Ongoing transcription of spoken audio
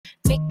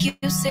Make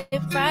you sit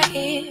right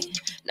here.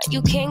 Now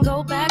you can't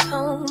go back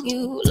home.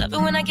 You love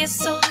it when I get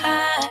so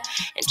high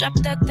and drop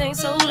that thing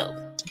so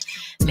low.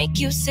 Make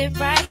you sit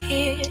right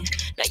here.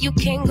 Now you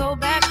can't go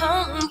back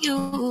home. You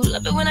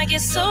love it when I get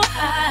so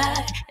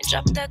high and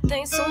drop that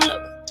thing so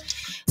low.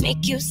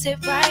 Make you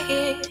sit right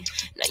here.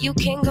 Now you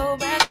can't go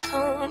back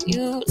home.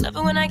 You love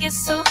it when I get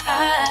so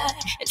high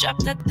and drop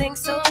that thing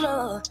so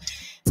low.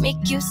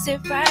 Make you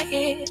sit right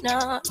here.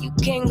 Now you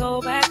can't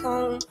go back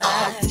home.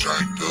 I'm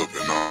jacked up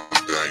and I'm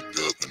backed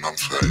up and I'm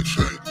shade.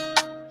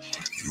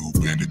 You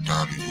bend it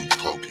down and you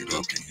poke it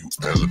up and you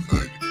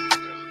elevate it.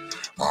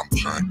 I'm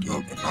jacked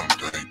up and I'm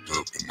backed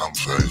up and I'm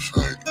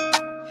shade.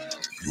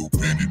 You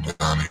bend it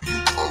down and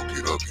you poke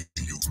it up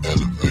and you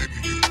elevate it.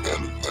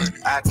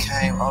 I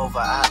came over,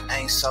 I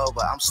ain't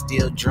sober, I'm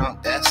still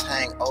drunk, that's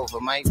hangover.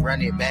 Might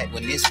run it back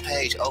when this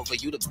page over.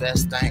 You the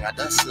best thing I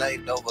done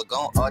slaved over.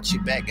 Gon' arch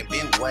your back and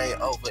been way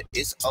over.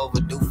 It's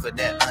overdue for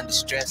that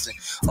under-stressing.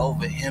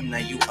 Over him, now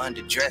you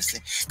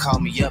underdressing. Call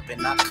me up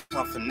and I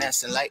come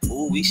finessing. Like,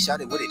 ooh, we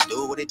shot it, what it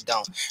do, what it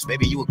don't.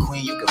 Baby, you a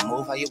queen, you can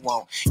move how you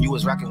want. You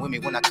was rocking with me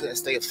when I couldn't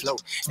stay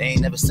afloat. They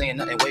ain't never saying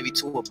nothing wavy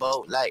to a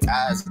boat. Like,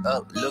 eyes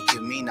up, look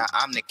at me, now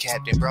I'm the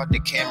captain. Brought the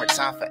camera,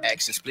 time for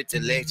action. Split the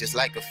legs just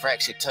like a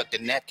fraction. Tuck the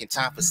napkin,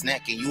 time for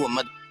snacking. You a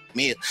mother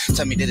meal.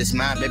 Tell me that it's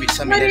mine, baby.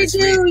 Tell me that it's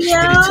real. Hit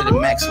it to the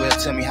Maxwell.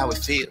 Tell me how it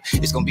feel.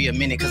 It's gonna be a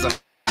minute, cause I'm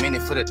in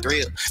it for the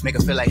thrill. Make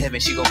her feel like heaven.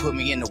 She gon' put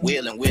me in the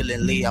wheel, and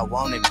willingly I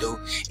wanna do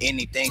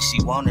anything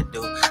she wanna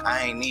do.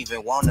 I ain't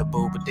even wanna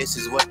boo, but this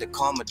is what the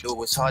karma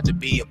do. It's hard to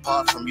be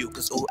apart from you,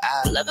 cause ooh,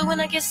 I love it when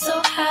I get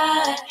so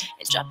high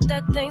and drop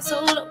that thing so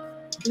low.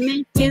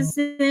 Make you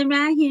sit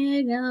right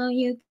here, go.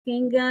 You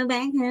can go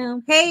back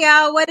home. Hey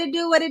y'all, what it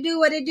do? What it do?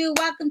 What it do?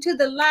 Welcome to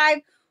the live.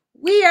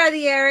 We are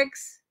the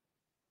Erics.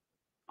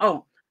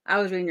 Oh, I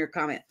was reading your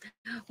comment.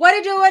 What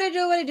it do? What it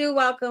do? What it do?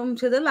 Welcome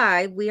to the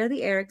live. We are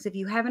the Erics. If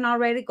you haven't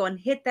already, go and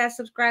hit that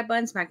subscribe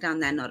button, smack down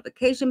that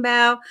notification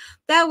bell.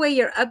 That way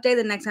you're updated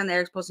the next time the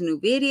Erics post a new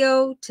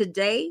video.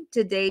 Today,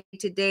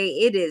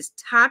 it is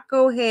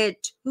Taco Head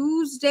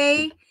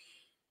Tuesday.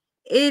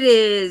 It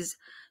is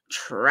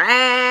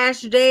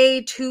Trash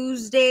Day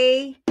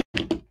Tuesday.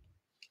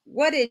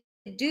 What it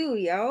do,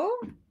 yo?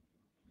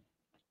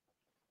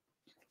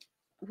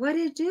 What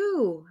it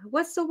do?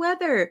 What's the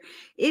weather?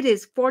 It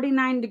is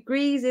 49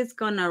 degrees. It's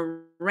gonna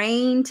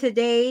rain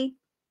today.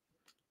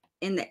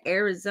 In the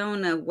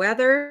Arizona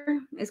weather,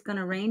 it's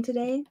gonna rain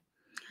today.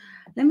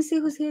 Let me see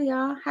who's here,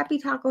 y'all. Happy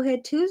Taco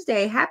Head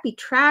Tuesday. Happy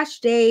Trash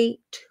Day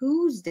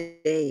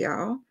Tuesday,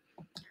 y'all.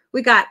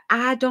 We got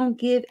I Don't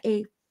Give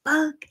a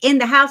Fuck in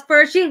the house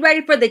first. She's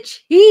ready for the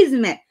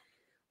cheeseman.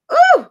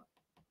 Ooh!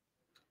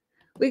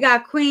 We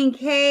got Queen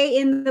K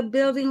in the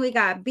building. We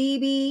got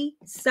BB.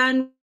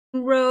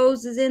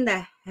 Sunrose is in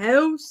the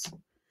house.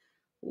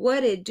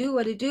 What it do?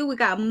 What it do? We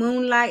got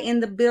Moonlight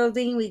in the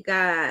building. We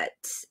got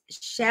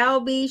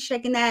Shelby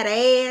shaking that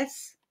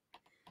ass.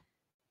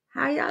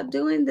 How y'all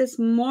doing this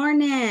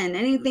morning?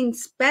 Anything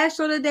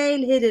special today?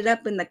 Hit it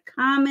up in the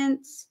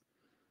comments.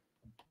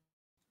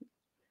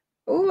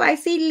 Oh, I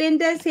see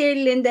Linda's here.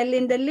 Linda.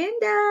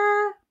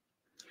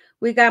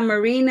 We got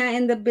Marina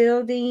in the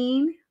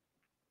building.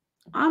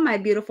 All my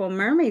beautiful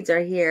mermaids are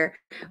here.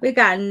 We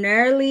got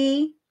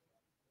Nerly.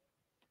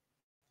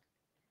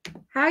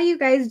 How are you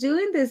guys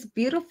doing this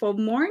beautiful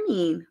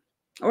morning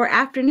or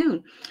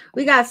afternoon?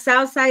 We got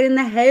Southside in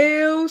the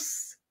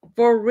house.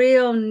 For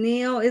real,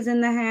 Neil is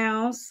in the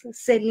house.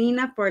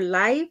 Selena for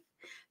life.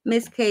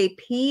 Miss KP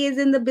is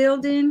in the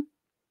building.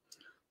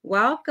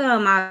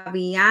 Welcome,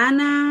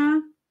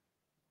 Aviana.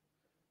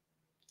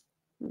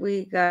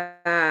 We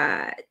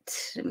got,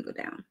 let me go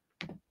down.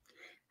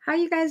 How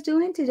you guys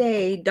doing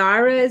today?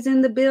 Dara is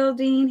in the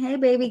building. Hey,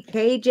 baby.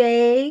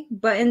 KJ,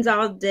 buttons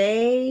all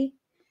day.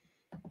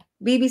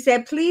 BB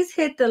said, please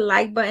hit the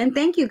like button.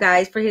 Thank you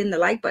guys for hitting the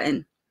like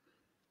button.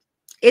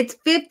 It's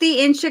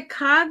 50 in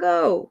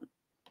Chicago.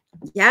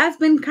 Yeah, it's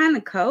been kind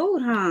of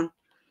cold, huh?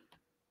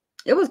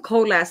 It was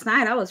cold last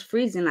night. I was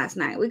freezing last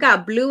night. We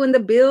got Blue in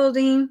the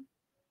building.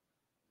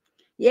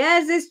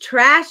 Yes, it's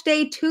Trash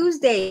Day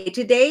Tuesday.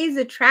 Today is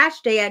a trash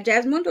day at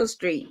Jasmundo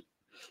Street.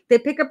 They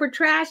pick up her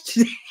trash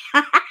today.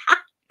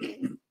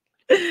 Rokisha.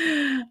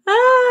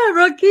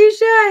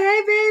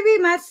 Hey, baby.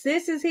 My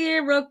sis is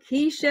here.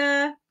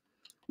 Rokisha.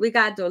 We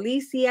got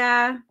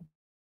Dolicia.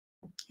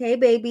 Hey,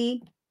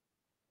 baby.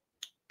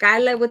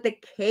 Kyla with the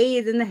K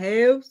is in the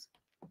house.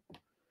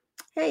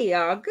 Hey,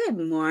 y'all. Good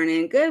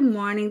morning. Good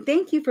morning.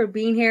 Thank you for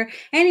being here.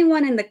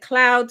 Anyone in the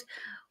clouds,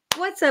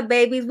 what's up,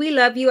 babies? We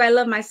love you. I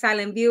love my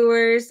silent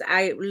viewers.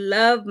 I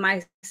love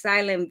my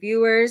silent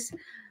viewers.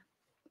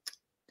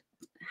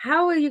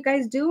 How are you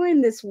guys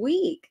doing this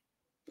week?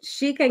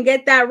 She can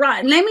get that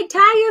right. Let me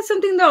tell you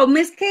something, though,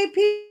 Miss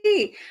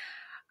KP.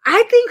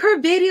 I think her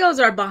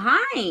videos are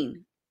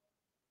behind.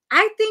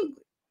 I think,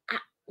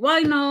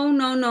 well,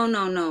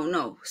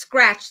 no.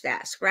 Scratch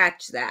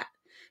that.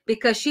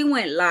 Because she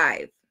went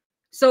live.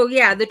 So,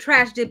 yeah, the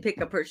trash did pick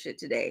up her shit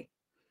today.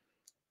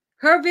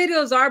 Her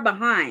videos are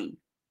behind.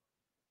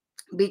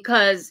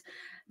 Because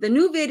the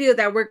new video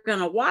that we're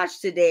gonna watch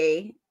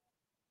today,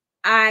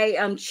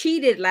 I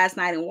cheated last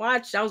night and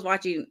watched. I was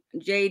watching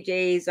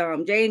J&J's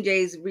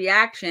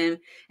reaction,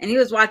 and he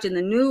was watching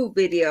the new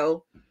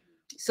video.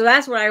 So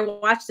that's where I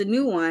watched the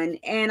new one,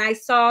 and I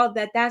saw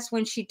that that's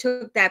when she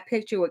took that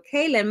picture with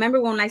Kayla.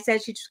 Remember when I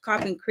said she was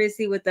copying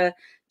Chrissy with the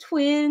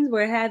twins?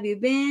 Where have you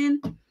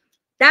been?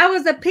 That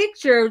was a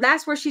picture.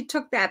 That's where she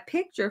took that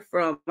picture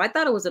from. I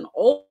thought it was an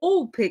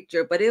old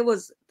picture, but it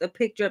was the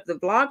picture of the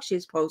vlog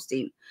she's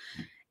posting.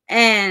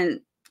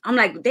 And I'm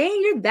like, dang,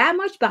 you're that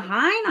much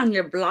behind on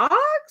your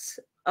vlogs?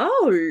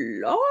 Oh,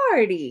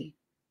 Lordy.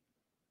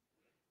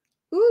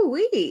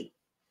 Ooh-wee,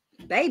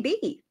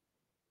 baby.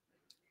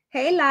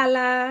 Hey,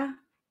 Lala.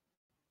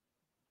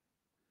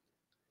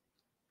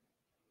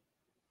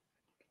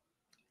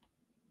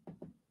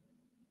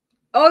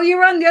 Oh,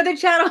 you're on the other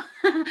channel?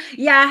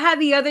 Yeah, I have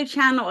the other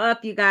channel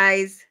up, you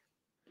guys.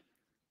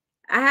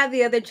 I have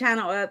the other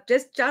channel up.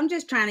 I'm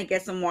just trying to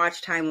get some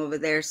watch time over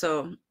there.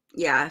 So,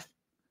 yeah.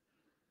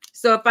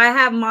 So if I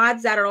have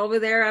mods that are over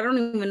there, I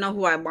don't even know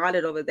who I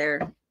modded over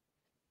there.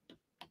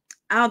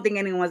 I don't think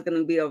anyone's going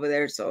to be over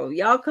there. So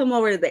y'all come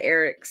over to the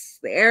Eric's.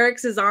 The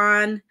Eric's is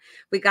on.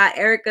 We got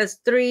Erica's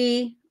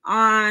 3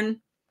 on.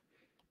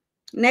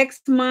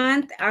 Next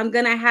month, I'm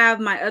going to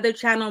have my other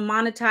channel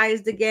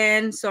monetized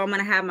again. So I'm going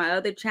to have my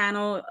other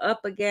channel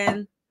up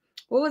again.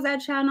 What was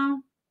that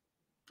channel?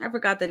 I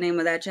forgot the name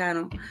of that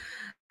channel.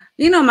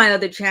 You know my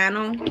other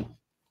channel.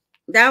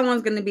 That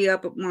one's going to be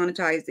up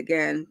monetized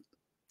again.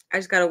 I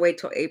just got to wait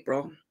till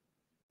April.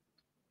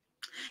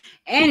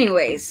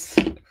 Anyways,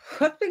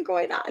 what's been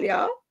going on,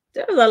 y'all?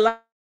 There's a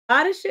lot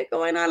of shit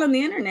going on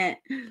the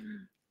internet.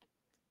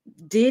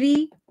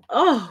 Diddy.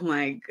 Oh,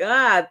 my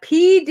God.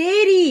 P.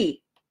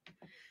 Diddy.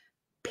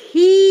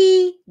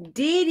 P.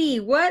 Diddy,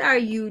 what are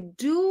you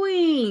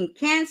doing?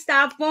 Can't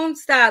stop, won't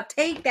stop.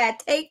 Take that,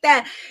 take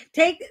that,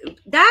 take.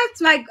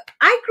 That's like,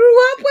 I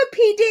grew up with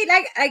P. Diddy.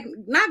 Like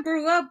not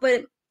grew up,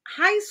 but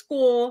high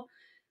school.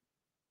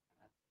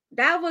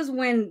 That was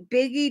when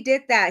Biggie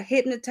did that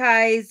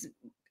Hypnotize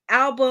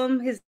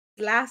album, his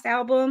last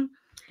album.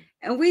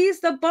 And we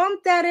used to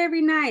bump that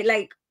every night.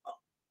 Like,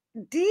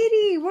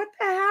 Diddy, what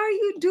the hell are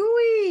you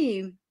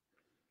doing?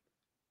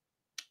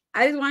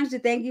 I just wanted to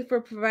thank you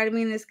for providing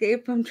me an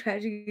escape from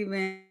tragic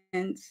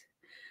events.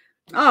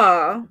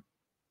 Oh,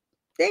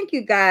 thank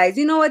you guys.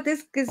 You know what?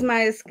 This is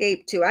my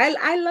escape too.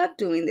 I love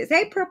doing this.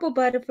 Hey, Purple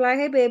Butterfly.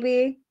 Hey,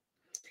 baby.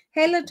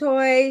 Hey,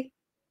 Latoy.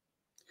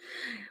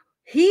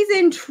 He's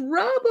in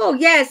trouble.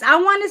 Yes, I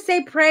want to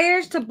say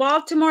prayers to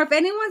Baltimore. If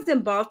anyone's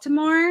in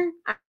Baltimore,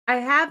 I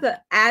have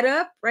the ad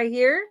up right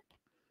here.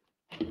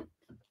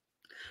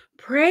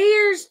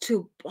 Prayers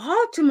to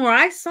Baltimore.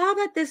 I saw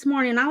that this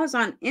morning. I was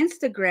on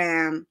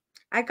Instagram.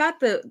 I got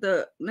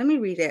the let me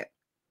read it.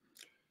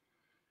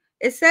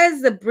 It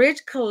says the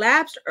bridge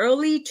collapsed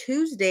early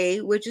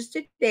Tuesday, which is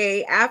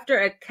today, after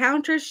a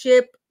counter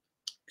ship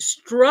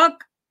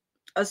struck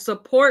a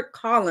support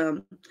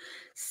column,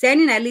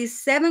 sending at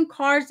least 7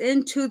 cars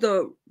into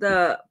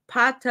the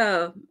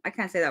Pata, I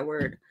can't say that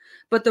word,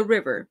 but the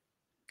river,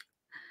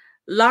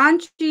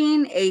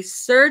 launching a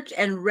search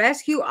and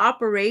rescue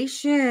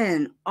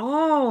operation.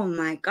 Oh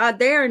my God,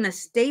 they're in a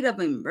state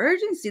of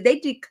emergency. They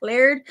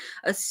declared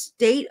a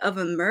state of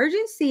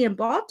emergency in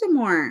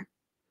Baltimore.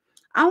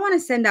 I want to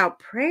send out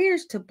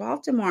prayers to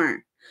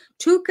Baltimore.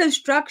 2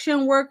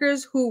 construction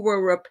workers who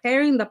were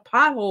repairing the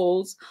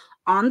potholes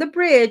on the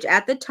bridge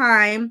at the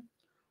time.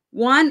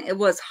 One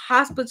was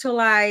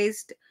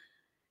hospitalized.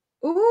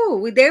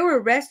 Ooh, they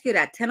were rescued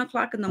at 10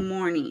 o'clock in the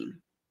morning.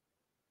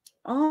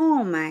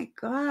 Oh my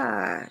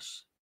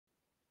gosh.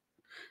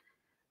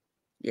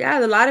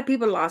 Yeah, a lot of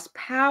people lost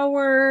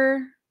power.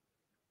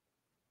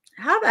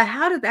 How the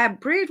hell did that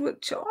bridge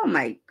work? Oh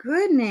my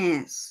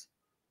goodness.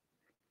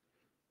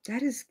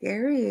 That is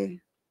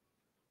scary.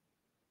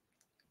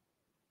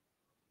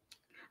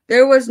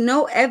 There was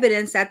no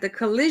evidence that the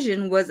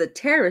collision was a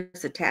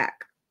terrorist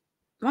attack.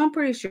 Well, I'm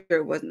pretty sure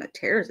it wasn't a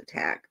terrorist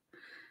attack.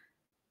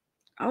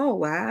 Oh,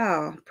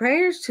 wow.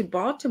 Prayers to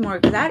Baltimore.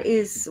 That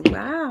is,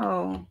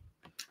 wow.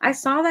 I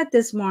saw that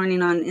this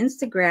morning on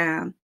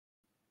Instagram.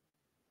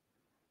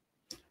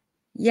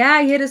 Yeah,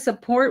 I hit a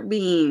support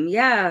beam.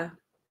 Yeah.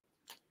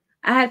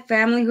 I had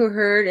family who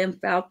heard and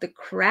felt the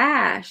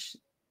crash.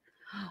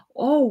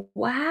 Oh,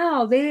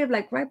 wow. They live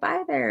like right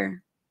by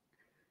there.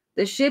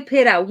 The ship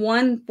hit at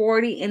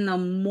 1:40 in the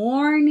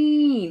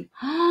morning.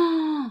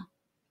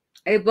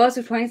 A bus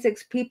of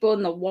 26 people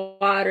in the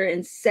water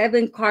and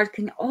 7 cars.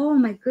 Oh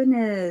my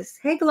goodness.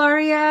 Hey,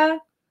 Gloria.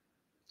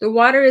 The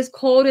water is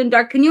cold and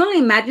dark. Can you only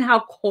imagine how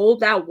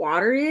cold that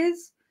water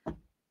is?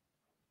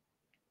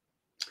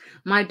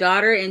 My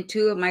daughter and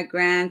 2 of my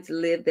grands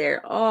live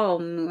there. Oh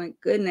my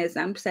goodness.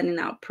 I'm sending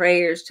out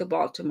prayers to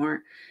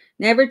Baltimore.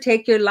 Never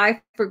take your life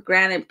for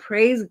granted.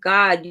 Praise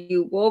God.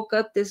 You woke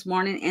up this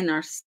morning and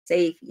are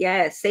safe.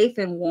 Yes, safe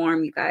and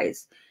warm, you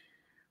guys.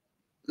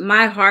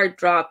 My heart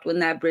dropped when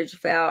that bridge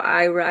fell.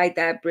 I ride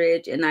that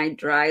bridge and I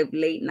drive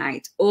late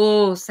nights.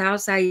 Oh,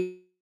 Southside.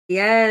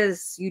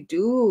 Yes, you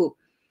do.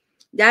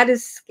 That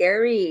is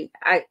scary.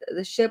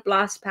 The ship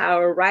lost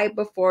power right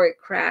before it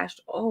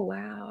crashed. Oh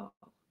wow.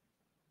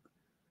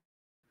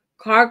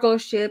 Cargo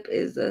ship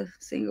is a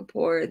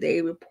Singapore.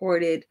 They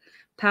reported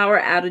power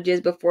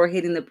outages before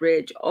hitting the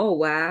bridge. Oh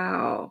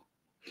wow.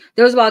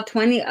 There was about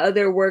 20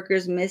 other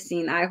workers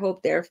missing. I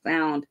hope they're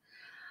found.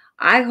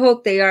 I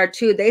hope they are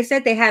too. They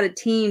said they had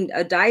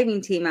a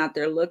diving team out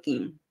there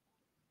looking.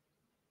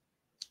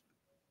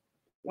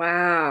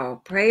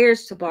 Wow.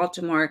 Prayers to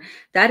Baltimore.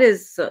 That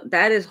is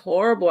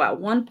horrible at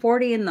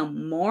 1:40 in the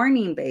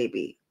morning,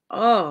 baby.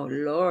 Oh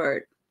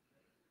Lord.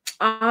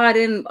 Oh, I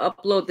didn't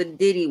upload the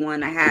Diddy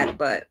one I had,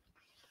 but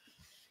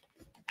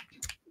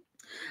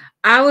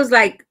I was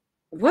like,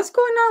 what's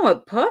going on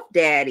with Puff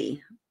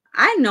Daddy?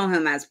 I know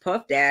him as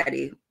Puff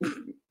Daddy.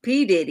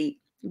 P. Diddy.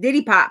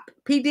 Diddy Pop.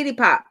 P. Diddy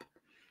Pop.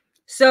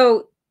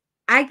 So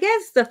I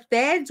guess the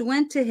feds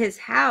went to his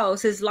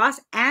house, his Los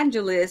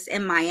Angeles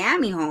and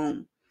Miami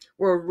home,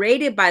 were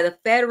raided by the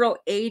federal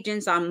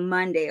agents on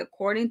Monday,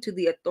 according to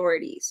the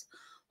authorities.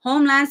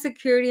 Homeland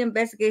Security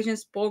investigation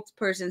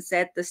spokesperson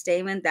said the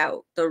statement that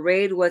the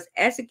raid was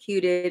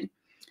executed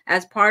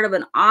as part of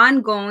an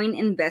ongoing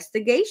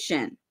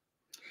investigation.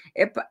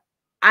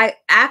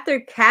 After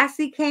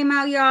Cassie came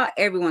out, y'all,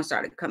 everyone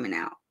started coming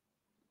out.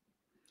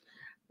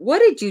 What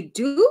did you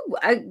do?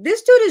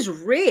 This dude is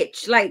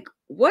rich. Like,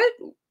 what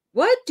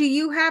do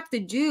you have to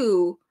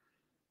do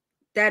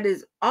that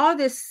is all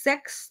this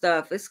sex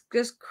stuff? It's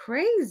just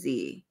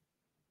crazy.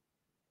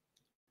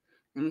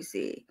 Let me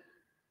see.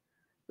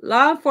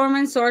 Law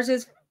enforcement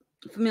sources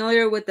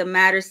familiar with the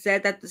matter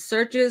said that the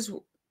searches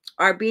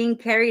are being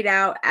carried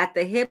out at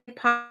the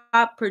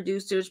hip-hop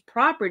producer's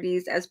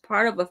properties as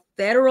part of a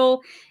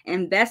federal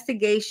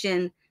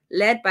investigation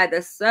led by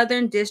the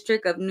Southern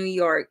District of New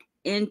York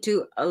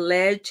into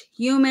alleged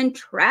human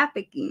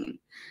trafficking.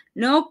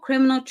 No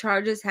criminal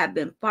charges have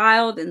been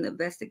filed in the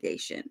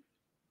investigation.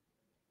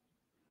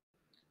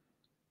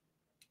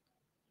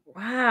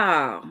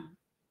 Wow.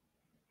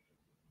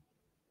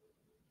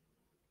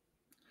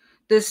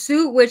 The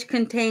suit, which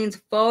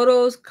contains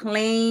photos,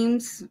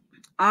 claims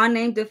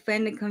unnamed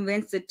defendant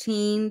convinced the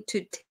teen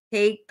to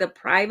take the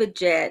private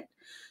jet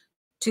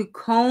to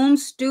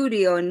Combs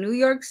Studio in New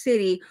York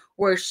City,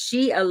 where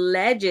she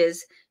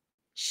alleges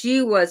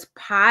she was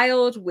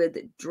piled with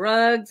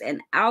drugs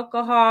and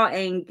alcohol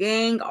and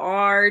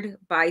gang-ard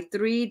by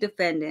 3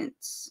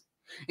 defendants.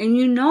 And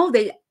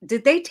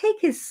did they take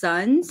his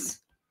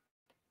sons?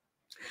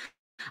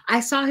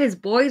 I saw his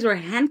boys were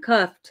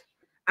handcuffed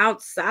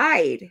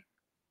outside.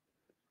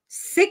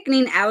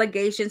 Sickening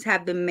allegations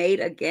have been made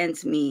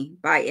against me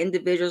by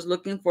individuals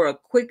looking for a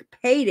quick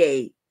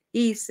payday,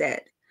 he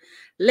said.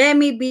 Let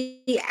me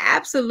be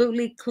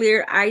absolutely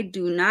clear. I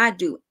do not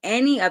do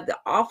any of the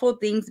awful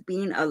things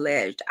being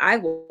alleged. I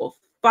will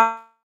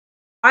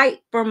fight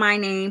for my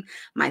name,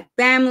 my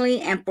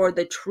family, and for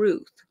the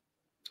truth.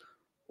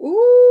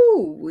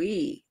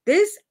 Ooh-wee.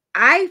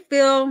 I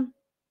feel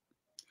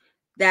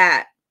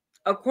that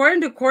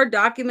according to court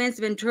documents,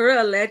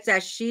 Ventura alleged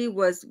that she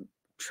was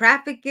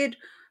trafficked,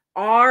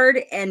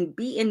 and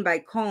beaten by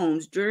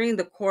Combs during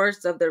the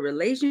course of the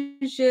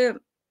relationship.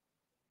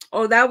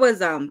 Oh, that was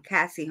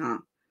Cassie, huh?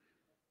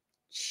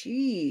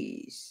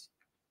 Jeez.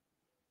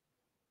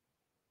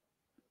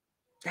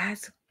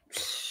 That's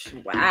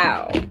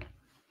wow.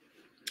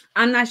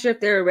 I'm not sure if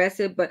they're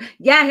arrested, but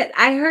yeah,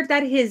 I heard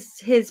that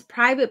his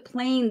private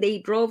plane, they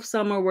drove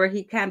somewhere where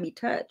he can't be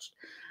touched.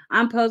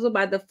 I'm puzzled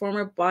by the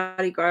former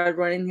bodyguard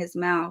running his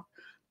mouth.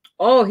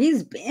 Oh,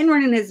 he's been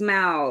running his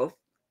mouth.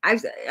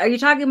 Are you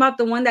talking about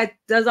the one that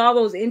does all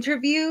those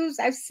interviews?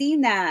 I've seen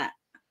that.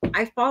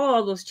 I follow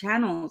all those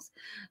channels.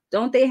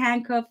 Don't they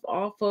handcuff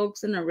all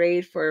folks in a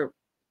raid for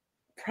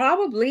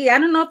probably? I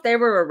don't know if they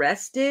were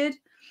arrested,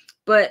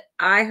 but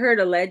I heard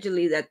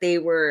allegedly that they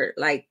were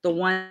like the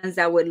ones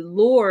that would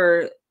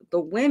lure the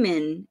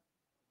women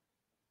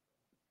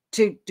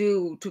to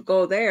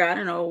go there. I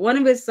don't know. One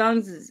of his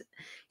songs is,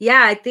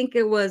 yeah, I think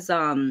it was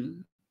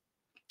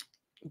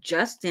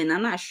Justin.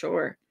 I'm not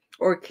sure,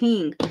 or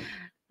King.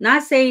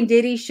 Not saying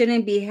Diddy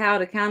shouldn't be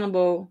held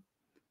accountable,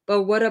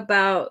 but what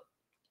about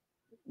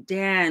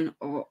Dan?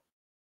 Or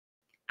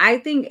I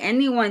think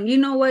anyone, you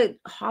know what?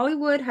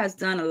 Hollywood has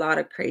done a lot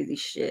of crazy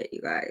shit,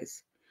 you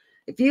guys.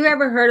 If you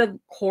ever heard of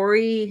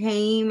Corey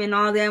Haim and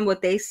all them,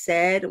 what they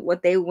said,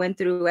 what they went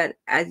through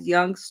as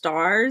young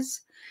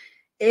stars,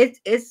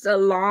 it's a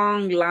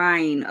long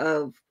line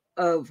of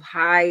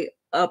high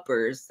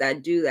uppers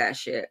that do that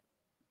shit.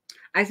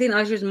 I think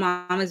Usher's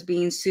mom is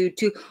being sued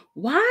too.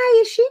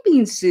 Why is she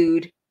being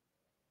sued?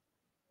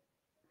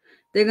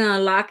 They're going to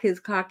lock his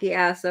cocky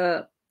ass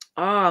up.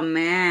 Oh,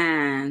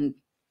 man.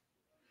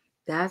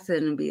 That's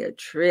going to be a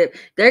trip.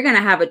 They're going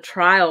to have a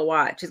trial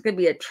watch. It's going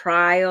to be a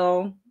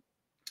trial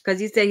because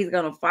he said he's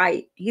going to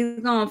fight.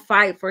 He's going to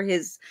fight for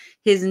his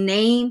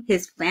name,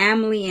 his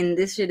family, and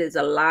this shit is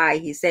a lie.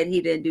 He said he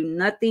didn't do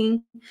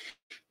nothing.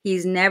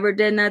 He's never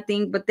done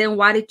nothing. But then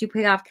why did you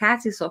pay off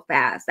Cassie so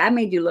fast? That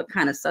made you look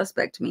kind of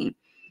suspect to me.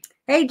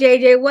 Hey,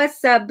 JJ,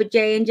 what's up,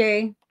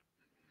 J&J?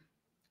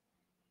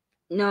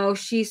 No,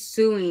 she's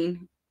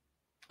suing.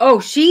 Oh,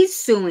 she's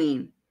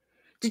suing.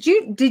 Did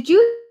you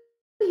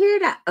hear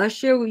that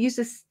Usher used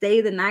to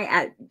stay the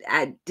night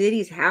at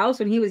Diddy's house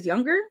when he was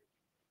younger?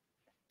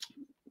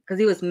 Because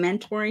he was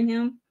mentoring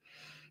him.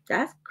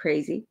 That's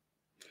crazy.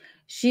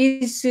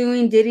 She's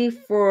suing Diddy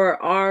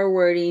for R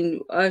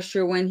wording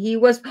Usher when he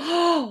was.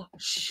 Oh,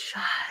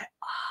 shut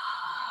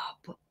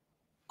up.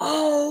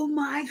 Oh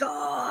my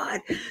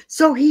God.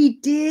 So he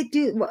did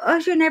do. Well,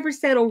 Usher never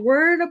said a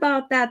word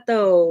about that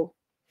though.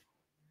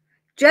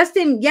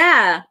 Justin,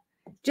 yeah.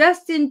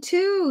 Justin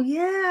too,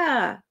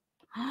 yeah.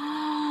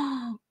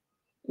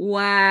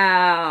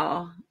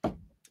 Wow.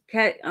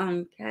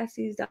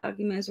 Cassie's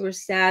documents were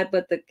sad,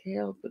 but the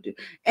Kale would do.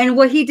 And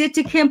what he did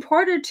to Kim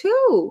Porter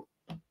too.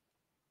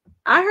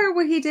 I heard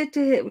what he did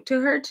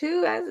to her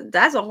too.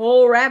 That's a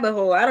whole rabbit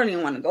hole. I don't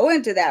even want to go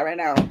into that right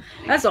now.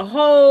 That's a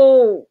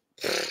whole.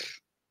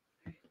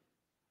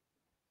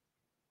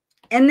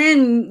 And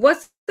then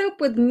what's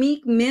up with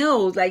Meek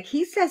Mills? Like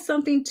he said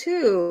something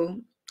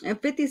too. And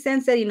 50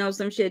 Cent said he knows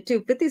some shit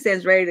too. 50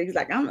 Cent's ready. He's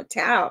like, I'm a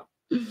tout.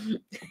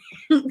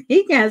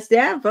 He can't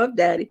stand Puff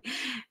Daddy.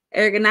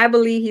 Eric, and I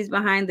believe he's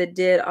behind the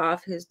did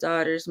off his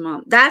daughter's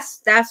mom.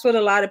 That's what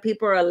a lot of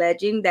people are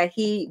alleging, that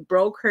he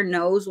broke her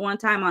nose one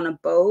time on a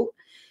boat.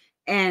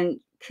 And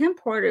Kim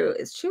Porter,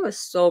 she was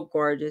so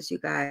gorgeous, you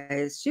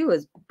guys. She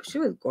was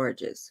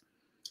gorgeous.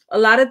 A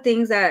lot of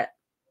things that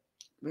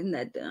when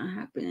that didn't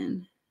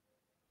happen.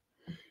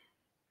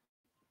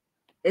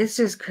 It's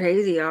just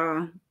crazy,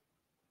 y'all.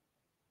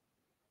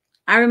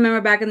 I remember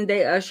back in the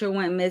day, Usher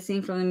went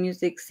missing from the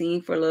music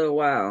scene for a little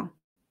while.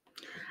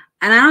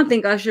 And I don't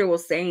think Usher will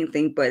say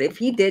anything, but if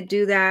he did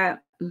do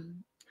that,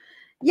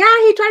 yeah,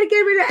 he tried to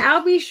get rid of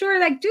Al B. Sure.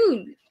 Like,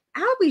 dude,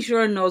 Al B.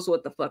 Sure knows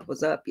what the fuck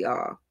was up,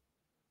 y'all.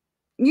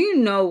 You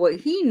know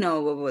what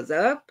was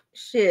up.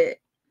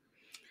 Shit.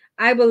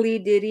 I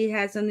believe Diddy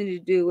had something to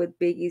do with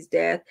Biggie's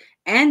death.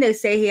 And they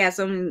say he had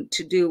something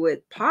to do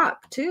with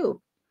Pop,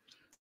 too.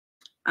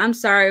 I'm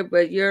sorry,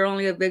 but you're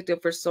only a victim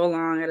for so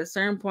long. At a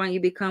certain point, you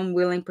become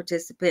willing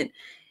participant.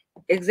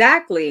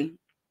 Exactly.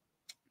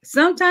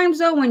 Sometimes,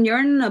 though, when you're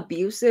in an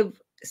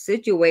abusive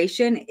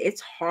situation,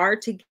 it's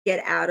hard to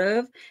get out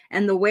of.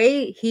 And the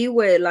way he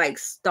would like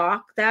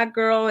stalk that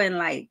girl and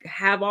like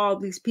have all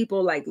these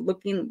people like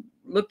looking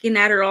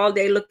at her all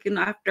day, looking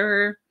after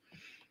her.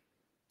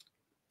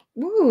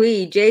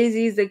 Ooh,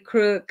 Jay-Z's a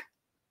crook.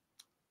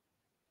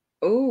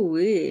 Ooh,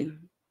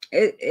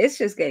 it's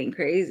just getting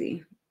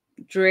crazy.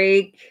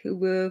 Drake,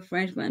 Will,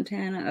 French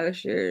Montana,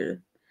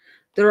 Usher,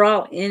 they're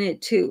all in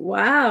it too.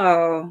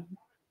 Wow.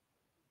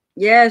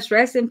 Yes,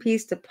 rest in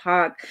peace to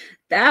Pac.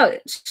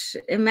 Imagine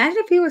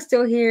if he was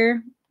still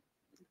here.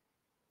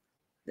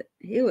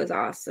 He was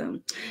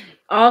awesome.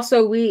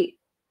 Also, we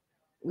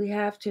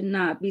have to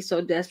not be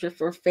so desperate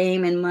for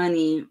fame and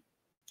money.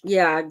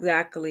 Yeah,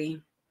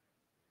 exactly.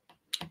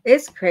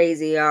 It's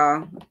crazy,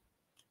 y'all.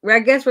 Well, I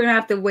guess we're gonna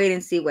have to wait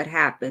and see what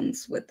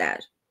happens with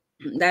that.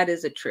 That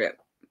is a trip.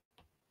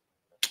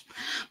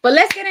 But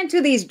let's get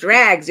into these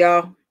drags,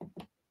 y'all.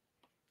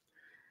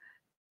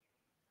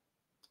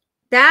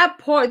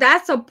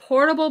 That's a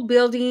portable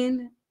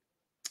building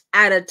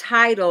at a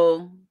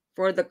title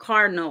for the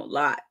car note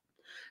lot.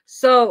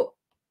 So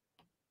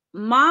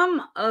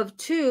mom of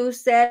two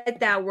said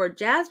that where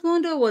Jazz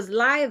Mundo was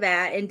live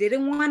at and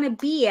didn't want to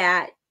be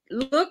at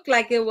looked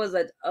like it was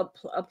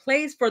a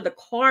place for the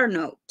car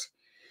note.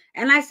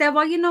 And I said,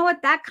 well, you know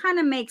what? That kind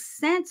of makes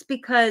sense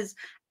because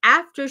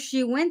after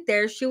she went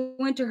there, she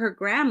went to her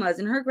grandma's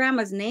and her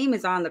grandma's name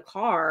is on the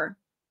car.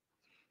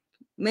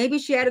 Maybe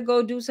she had to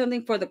go do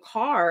something for the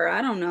car.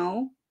 I don't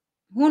know.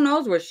 Who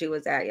knows where she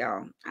was at,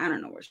 y'all? I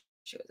don't know where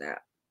she was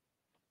at.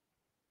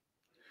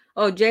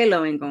 Oh,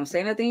 J-Lo ain't gonna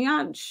say nothing,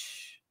 y'all.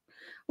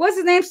 What's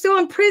his name? Still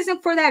in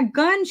prison for that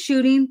gun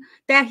shooting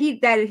that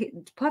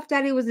Puff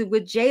Daddy was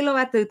with J-Lo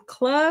at the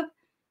club.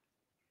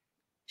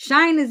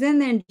 Shine is in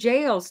there in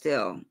jail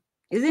still,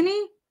 isn't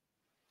he?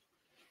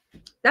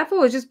 That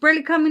fool is just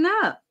barely coming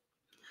up.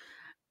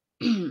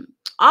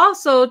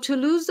 Also, to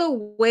lose the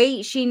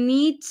weight, she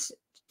needs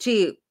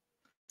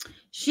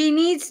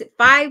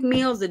 5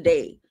 meals a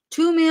day.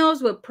 2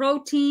 meals with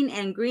protein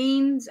and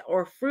greens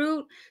or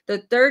fruit. The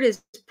third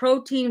is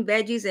protein,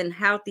 veggies, and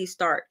healthy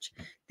starch.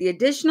 The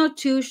additional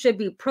 2 should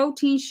be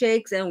protein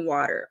shakes and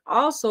water.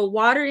 Also,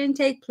 water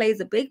intake plays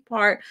a big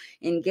part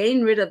in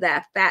getting rid of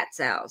that fat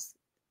cells.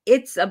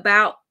 It's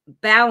about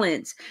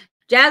balance.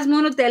 Jazz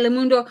Mundo,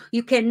 Telemundo,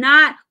 you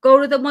cannot go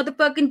to the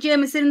motherfucking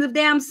gym and sit in the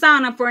damn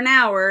sauna for an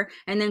hour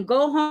and then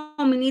go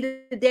home and eat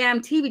a damn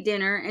TV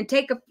dinner and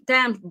take a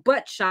damn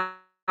butt shot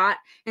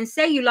and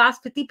say you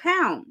lost 50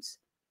 pounds.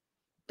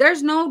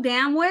 There's no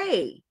damn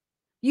way.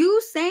 You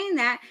saying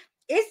that,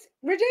 it's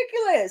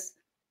ridiculous.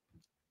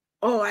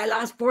 Oh, I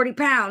lost 40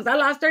 pounds. I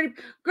lost 30.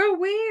 Girl,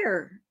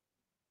 where?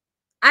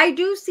 I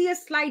do see a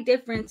slight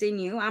difference in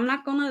you. I'm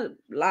not going to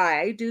lie.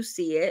 I do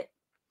see it.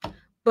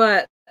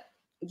 But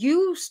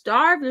you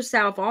starve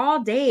yourself all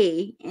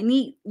day and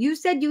eat. You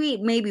said you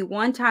eat maybe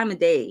 1 time a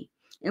day.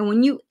 And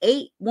when you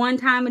ate 1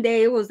 time a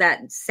day, it was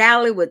that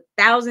salad with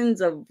thousands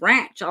of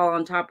ranch all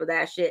on top of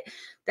that shit.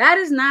 That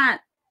is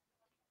not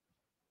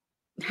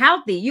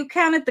healthy. You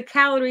counted the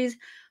calories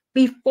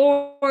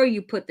before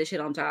you put the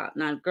shit on top.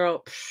 Now,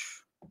 girl,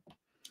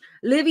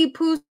 Livy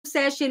Pooh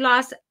says she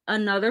lost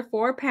another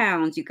 4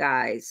 pounds, you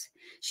guys.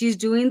 She's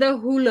doing the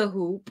hula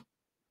hoop.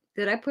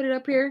 Did I put it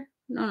up here?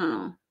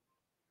 No.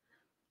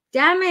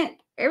 Damn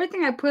it.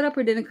 Everything I put up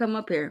here didn't come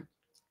up here.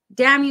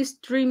 Damn you,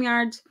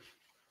 StreamYards.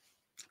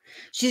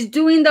 She's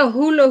doing the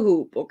hula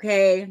hoop,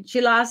 okay?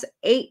 She lost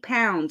 8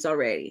 pounds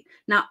already.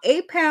 Now,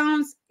 8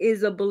 pounds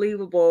is a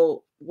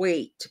believable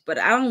weight, but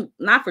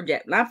not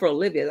for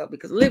Olivia though,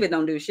 because Olivia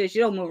don't do shit. She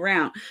don't move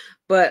around.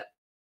 But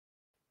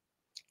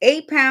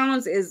 8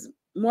 pounds is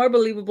more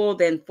believable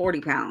than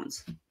 40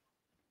 pounds.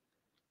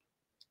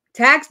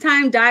 Tax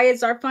time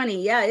diets are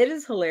funny. Yeah, it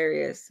is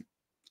hilarious.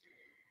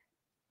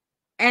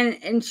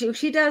 And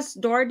she does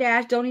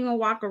DoorDash, don't even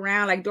walk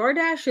around. Like,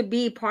 DoorDash should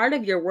be part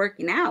of your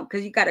working out,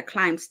 because you got to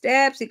climb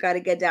steps. You got to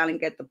get down and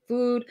get the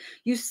food.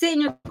 You sit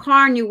in your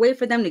car and you wait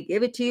for them to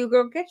give it to you.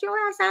 Girl, get your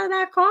ass out of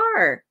that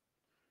car.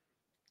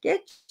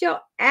 Get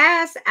your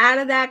ass out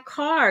of that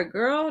car,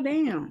 girl.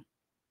 Damn.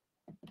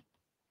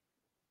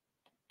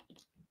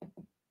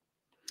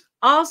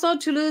 Also,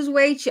 to lose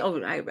weight.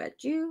 Oh, I read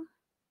you.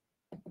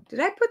 Did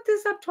I put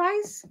this up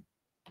twice?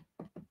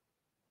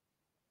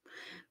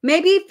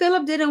 Maybe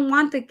Philip didn't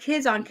want the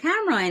kids on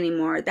camera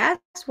anymore.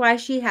 That's why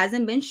she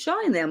hasn't been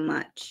showing them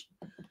much.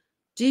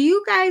 Do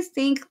you guys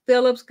think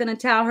Philip's going to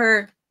tell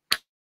her,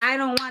 I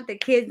don't want the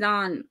kids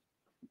on,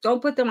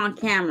 don't put them on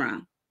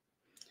camera?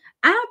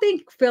 I don't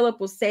think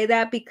Philip will say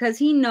that, because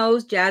he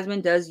knows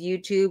Jasmine does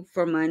YouTube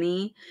for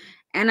money.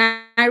 And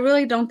I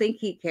really don't think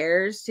he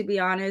cares, to be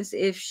honest,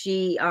 if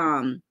she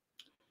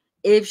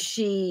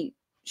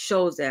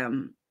shows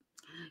them.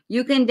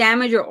 You can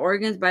damage your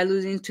organs by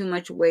losing too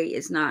much weight.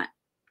 It's not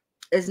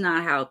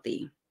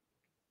healthy.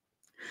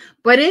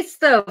 But it's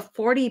the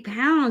 40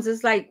 pounds.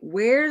 It's like,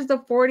 where's the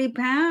 40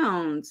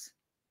 pounds?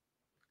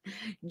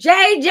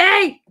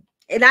 JJ!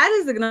 That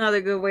is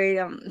another good way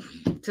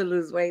to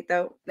lose weight,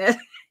 though.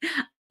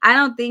 I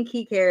don't think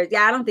he cares.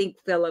 Yeah, I don't think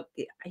Philip,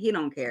 he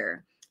don't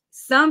care.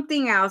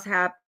 Something else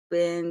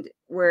happened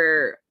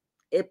where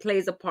it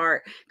plays a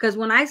part. Because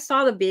when I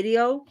saw the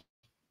video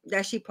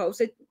that she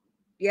posted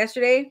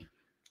yesterday,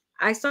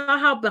 I saw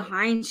how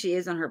behind she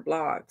is on her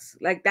blogs.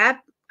 Like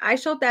that, I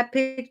showed that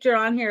picture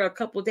on here a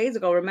couple of days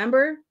ago.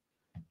 Remember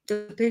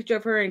the picture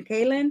of her and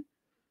Kaylin?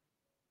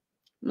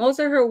 Most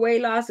of her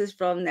weight loss is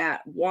from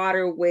that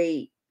water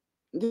weight.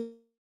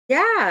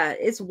 Yeah,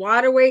 it's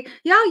water weight.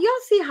 Y'all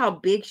see how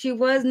big she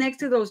was next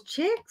to those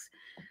chicks?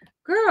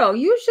 Girl,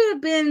 you should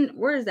have been,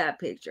 where's that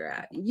picture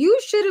at? You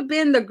should have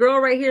been the girl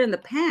right here in the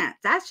pants.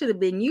 That should have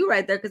been you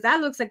right there, because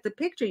that looks like the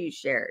picture you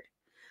shared.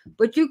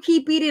 But you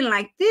keep eating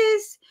like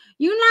this,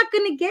 you're not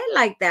going to get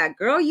like that,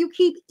 girl. You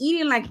keep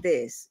eating like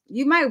this.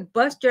 You might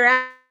bust your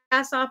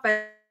ass off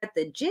at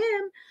the gym,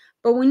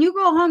 but when you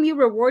go home, you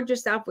reward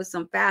yourself with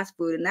some fast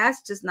food, and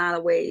that's just not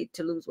a way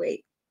to lose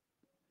weight.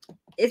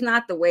 It's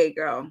not the way,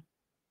 girl.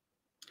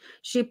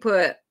 She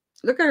put,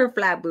 look at her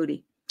flat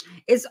booty.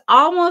 It's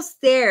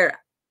almost there.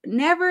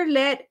 Never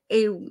let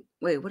a,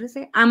 wait, what is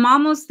it? I'm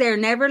almost there.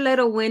 Never let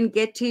a win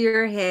get to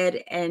your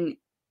head and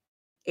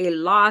a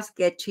loss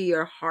get to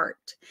your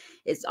heart.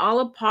 It's all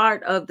a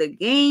part of the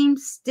game.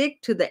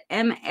 Stick to the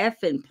MF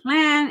and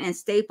plan and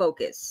stay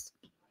focused.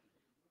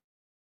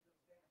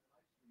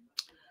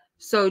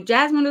 So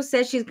Jasmine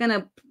says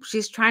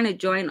she's trying to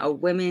join a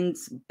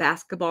women's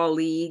basketball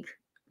league.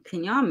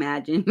 Can y'all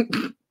imagine?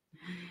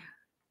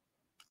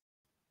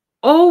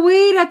 Oh,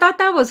 wait, I thought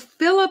that was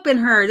Philip and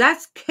her.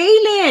 That's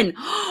Kaylin.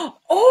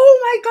 Oh,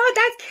 my God,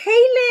 that's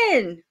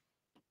Kaylin.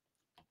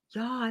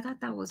 Y'all, I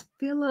thought that was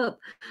Philip.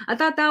 I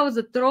thought that was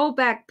a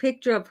throwback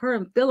picture of her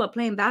and Philip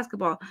playing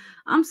basketball.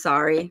 I'm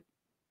sorry.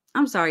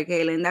 I'm sorry,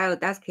 Kaylin.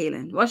 That's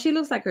Kaylin. Well, she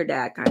looks like her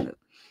dad, kind of.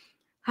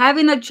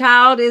 Having a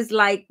child is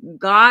like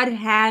God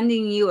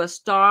handing you a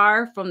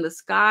star from the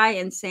sky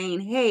and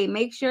saying, hey,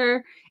 make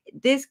sure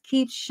this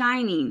keeps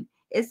shining.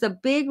 It's a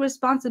big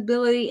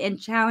responsibility and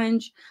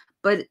challenge,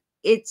 but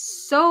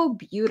it's so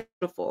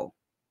beautiful.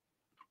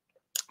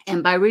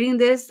 And by reading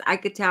this, I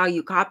could tell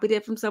you copied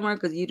it from somewhere,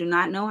 because you do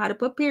not know how to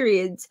put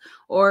periods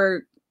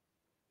or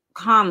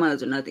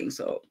commas or nothing.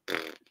 So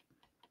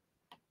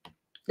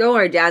don't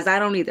worry, Jazz. I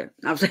don't either.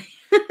 I'm saying.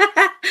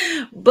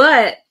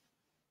 But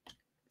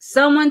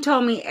someone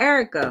told me,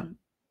 Erica,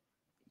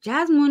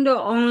 Jasmundo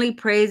only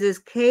praises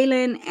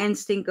Kaylin and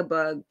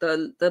Stinkabug.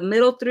 The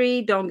middle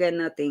three don't get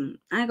nothing.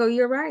 I go,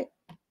 you're right.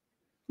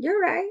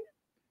 You're right.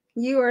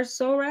 You are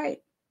so right.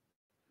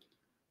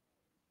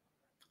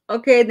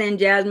 Okay, then,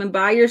 Jasmine,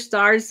 buy your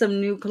stars some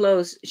new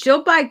clothes.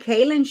 She'll buy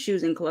Kaylin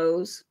shoes and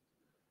clothes,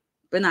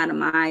 but not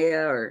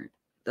Amaya or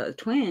the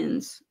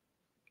twins.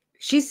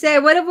 She said,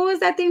 whatever was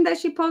that thing that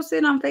she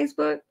posted on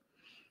Facebook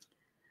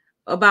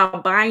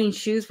about buying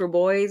shoes for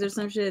boys or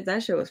some shit?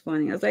 That shit was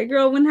funny. I was like,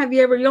 girl, when have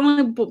you ever,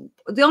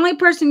 the only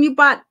person you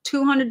bought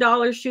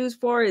 $200 shoes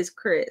for is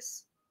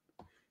Chris.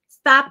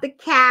 Stop the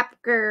cap,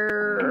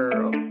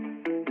 girl.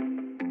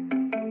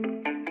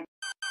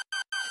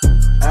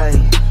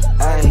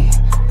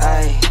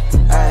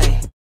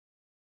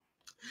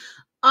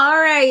 All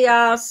right,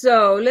 y'all.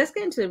 So let's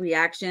get into the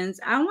reactions.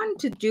 I wanted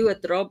to do a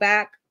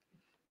throwback,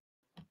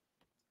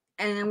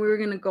 and then we were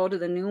gonna go to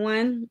the new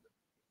one.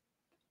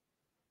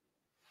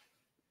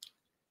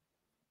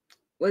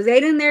 Was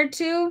Aiden there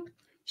too?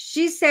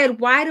 She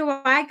said, "Why do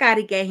I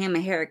gotta get him a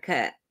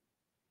haircut?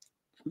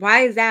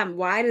 Why is that?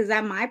 Why is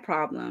that my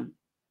problem,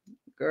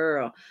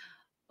 girl?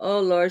 Oh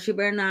Lord, she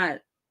better not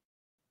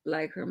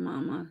like her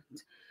mama.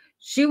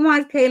 She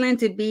wants Kaylin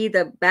to be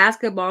the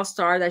basketball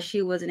star that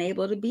she wasn't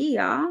able to be,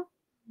 y'all.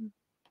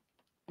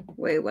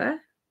 Wait, what?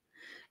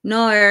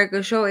 No,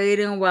 Erica, show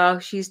Aiden while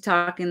she's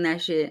talking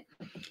that shit.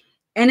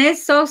 And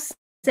it's so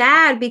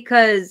sad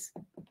because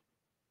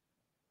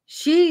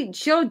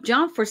she'll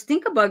jump for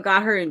Stinkabug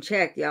got her in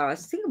check, y'all.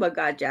 Stinkabug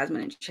got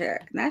Jasmine in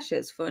check. And that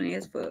shit's funny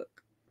as fuck.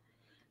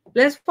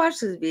 Let's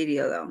watch this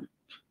video though.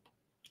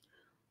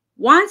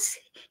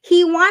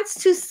 He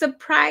wants to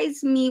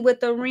surprise me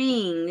with a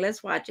ring.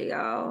 Let's watch it,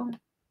 y'all.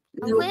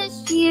 I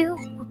wish you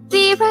would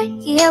be right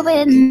here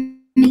with me.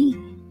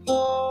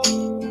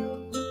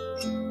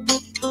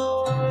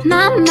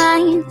 My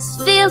mind is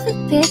filled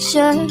with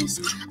pictures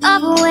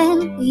of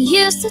when we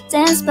used to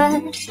dance,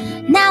 but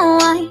now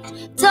I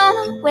don't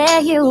know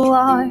where you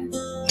are.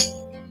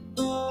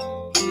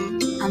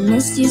 I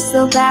missed you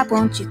so bad,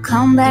 won't you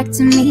come back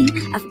to me?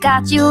 I've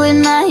got you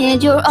in my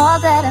head, you're all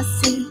that I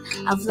see.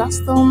 I've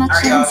lost all my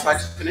chances. Alright, y'all, so I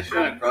just finished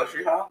doing a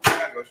grocery haul. I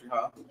got a grocery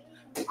haul.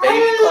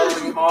 Baby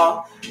clothing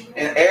haul.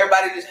 And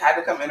everybody just had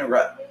to come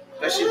interrupt.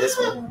 Especially this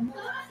one.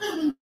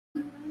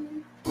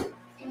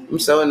 I'm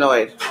so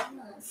annoyed.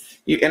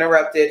 You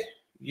interrupted,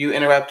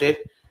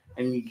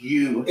 and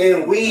you.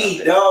 And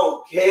we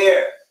don't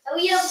care.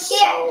 We don't care.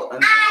 So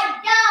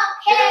I don't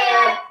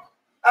care.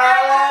 I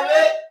love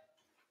it.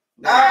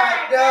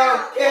 I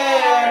don't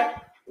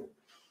care.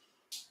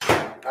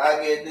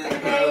 I get this.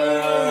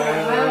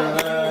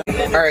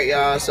 Alright,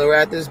 y'all, so we're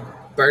at this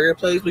burger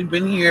place. We've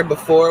been here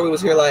before. We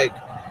was here like,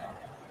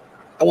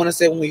 I want to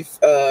say when we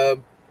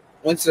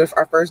went to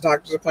our first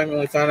doctor's appointment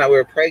when we found out we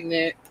were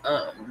pregnant.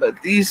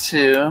 But these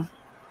two,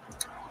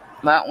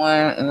 that one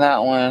and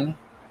that one,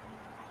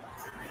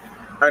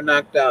 are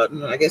knocked out.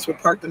 And I guess we're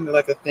parked into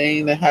like a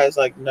thing that has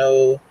like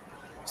no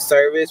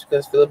service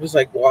because Philip is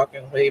like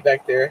walking way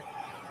back there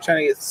trying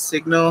to get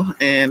signal,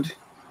 and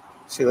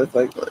she looked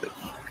like,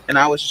 and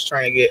I was just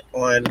trying to get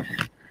on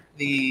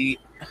the,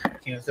 I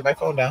can't set my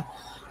phone down.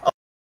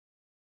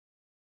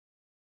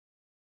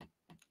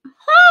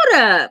 Hold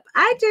up.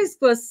 I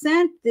just was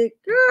sent the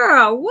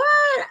girl.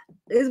 What?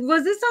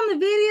 Was this on the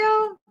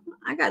video?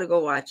 I gotta go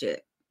watch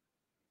it.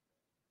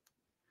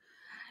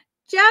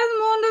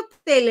 Jasmundo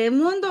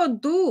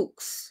Telemundo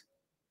Dukes.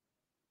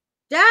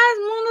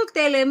 Jasmundo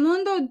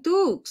Telemundo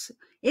Dukes.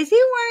 Is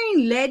he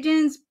wearing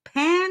Legends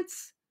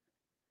pants?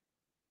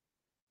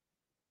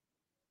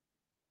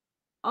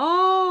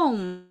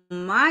 Oh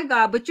my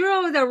God. But you're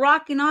over there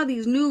rocking all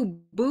these new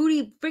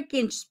booty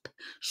freaking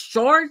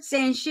shorts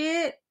and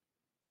shit.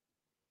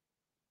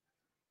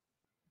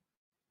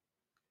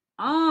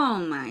 Oh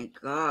my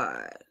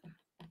God.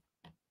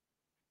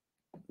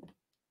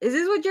 Is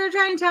this what you're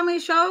trying to tell me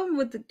to show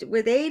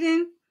with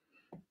Aiden?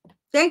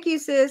 Thank you,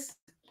 sis.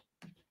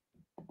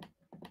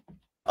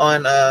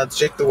 On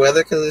check the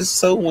weather because it's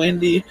so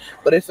windy,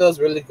 but it feels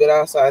really good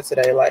outside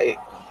today, like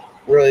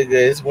really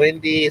good. It's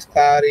windy, it's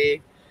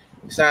cloudy,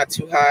 it's not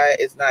too hot,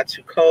 it's not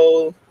too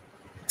cold.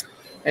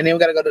 And then we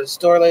gotta go to the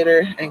store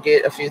later and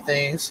get a few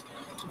things,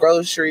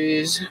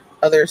 groceries,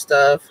 other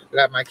stuff.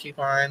 Got my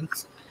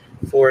coupons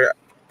for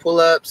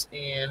pull-ups,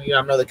 and you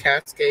know the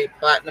Cascade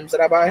Platinums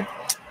that I buy.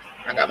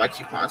 I got my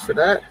coupons for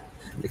that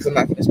because I'm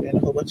not gonna spend a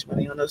whole bunch of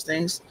money on those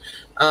things.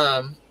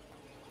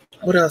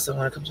 What else I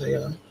want to come to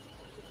y'all?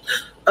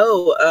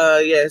 Oh,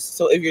 yes.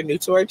 So if you're new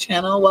to our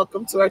channel,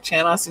 welcome to our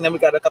channel. I see that we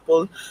got a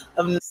couple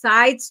of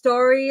side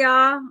story,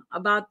 y'all,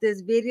 about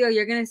this video.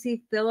 You're gonna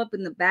see Philip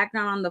in the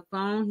background on the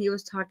phone. He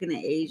was talking to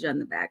Asia in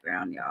the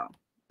background, y'all.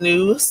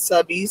 New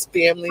subbies,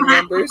 family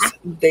members,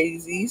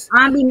 daisies.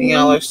 And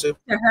y'all are super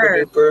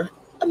duper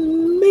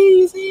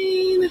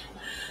amazing.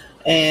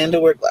 And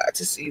we're glad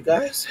to see you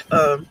guys.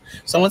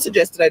 Someone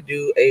suggested I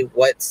do a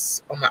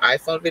what's on my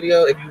iPhone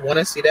video. If you want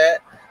to see that,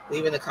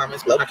 leave in the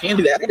comments below. I can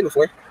do that. I did it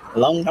before. A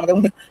long time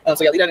ago.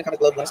 So yeah, leave that in the comments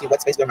below if you want to see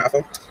what's basically on my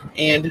iPhone.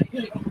 And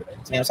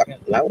man, I'm talking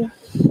louder.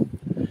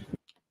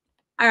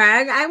 All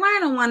right, I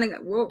want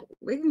to.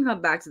 We can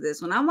come back to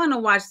this one. I want to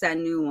watch that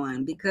new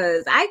one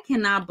because I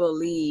cannot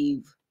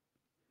believe.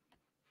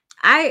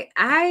 I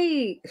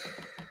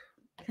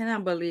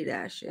cannot believe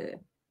that shit.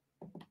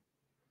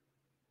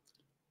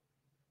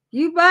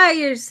 You buy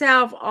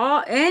yourself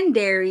all and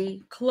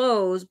dairy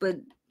clothes, but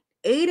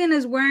Aiden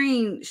is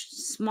wearing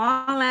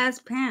small ass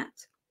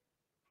pants.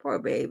 Poor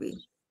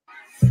baby.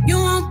 You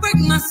won't break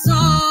my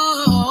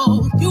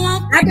soul. You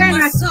won't break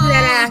my soul.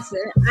 That ass.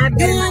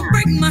 You won't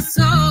break my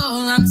soul.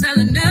 I'm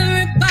telling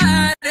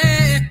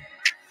everybody.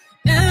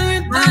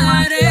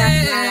 Everybody.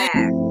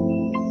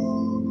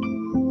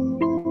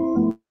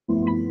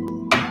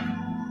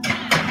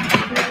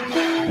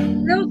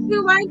 Those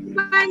two white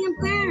buying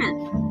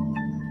pants.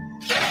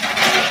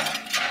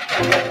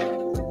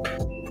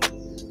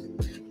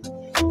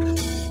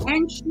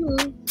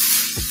 too.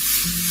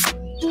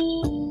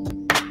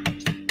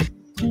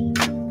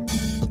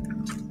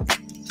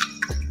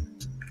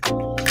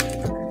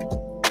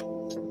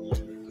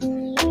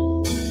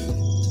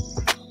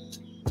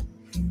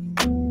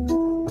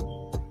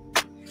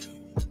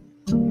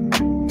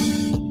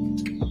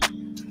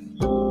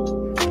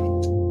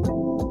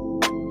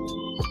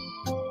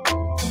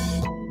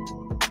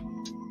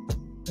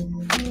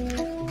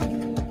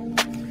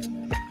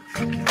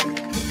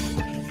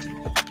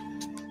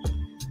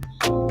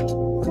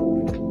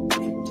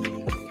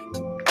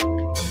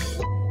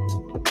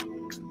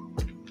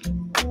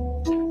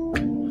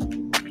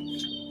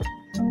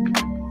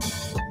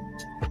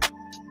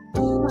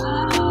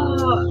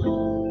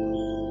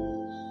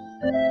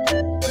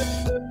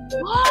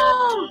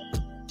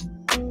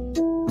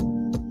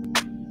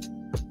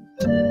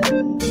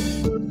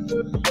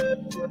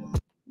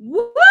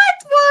 What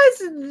was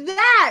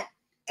that?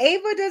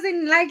 Ava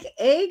doesn't like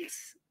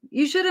eggs.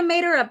 You should have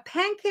made her a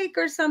pancake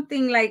or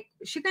something. Like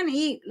she's gonna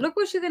eat. Look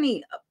what she's gonna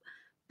eat: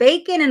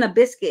 bacon and a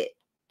biscuit.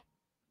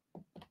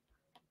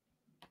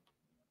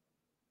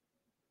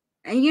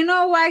 And you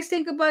know why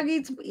Stinkabug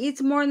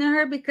eats more than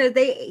her? Because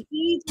he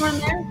eats more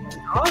than her.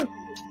 Oh.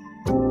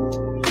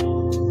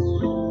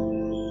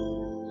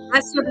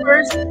 That's your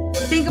first.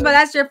 Think about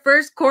that's your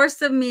first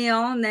course of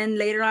meal, and then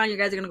later on, you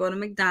guys are gonna go to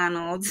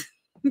McDonald's.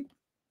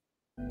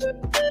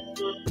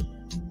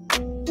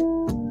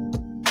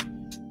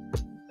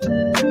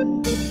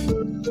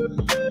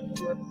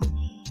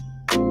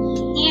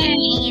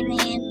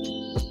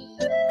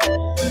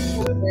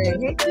 What the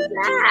heck is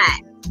that?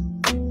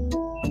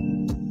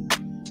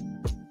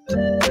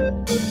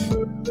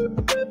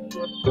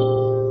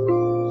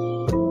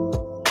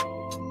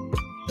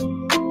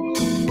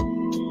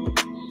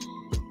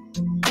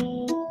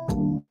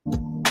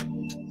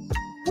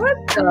 What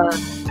the?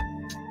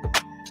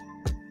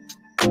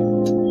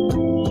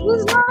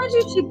 Whose lunch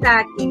is she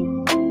packing?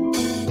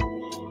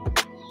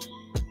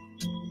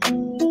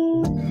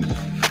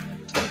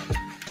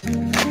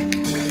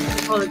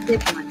 Oh, the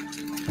tip one.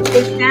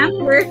 Big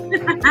pamper.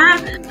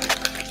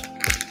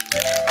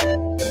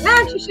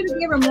 Yeah, she should have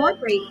given her more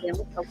bacon.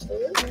 What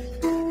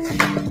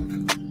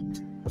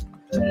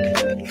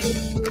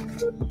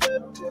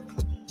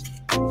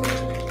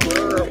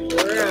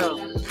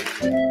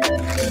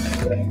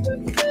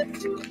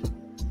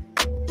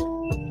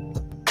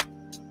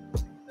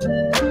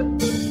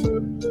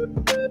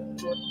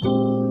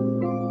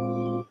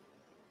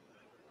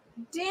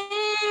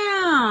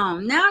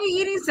Damn! Now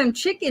you're eating some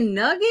chicken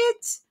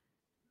nuggets?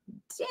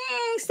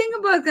 Dang,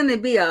 Stingabug's gonna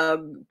be he's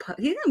gonna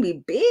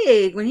be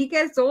big when he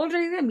gets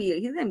older. He's gonna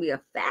be a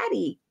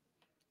fatty.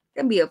 He's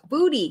gonna be a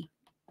foodie.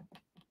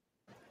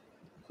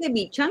 He's gonna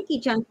be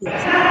chunky.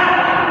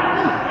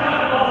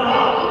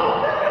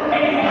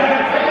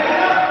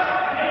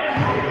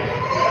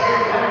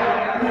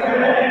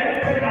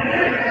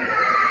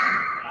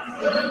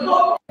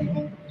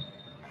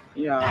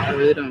 Yeah, I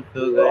really don't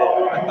feel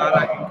good. I thought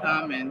I could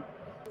come and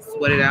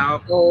sweat it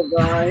out. Oh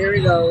God, here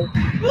we go.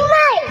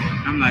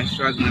 I'm like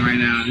struggling right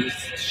now. I'm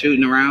just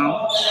shooting around.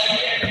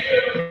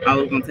 I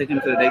was gonna take him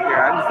to the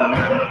daycare. I just don't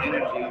have no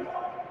energy.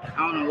 I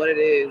don't know what it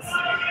is.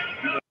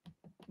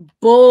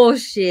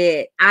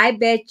 Bullshit. I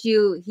bet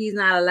you he's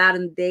not allowed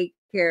in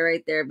daycare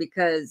right there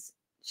because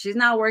she's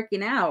not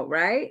working out,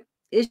 right?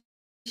 Is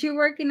she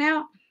working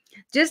out?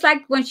 Just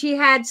like when she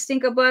had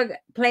Stinkabug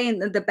playing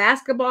the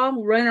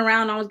basketball, running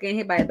around, almost getting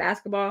hit by a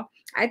basketball.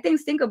 I think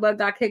Stinkabug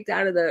got kicked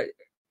out of the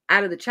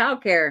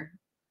child care.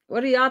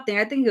 What do y'all think?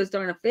 I think he was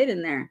throwing a fit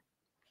in there.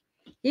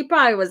 He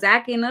probably was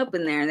acting up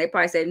in there, and they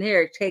probably said,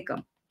 "Here, take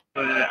him."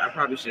 I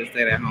probably should have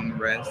stayed at home and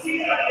rest. But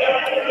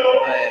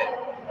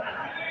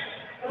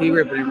he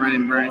ripping and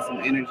running, burning some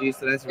energy,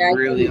 so that's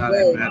really all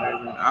that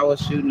matters. I was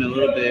shooting a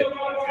little bit.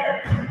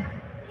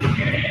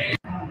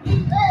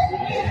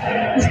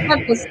 He's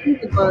stuck with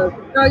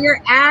Stinkabug. So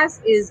your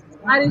ass is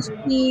cottage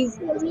cheese.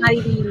 It's not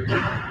even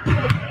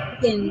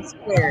chicken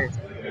squares.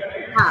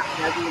 Top,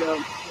 Magneto.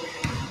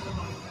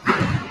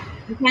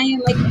 You can't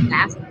even make it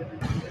faster.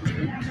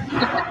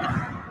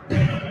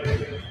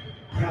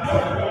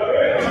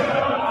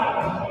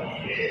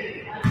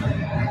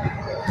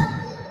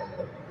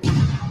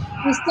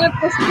 We stuck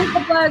with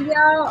Stinkabug,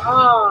 y'all.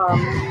 Oh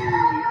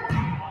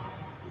man.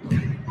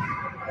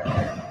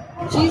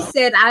 She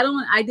said,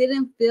 I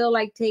didn't feel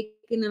like taking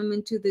him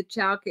into the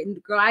child care.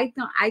 Girl, I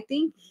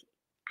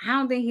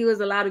don't think he was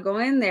allowed to go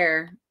in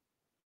there.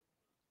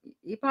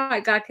 He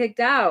probably got kicked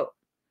out.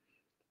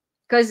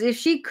 Because if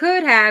she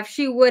could have,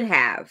 she would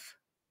have.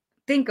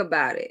 Think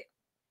about it.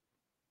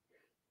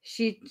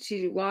 She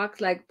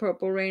walks like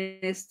Purple Rain.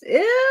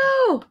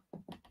 Ew!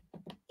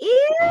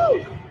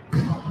 Ew!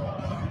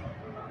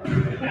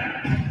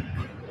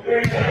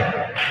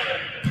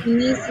 He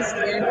needs to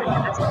stand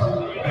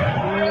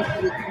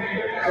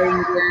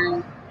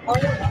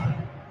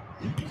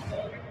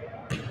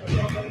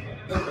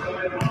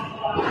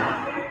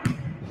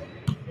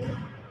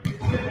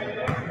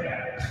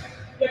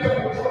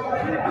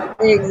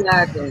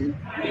Exactly.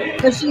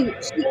 But she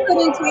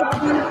couldn't take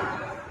him.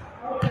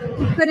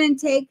 He couldn't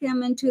take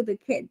him into the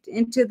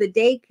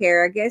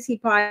daycare. I guess he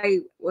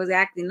probably was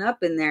acting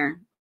up in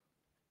there.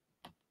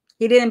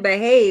 He didn't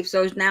behave,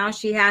 so now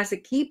she has to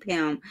keep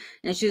him.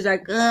 And she's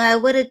like, I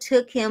would have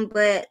took him,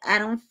 but I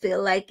don't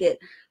feel like it.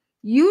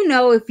 You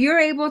know, if you're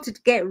able to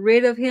get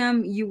rid of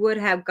him, you would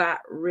have got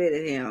rid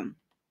of him.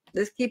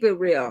 Let's keep it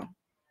real.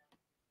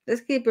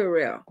 Let's keep it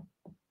real.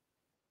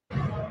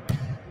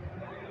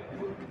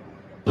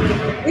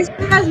 This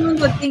Jasmine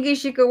was thinking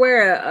she could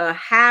wear a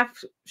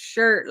half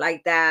shirt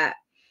like that.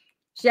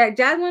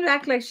 Jasmine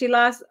act like she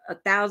lost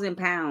 1,000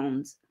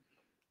 pounds.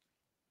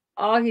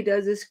 All he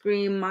does is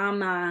scream,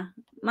 "Mama,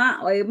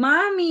 wait,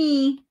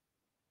 mommy!"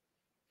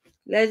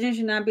 Legend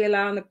should not be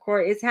allowed on the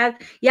court. It's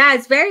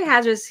very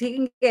hazardous. He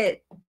can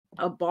get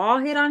a ball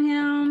hit on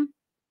him.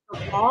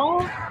 A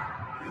ball.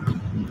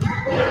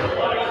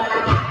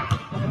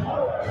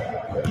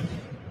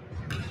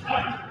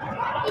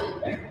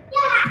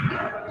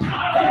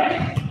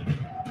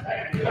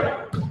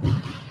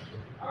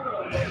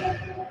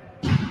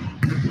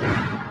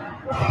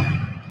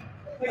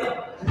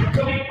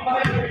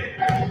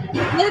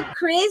 Look,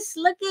 Chris,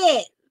 look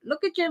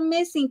at your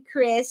missing,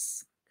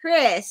 Chris.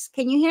 Chris,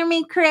 can you hear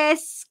me,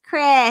 Chris?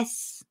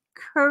 Chris.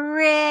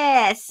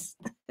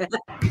 They're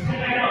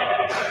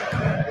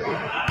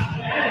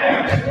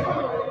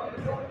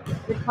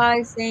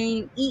probably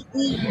saying, eat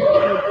in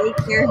the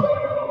daycare.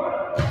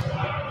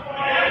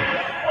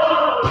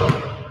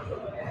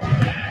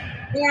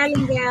 Hey,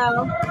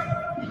 Arlingale.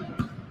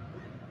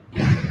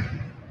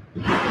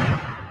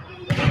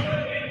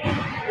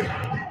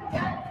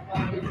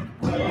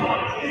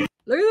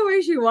 Look at the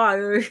way she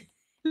walks.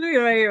 Look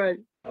at her.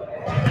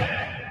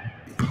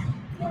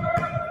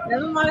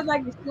 Everybody's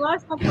like, she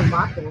walks like a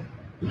bottle.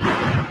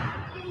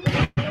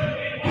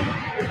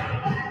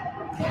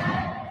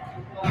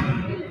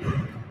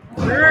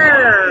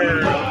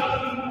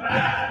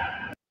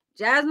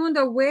 Jasmine,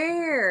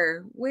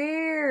 where?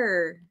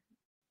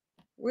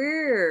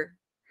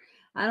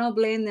 I don't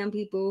blame them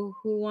people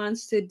who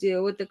wants to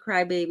deal with the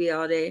crybaby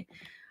all day.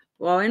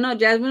 Well, I know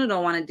Jasmine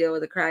don't want to deal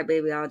with the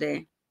crybaby all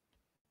day.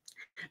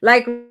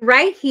 Like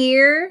right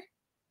here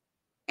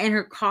and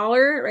her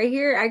collar right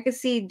here, I could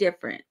see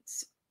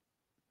difference.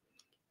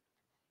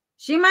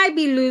 She might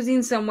be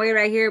losing some weight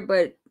right here,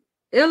 but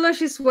look,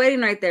 she's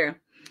sweating right there.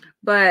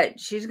 But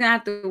she's gonna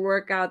have to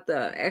work out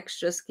the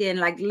extra skin,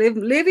 like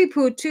Livy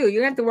Poo too.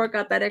 You have to work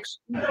out that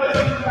extra.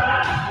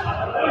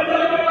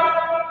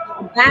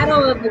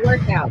 Battle of the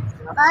workouts.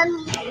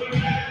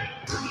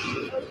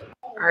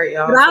 All right,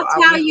 y'all. But I'll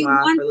tell you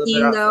one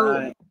thing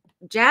though.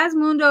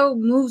 Jasmundo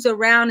moves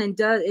around and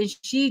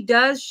she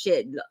does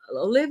shit.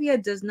 Olivia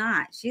does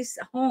not. She's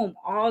home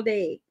all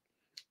day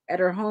at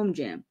her home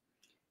gym.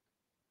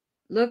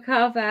 Look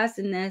how fast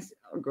in this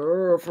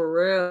girl, for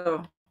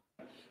real.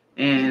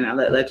 And I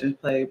let Legends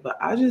play, but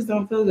I just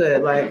don't feel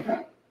good. Like,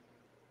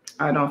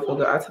 I don't feel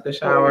good. I took a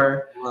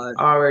shower,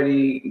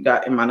 already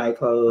got in my night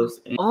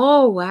clothes.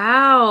 Oh,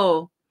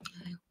 wow.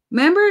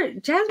 Remember,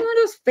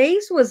 Jasmundo's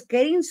face was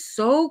getting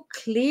so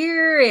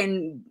clear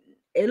and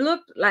it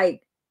looked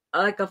like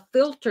a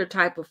filter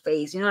type of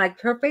face. You know, like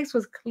her face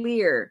was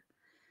clear.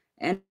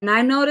 And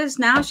I noticed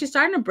now she's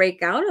starting to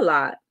break out a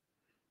lot.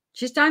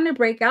 She's starting to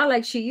break out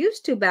like she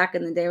used to back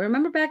in the day.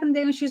 Remember back in the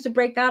day when she used to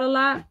break out a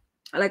lot?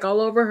 Like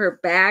all over her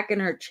back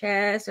and her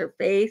chest, her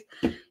face.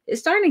 It's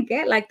starting to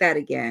get like that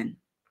again.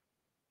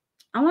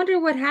 I wonder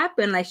what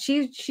happened. Like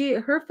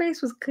her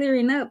face was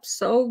clearing up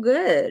so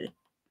good.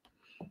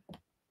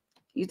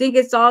 You think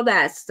it's all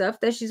that stuff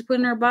that she's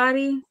putting in her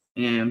body?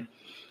 And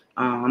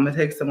I'm gonna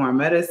take some more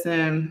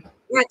medicine.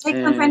 Yeah, take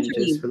some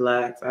Phentermine. Just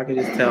relax. I can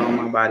just tell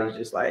my body's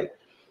just like,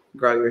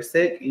 girl, you're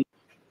sick.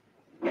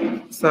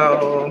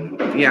 So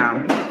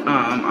yeah,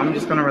 I'm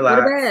just gonna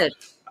relax. Go to bed.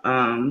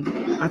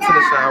 I took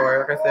a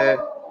shower. Like I said,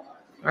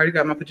 I already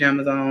got my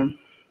pajamas on,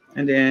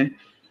 and then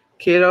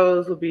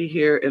kiddos will be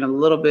here in a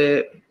little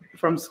bit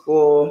from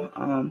school.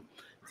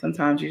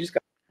 Sometimes you just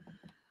got.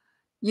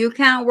 You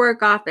can't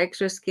work off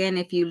extra skin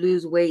if you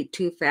lose weight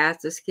too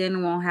fast. The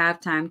skin won't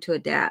have time to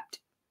adapt.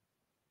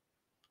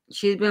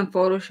 She's been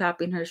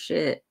photoshopping her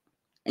shit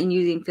and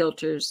using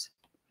filters.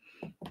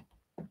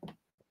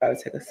 Gotta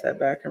take a step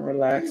back and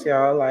relax,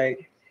 y'all.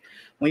 Like,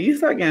 when you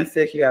start getting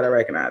sick, you gotta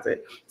recognize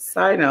it.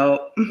 Side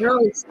note,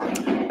 that's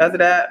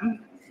that.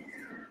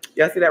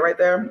 Y'all see that right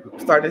there? I'm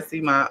starting to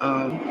see my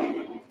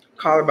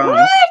collarbone.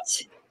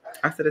 What?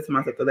 I said it to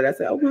myself the other day. I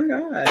said, "Oh my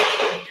god!"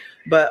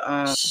 But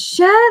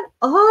shut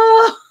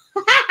up!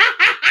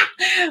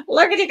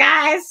 Look at you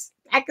guys.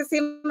 I can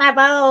see my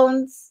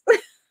bones.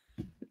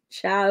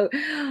 Shout!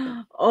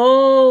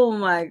 Oh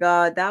my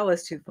god, that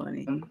was too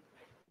funny.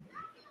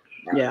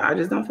 Yeah, I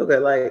just don't feel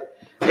good. Like,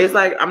 it's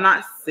like I'm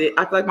not sick.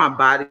 I feel like my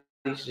body's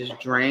just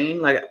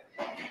drained. Like,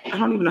 I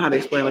don't even know how to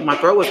explain. Like, my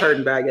throat was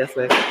hurting bad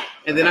yesterday,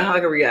 and then I had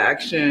like a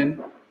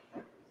reaction.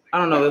 I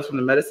don't know if it was from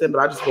the medicine, but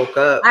I just woke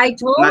up. I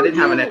told you. I didn't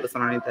have a necklace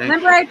on or anything.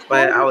 Remember I told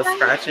but you I was that?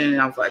 scratching,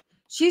 and I was like,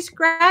 she's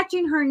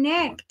scratching her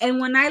neck. And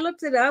when I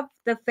looked it up,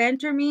 the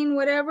Phentermine,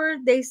 whatever,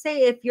 they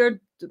say if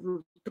your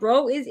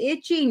throat is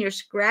itchy and you're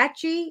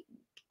scratchy,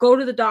 go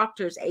to the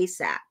doctors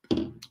ASAP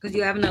because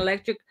you have an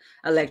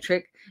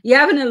you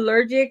have an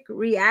allergic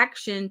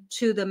reaction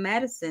to the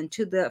medicine,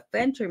 to the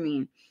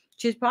phentermine.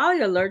 She's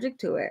probably allergic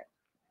to it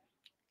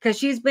because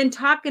she's been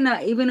talking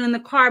even in the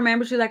car.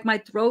 Remember, she's like, my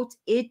throat's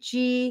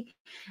itchy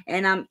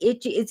and I'm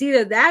itchy. It's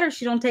either that or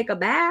she don't take a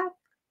bath.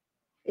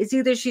 It's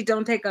either she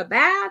don't take a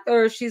bath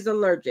or she's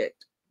allergic.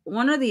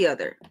 One or the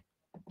other.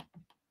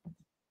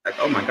 Like,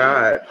 oh my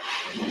God.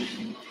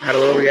 I had a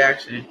little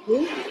reaction.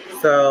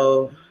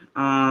 So,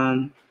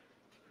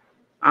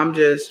 I'm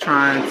just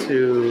trying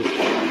to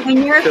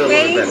and your feel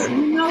face, a little better.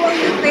 you know what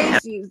your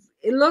face is.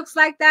 It looks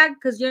like that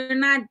because you're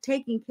not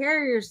taking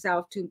care of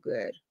yourself too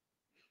good.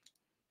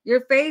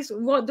 Your face,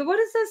 what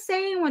is the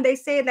saying when they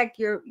say like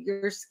your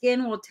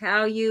skin will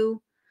tell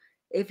you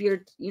if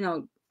you're,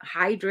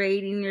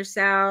 hydrating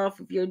yourself,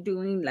 if you're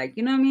doing like,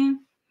 you know what I mean?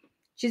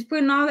 She's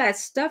putting all that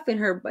stuff in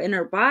her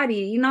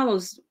body,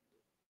 those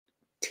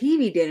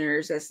TV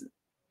dinners, that's,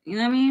 you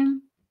know what I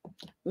mean?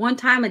 One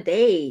time a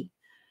day,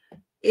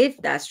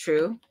 if that's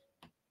true.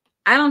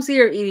 I don't see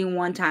her eating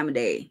one time a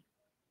day.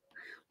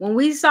 When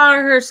we saw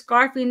her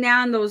scarfing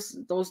down those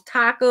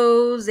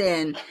tacos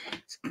and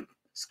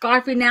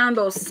scarfing down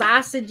those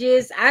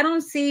sausages, I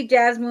don't see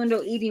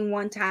Jasmundo eating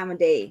one time a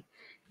day.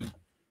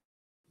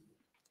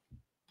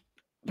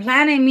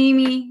 Planet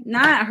Mimi,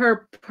 not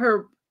her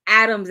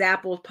Adam's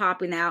apples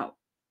popping out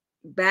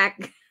back.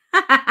 She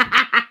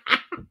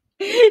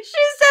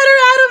said her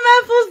Adam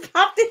apples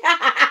popped out.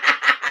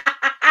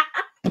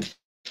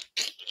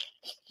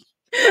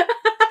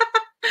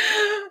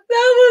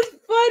 That was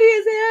funny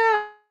as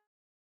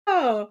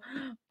hell.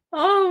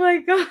 Oh my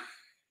God.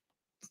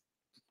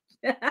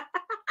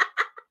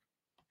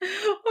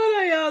 Hold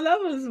on, y'all. That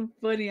was some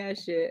funny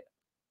ass shit.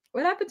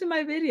 What happened to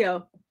my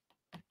video?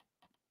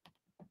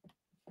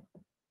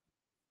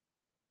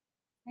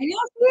 Can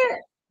y'all see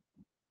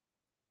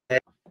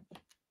it?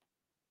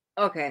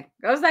 Okay.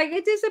 I was like,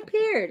 it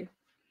disappeared.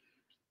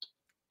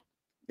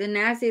 The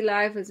nasty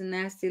life is a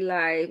nasty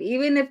life.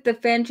 Even if the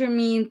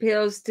phentermine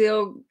pills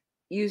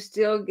you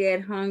still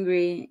get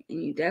hungry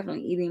and you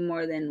definitely eating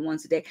more than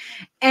once a day.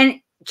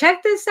 And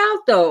check this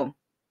out though.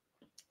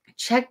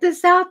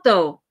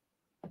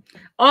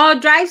 Oh,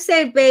 drive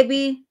safe,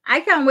 baby. I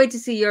can't wait to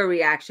see your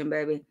reaction,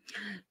 baby.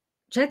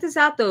 Check this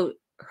out though.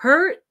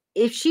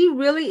 If she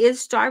really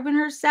is starving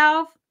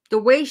herself, the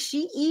way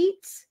she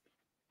eats,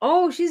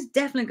 she's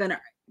definitely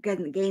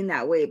gonna gain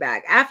that weight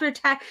back after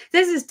tax.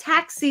 This is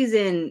tax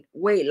season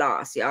weight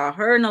loss, y'all.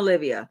 Her and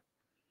Olivia,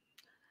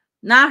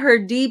 not her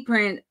D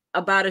print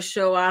about to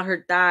show out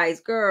her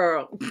thighs,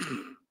 girl.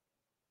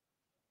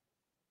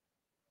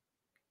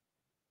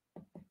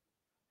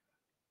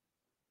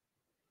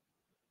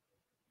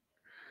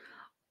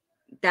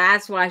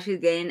 That's why she's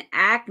getting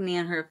acne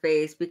on her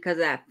face, because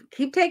that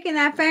keep taking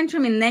that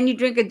phentermine and then you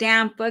drink a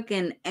damn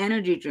fucking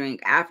energy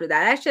drink after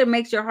that. That shit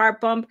makes your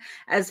heart pump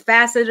as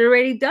fast as it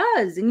already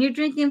does. And you're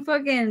drinking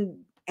fucking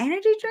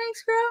energy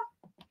drinks,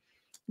 girl.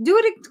 Do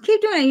it.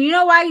 Keep doing it. You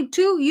know why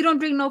too? You don't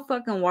drink no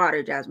fucking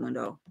water,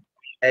 Jasmundo.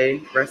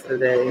 Hey, rest of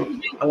the day.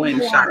 I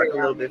went and shot like a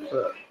little bit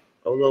for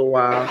a little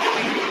while,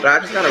 but I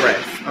just gotta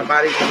rest. My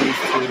body needs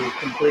to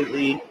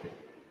completely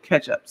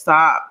catch up.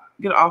 Stop.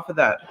 Get off of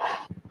that.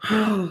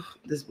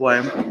 This boy.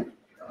 And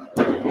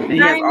he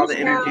has all the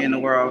energy in the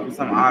world for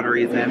some odd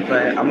reason,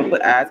 but I'm gonna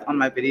put ads on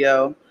my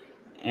video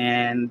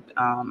and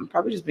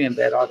probably just be in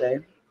bed all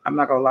day. I'm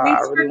not gonna lie, I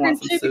really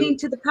want some soup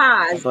to the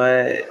cause,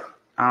 but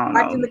I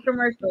don't know.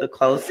 The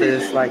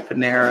closest like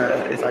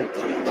Panera is like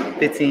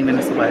 15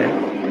 minutes away,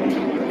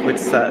 which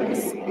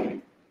sucks.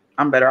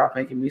 I'm better off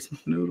making me some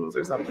noodles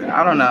or something.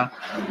 I don't know.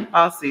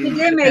 I'll see. It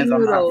depends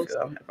on how I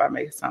feel. If I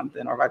make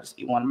something or if I just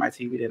eat one of my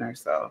TV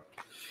dinners. So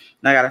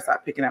I gotta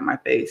stop picking at my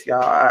face,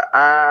 y'all.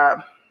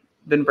 I've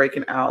been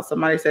breaking out.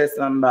 Somebody said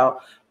something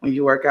about when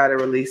you work out, it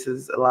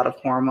releases a lot of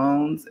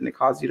hormones and it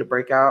causes you to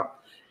break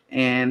out.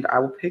 And I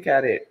will pick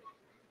at it.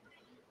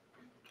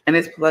 And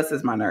it's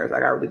my nerves.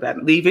 I got really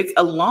bad. Leave it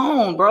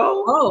alone,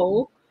 bro.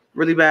 Oh,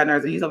 really bad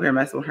nerves. And he's over here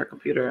messing with her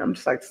computer. I'm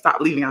just like,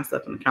 stop leaving our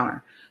stuff on the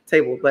counter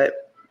table.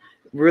 But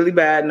really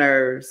bad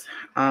nerves.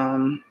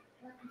 I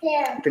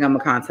think I'm gonna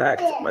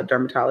contact a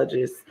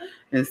dermatologist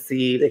and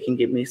see if they can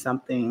give me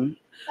something.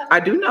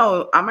 I do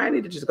know I might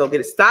need to just go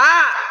get it.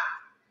 Stop!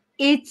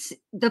 It's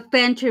the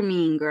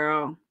phentermine,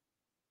 girl.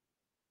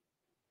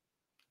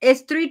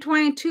 It's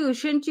 3:22.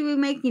 Shouldn't you be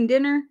making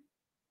dinner?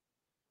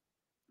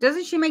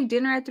 Doesn't she make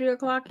dinner at 3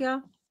 o'clock,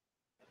 y'all?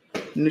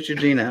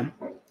 Neutrogena.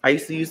 I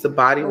used to use the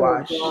body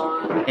wash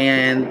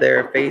and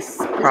their face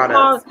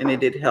products, and it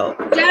did help.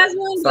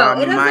 Jasmine, so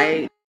it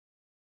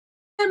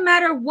doesn't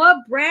matter what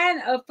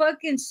brand of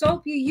fucking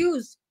soap you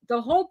use.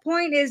 The whole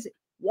point is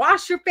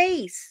wash your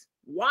face,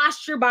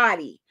 wash your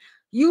body.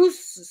 Use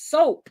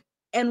soap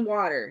and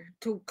water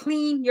to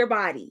clean your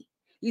body.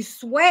 You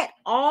sweat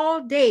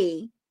all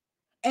day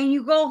and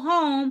you go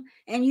home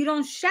and you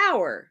don't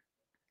shower.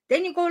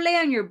 Then you go lay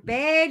on your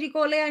bed, you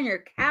go lay on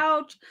your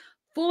couch,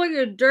 full of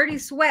your dirty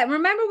sweat.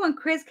 Remember when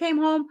Chris came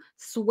home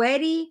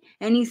sweaty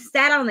and he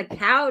sat on the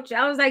couch?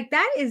 I was like,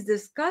 that is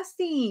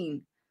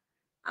disgusting.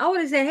 I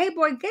would have said, hey,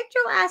 boy, get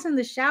your ass in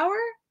the shower.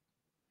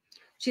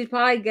 She's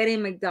probably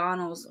getting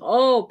McDonald's.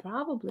 Oh,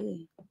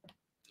 probably.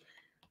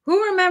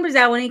 Who remembers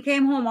that when he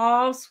came home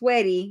all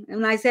sweaty?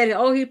 And I said,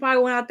 oh, he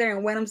probably went out there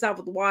and wet himself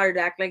with water to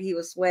act like he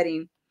was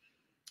sweating.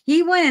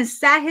 He went and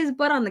sat his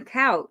butt on the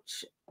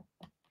couch.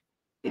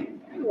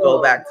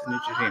 Go back to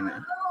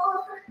Neutrogena.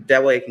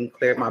 That way it can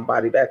clear my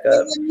body back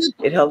up.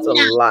 It helps a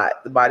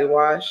lot. The body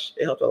wash,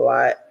 it helped a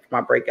lot for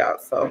my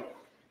breakouts. So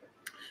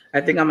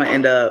I think I'm going to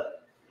end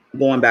up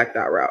going back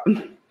that route.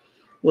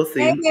 We'll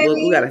see.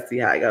 We got to see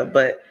how I go.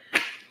 But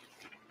I'm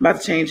about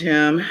to change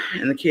him,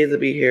 and the kids will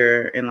be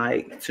here in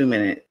like 2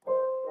 minutes.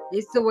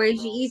 It's the way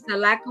she eats, the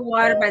lack of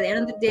water. By the end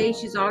of the day,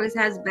 she's always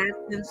has bad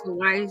sense. So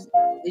why is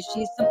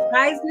she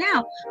surprised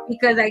now?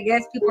 Because I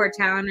guess people are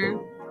telling her.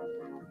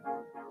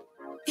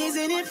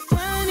 Isn't it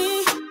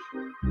funny?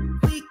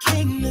 We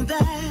came to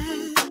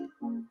that.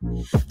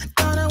 I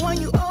thought I won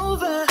you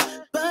over,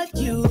 but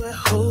you were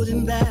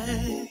holding back.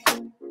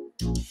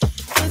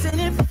 Isn't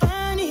it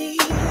funny? You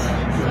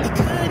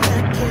could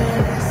not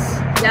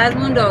guess.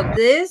 Jasmundo,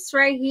 this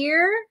right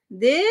here,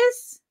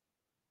 this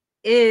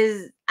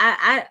is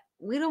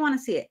we don't want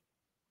to see it.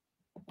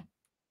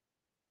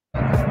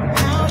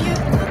 How you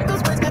put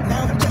those words back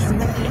now, just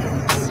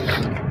nice.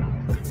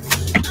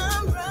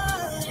 I'm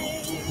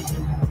running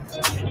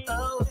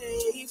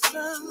away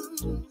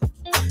from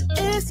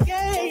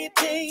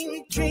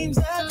escaping dreams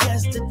of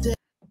yesterday.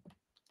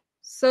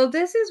 So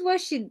this is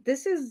what she's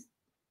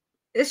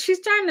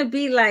trying to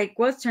be like,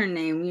 what's her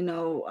name? You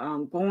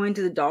know, going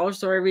to the dollar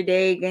store every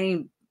day,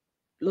 getting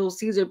Little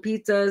Caesar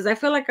pizzas. I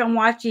feel like I'm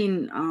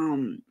watching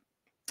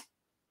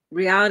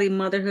reality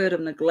motherhood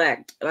of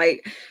neglect.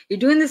 Like, you're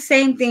doing the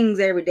same things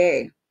every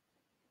day.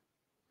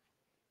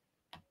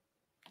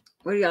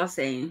 What are y'all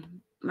saying?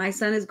 My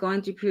son is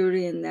going through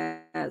puberty and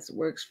that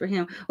works for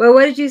him. Well,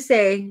 what did you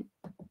say?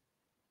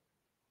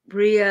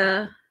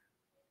 Bria,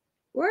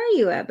 where are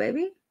you at,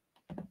 baby?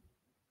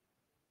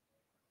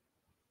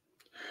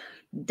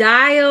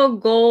 Dial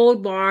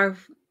gold bar,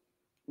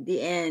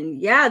 the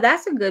end. Yeah,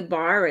 that's a good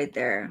bar right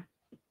there.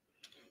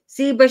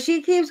 See, but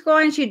she keeps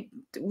going.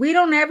 We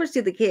don't ever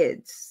see the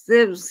kids.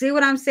 See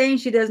what I'm saying?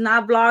 She does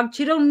not vlog.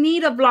 She don't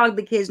need to vlog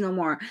the kids no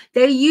more.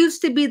 They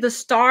used to be the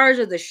stars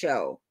of the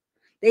show.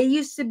 They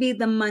used to be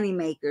the money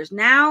makers.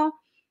 Now,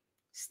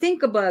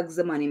 Stinkabug's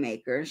the money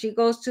maker. She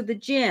goes to the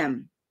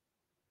gym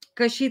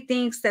because she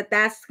thinks that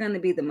that's going to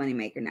be the money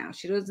maker now.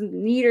 She doesn't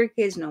need her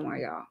kids no more,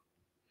 y'all.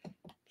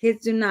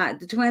 Kids do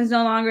not. The twins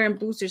no longer in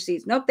booster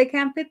seats. Nope, they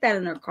can't fit that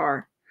in her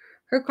car.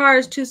 Her car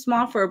is too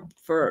small for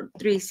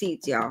 3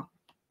 seats, y'all.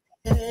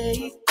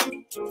 Hey,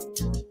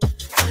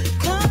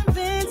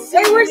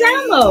 where's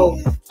Elmo?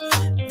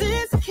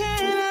 This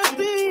can't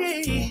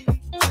be.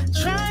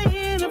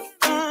 Trying to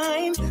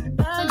find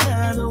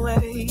another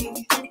way.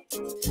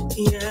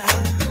 Yeah, I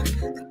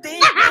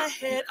think my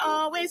head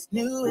always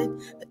knew it,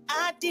 but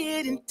I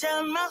didn't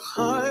tell my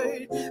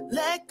heart.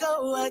 Let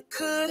go, I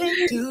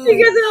couldn't do it. She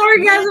gets an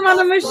orgasm on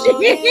the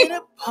machine.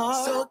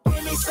 So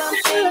give me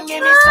something,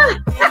 give me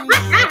something.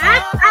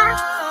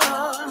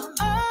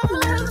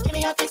 Give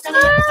me a fix, tell me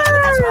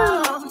that's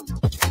wrong.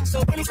 So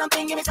give me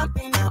something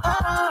now.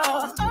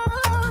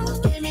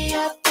 Give me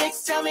a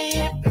fix, tell me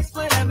if it's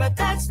whatever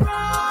that's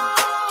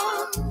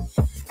wrong.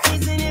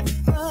 Isn't it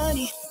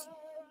funny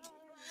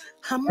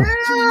how much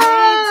you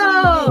mean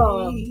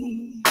to me?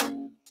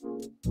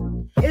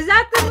 Is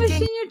that the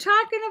machine you're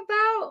talking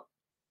about?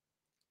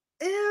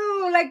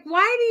 Ew, like,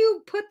 why do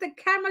you put the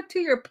camera to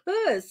your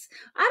puss?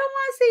 I don't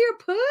want to see your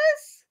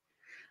puss.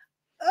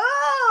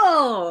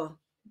 Oh.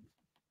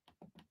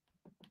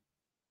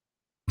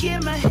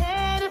 Get my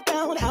head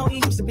around how it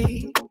used to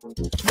be.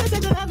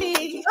 Listen to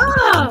me.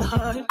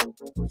 Oh.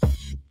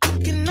 You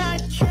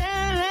cannot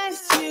care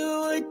less, you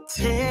would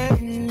tear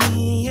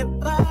me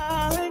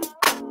apart.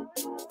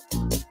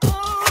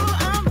 Oh,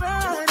 I'm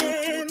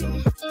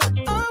running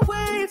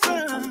away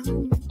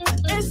from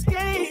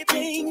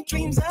escaping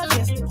dreams of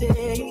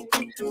yesterday.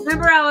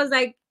 Remember, I was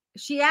like,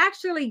 she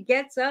actually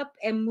gets up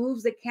and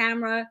moves the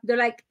camera. They're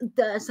like,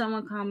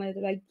 someone commented,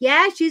 they're like,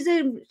 yeah, she's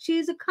a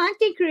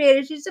content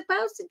creator. She's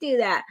supposed to do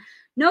that.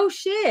 No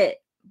shit.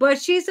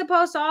 But she's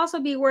supposed to also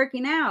be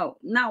working out,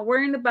 not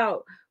worrying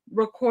about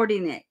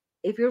recording it.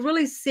 If you're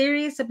really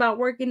serious about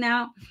working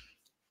out,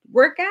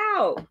 work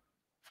out.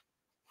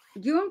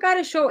 You don't got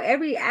to show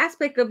every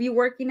aspect of you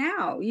working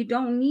out. You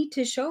don't need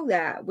to show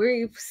that.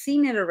 We've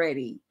seen it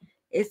already.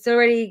 It's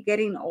already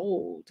getting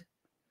old.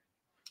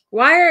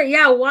 Why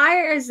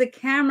is the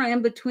camera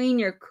in between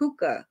your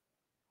kuka?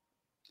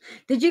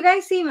 Did you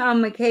guys see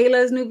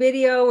Michaela's new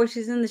video where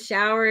she's in the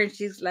shower and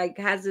she's like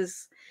has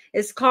this?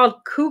 It's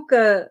called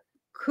kuka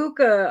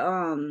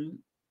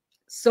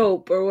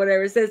soap or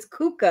whatever. It says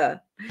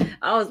kuka.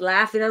 I was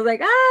laughing. I was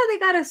like, they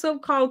got a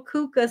soap called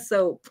kuka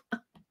soap.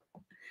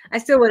 I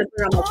still would have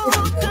put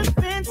on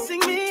my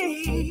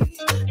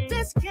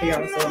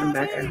Yeah, so I'm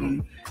back at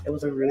home. It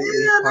was a really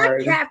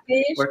hard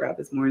workout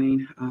this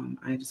morning.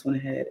 I just went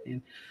ahead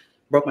and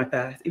broke my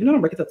fast. Even though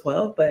I'm breaking till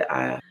 12, but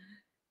I...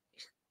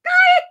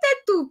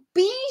 Cállate tu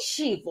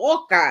pinche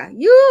boca.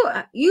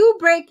 You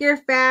break your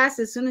fast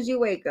as soon as you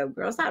wake up,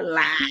 girl. Stop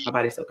lying. My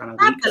body's still kind of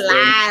Stop weak. the Still.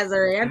 lies,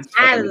 or I'm So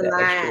I tired of need the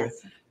that extra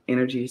lies.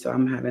 energy. So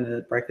I'm having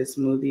a breakfast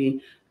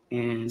smoothie,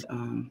 and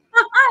I'm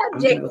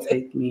JK. gonna go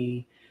take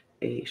me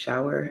a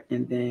shower,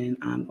 and then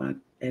I'm gonna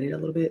edit a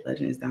little bit.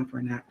 Legend is down for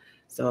a nap,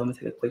 so I'm gonna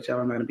take a quick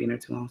shower. I'm not gonna be in there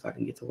too long, so I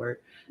can get to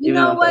work. You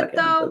know what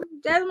though?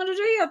 Jasmine,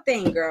 do your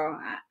thing,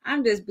 girl.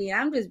 I'm just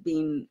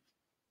being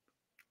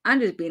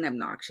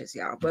obnoxious,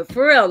 y'all. But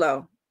for real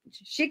though,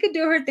 she could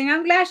do her thing.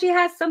 I'm glad she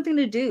has something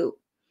to do,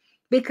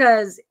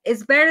 because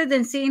it's better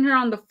than seeing her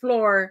on the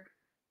floor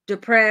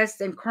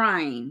depressed and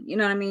crying. You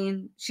know what I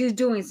mean? She's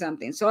doing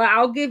something. So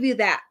I'll give you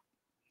that.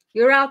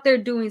 You're out there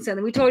doing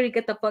something. We told you to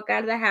get the fuck out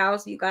of the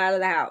house. You got out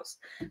of the house.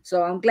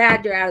 So I'm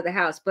glad you're out of the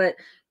house. But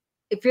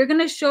if you're going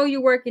to show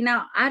you working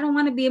out, I don't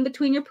want to be in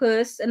between your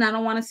puss, and I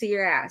don't want to see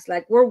your ass.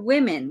 Like, we're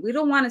women. We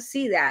don't want to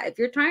see that. If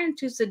you're trying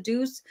to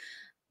seduce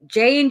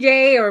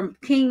J&J or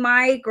King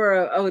Mike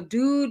or a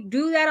dude,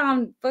 do that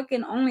on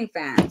fucking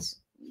OnlyFans.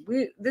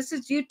 This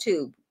is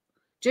YouTube.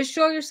 Just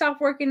show yourself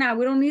working out.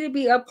 We don't need to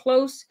be up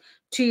close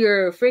to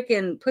your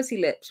freaking pussy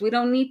lips. We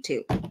don't need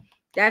to.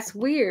 That's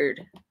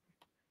weird.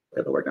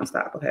 The work don't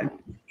stop. Okay.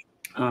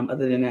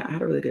 Other than that, I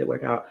had a really good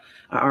workout.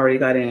 I already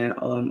got in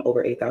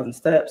over 8,000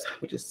 steps,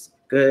 which is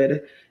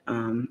good,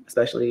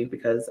 especially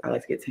because I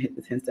like to get to hit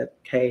the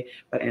 10-step K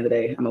by the end of the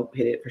day. I'm gonna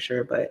hit it for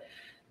sure. But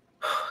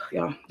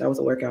y'all, that was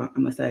a workout. I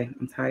must say,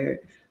 I'm tired.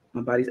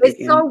 My body's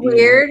aching. It's so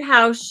weird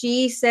how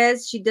she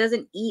says she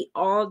doesn't eat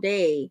all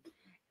day,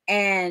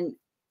 and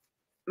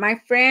my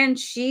friend,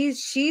 she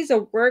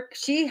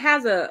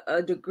has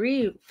a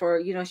degree for,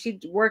 you know, she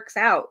works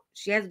out.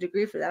 She has a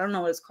degree for that. I don't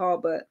know what it's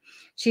called, but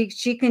she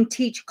can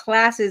teach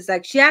classes.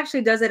 Like, she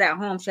actually does it at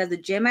home. She has a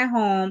gym at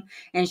home,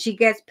 and she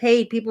gets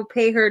paid. People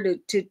pay her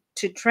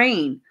to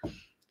train.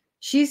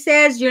 She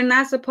says you're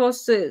not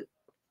supposed to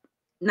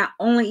not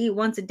only eat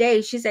once a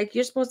day. She's like,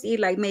 you're supposed to eat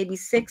like maybe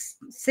six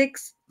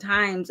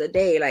times a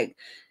day. Like,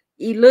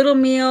 eat little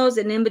meals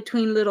and in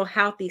between little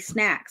healthy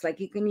snacks. Like,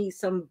 you can eat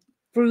some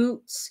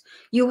fruits.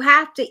 You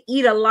have to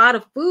eat a lot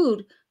of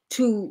food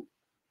to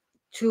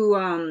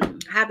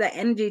have that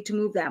energy to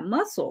move that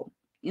muscle.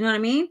 You know what I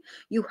mean?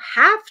 You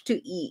have to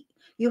eat.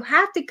 You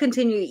have to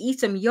continue to eat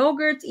some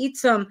yogurts, eat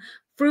some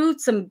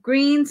fruits, some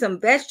greens,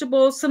 some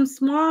vegetables, some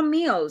small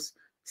meals.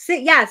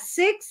 6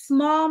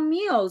 small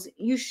meals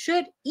you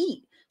should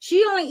eat.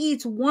 She only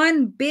eats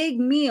one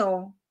big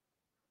meal,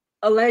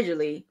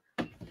 allegedly.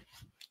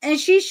 And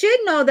she should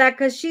know that,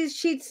 because she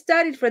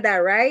studied for that,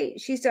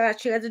 right? She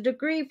has a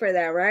degree for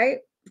that, right?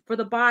 For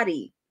the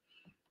body.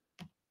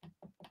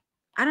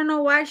 I don't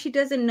know why she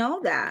doesn't know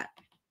that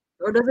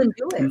or doesn't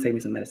do it. I'm gonna take me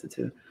some medicine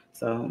too.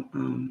 So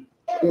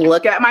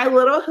look at my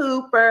little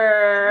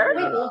hooper.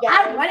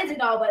 I wanted to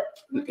go, but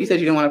You said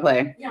you didn't want to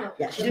play. yeah,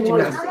 She did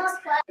gymnastics.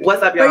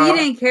 What's up, y'all? But you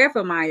didn't care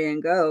for Maya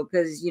didn't go,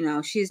 because, you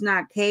know, she's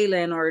not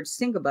Kaylin or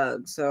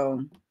Stingabug.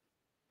 So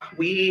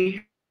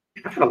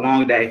I've had a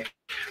long day.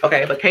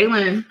 Okay, but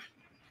Kaylin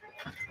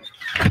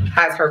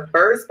has her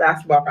first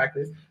basketball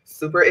practice.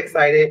 Super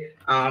excited.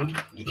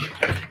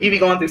 You be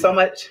going through so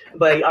much,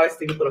 but you always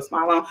see me put a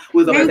smile on.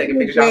 We was over there taking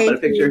pictures. Y'all put a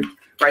picture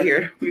right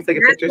here. We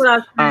taking pictures.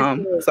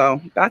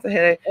 So that's a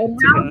headache. I've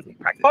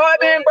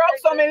been broke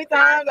so many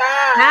times.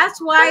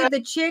 That's why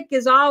the chick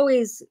is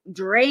always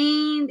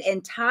drained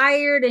and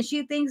tired, and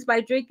she thinks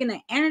by drinking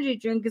an energy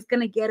drink is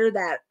gonna get her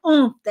that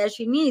oomph that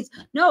she needs.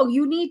 No,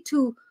 you need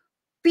to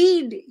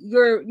feed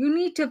your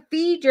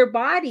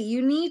body.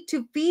 You need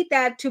to feed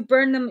that to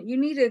burn them. You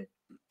need to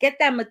get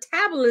that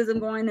metabolism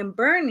going and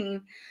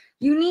burning.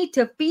 You need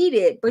to feed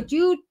it, but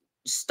you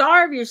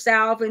starve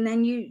yourself and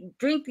then you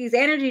drink these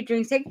energy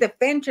drinks, take the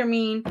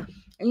phentermine,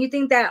 and you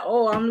think that,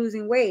 oh, I'm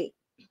losing weight.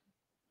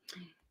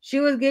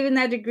 She was given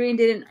that degree and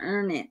didn't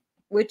earn it,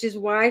 which is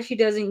why she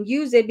doesn't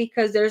use it,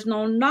 because there's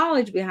no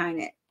knowledge behind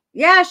it.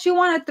 Yeah, she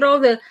want to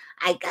throw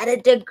I got a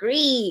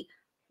degree.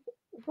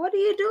 What are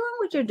you doing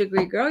with your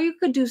degree, girl? You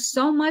could do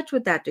so much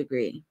with that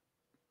degree.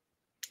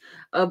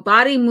 A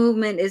body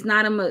movement is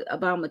not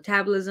about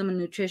metabolism and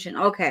nutrition.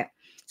 Okay,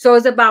 so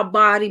it's about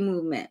body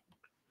movement.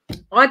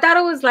 Oh, I thought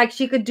it was like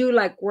she could do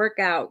like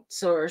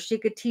workouts, or she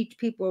could teach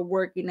people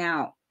working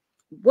out.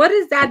 What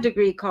is that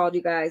degree called,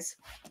 you guys?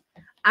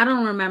 I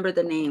don't remember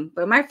the name,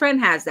 but my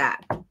friend has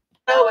that.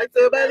 Oh, what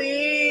to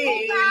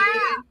believe.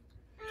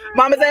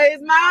 Mama say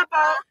it's my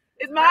fault.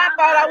 It's my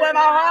fault. I wear my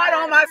heart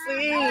on my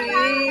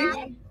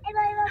sleeve.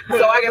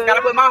 So I just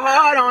gotta put my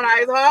heart on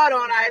ice.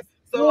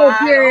 So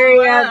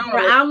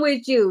I'm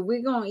with you.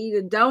 We're gonna eat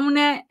a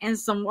donut and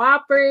some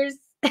Whoppers.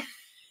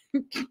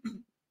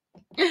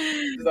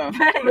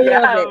 After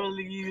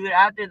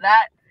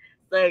that,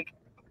 like,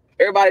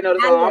 everybody knows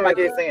the song. I'm not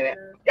getting singing it.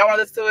 Y'all want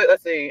to listen to it?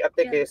 Let's see. I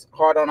think it's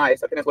Hard on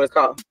Ice. I think that's what it's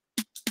called.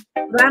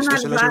 But I don't know,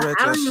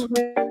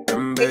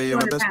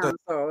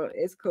 so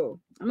it's cool.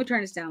 I'm gonna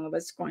turn this down a little bit.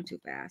 It's going too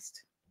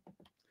fast.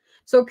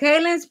 So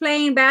Kaylin's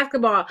playing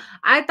basketball.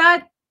 I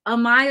thought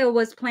Amaya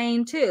was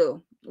playing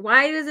too.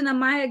 Why doesn't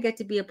Amaya get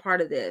to be a part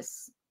of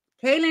this?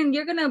 Kaylin,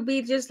 you're gonna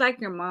be just like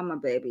your mama,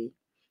 baby.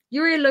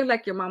 You really look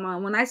like your mama.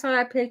 When I saw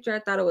that picture, I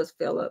thought it was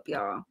Philip,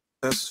 y'all.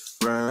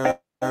 Best friend,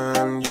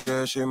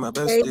 yeah, she my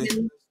bestie.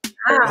 Baby.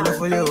 My love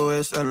for you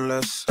is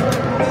endless. Nobody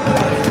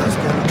else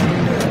can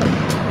end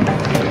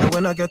it. And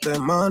when I get the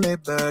money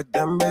back,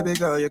 then baby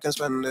girl, you can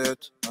spend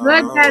it.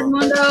 Look,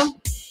 Jasmundo.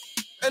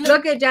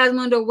 Look at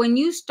Jasmundo. When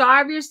you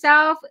starve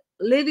yourself,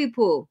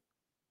 Liverpool.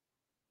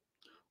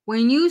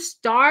 When you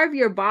starve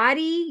your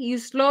body, you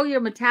slow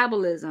your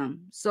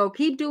metabolism. So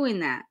keep doing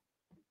that.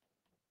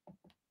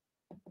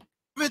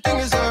 Everything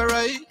is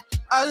alright.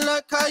 I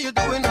like how you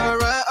doing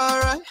alright,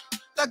 alright.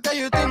 Like how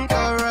you think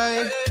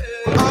alright.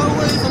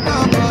 Always on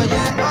top, oh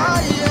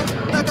yeah.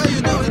 Like how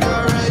you do it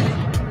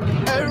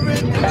alright.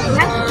 Everything good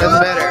alright.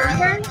 That's better.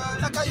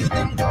 Like how you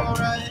think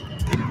alright.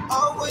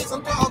 Always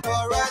on top,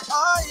 alright,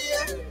 oh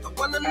yeah. I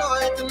wanna know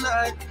it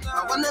tonight.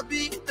 I wanna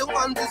be the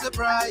one to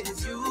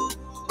surprise you.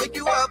 Wake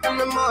you up in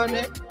the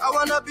morning. I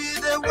wanna be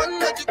the one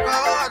that you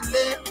call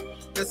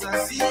it. Cause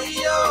I see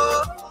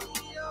you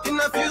in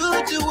the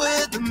future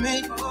with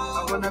me.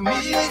 I wanna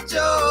meet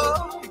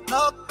you.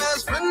 Love,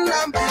 best friend,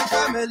 and big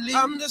family.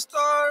 I'm the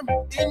storm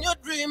in your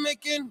dream,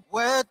 making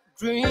wet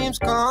dreams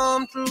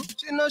come true.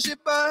 She know she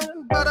bad,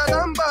 but I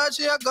don't bad.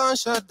 She a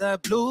gunshot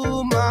that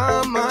blew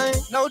my mind.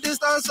 No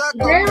distance, I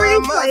come by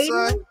my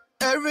side.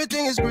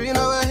 Everything is green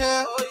over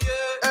here.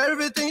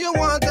 Everything you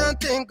want and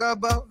think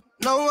about.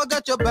 Now I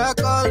got your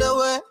back all the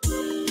way.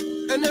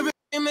 And everything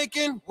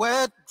making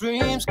wet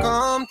dreams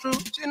come true.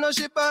 She know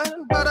she bad,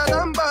 but I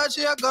don't bad.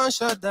 She a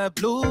gunshot that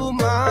blew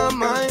my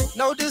mind.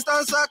 No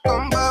distance, I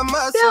come by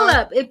my side.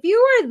 Philip, if you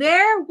were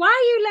there, why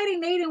are you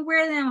letting Aiden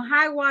wear them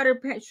high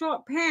water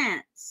short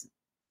pants?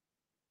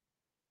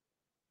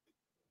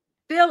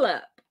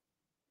 Philip.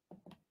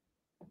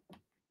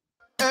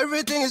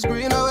 Everything is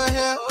green over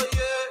here.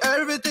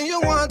 Everything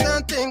you want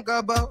and think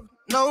about.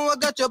 Now I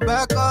got your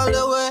back all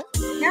the way.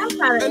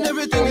 And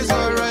everything is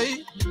alright.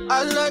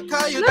 I like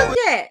how you do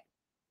it.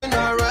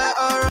 Alright,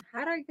 alright.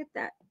 How do I get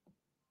that?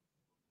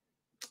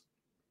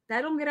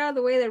 That don't get out of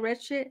the way, that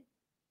red shit.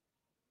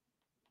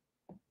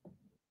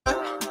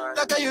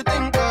 Like how you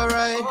think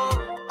alright.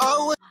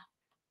 Always.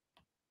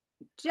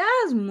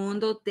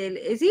 Jasmundo,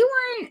 is he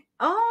wearing?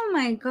 Oh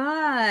my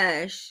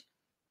gosh.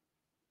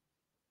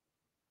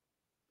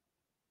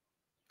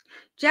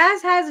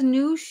 Jazz has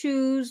new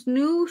shoes,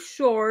 new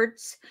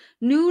shorts,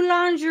 new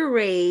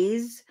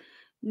lingeries,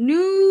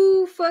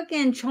 new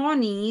fucking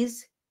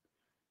chonies.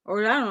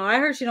 Or I don't know. I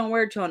heard she don't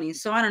wear chonies,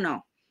 so I don't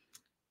know.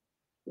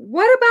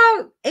 What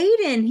about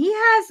Aiden? He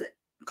has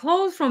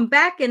clothes from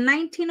back in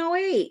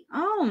 1908.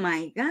 Oh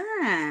my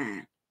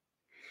God.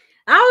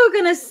 I was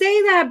gonna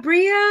say that,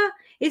 Bria.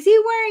 Is he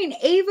wearing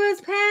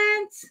Ava's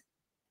pants?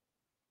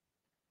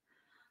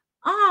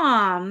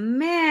 Oh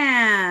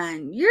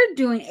man, you're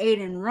doing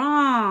Aiden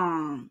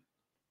wrong.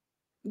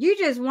 You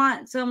just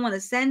want someone to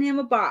send him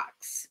a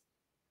box.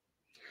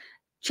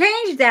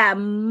 Change that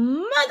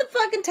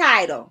motherfucking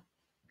title.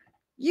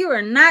 You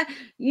are not,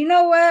 you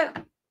know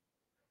what?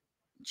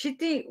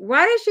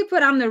 Why did she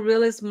put I'm the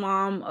realest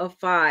mom of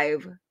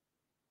 5?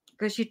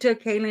 Because she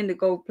took Kaylin to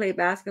go play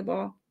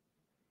basketball.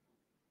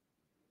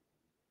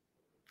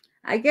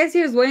 I guess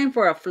he was waiting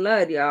for a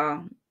flood,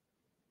 y'all.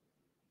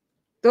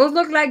 Those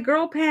look like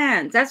girl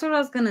pants. That's what I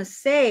was going to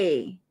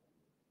say.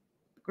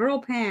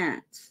 Girl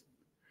pants.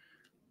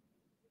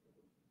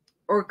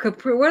 Or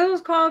capri. What are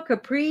those called?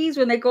 Capris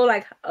when they go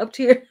like up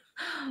to your.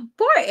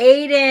 Poor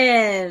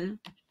Aiden.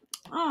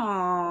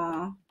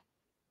 Aww.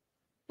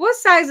 What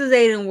size does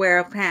Aiden wear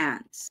of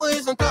pants?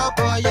 Always on top,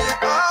 oh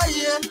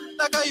yeah.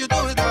 Like how you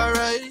do it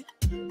alright.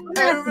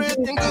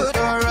 Everything good,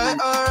 alright.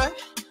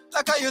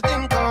 Like how you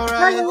think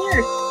alright.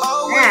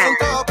 Always on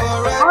top,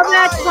 alright. All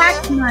that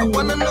tax money.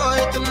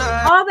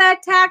 All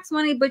that tax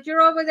money, but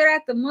you're over there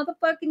at the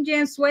motherfucking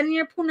gym sweating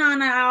your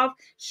punana off,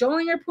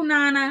 showing your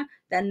punana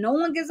that no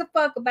one gives a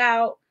fuck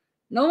about.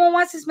 No one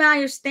wants to smell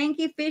your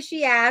stinky,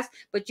 fishy ass,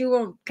 but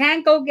you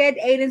can't go get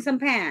Aiden some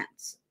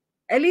pants.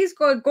 At least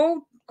go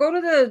to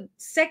the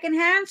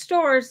secondhand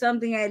store or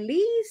something, at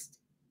least.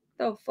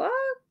 The fuck?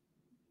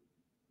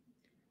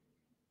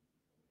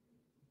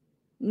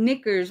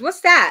 Knickers.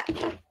 What's that?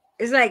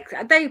 It's like,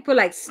 I thought you put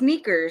like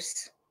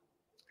sneakers.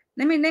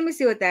 Let me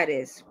see what that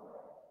is.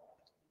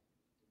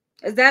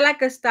 Is that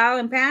like a style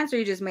in pants or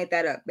you just made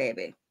that up,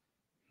 baby?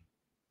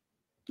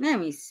 Let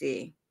me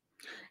see.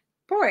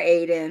 Poor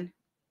Aiden.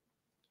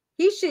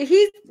 He's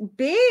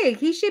big.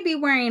 He should be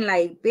wearing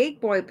like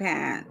big boy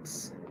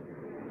pants.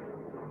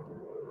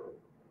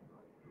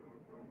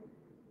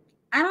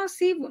 I don't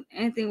see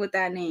anything with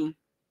that name.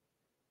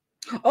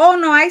 Oh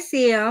no, I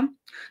see him.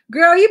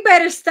 Girl, you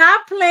better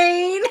stop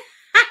playing.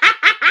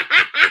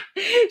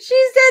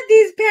 She said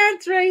these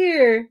pants right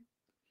here.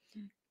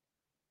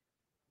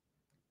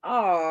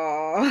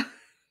 Oh,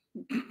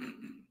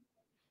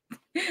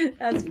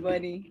 that's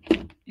funny.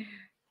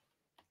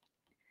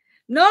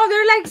 No,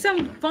 they're like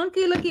some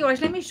funky looking.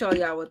 Watch, let me show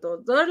y'all what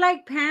those. They're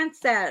like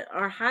pants that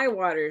are high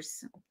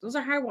waters. Those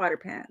are high water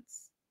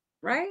pants,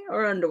 right?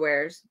 Or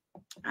underwears.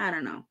 I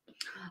don't know.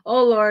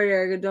 Oh Lord,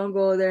 Erica, don't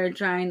go there and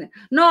trying.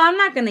 No, I'm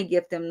not gonna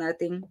gift them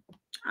nothing.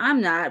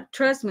 I'm not.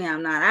 Trust me,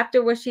 I'm not.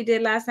 After what she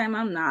did last time,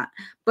 I'm not.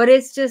 But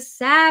it's just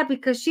sad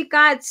because she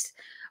got,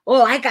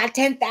 oh, I got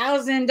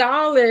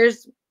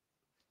 $10,000.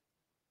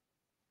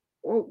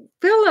 Well,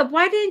 Philip,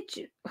 why didn't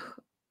you?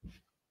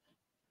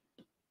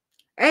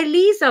 At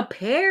least a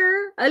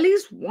pair, at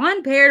least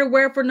one pair to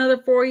wear for another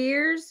 4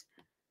 years.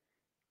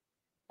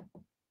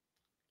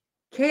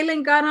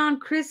 Kaylin got on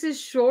Chris's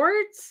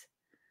shorts.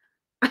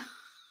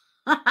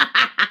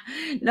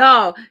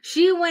 No,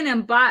 she went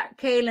and bought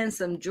Kaylin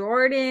some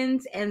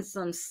Jordans and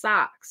some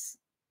socks.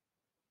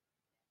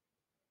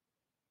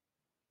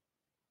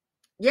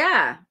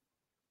 Yeah.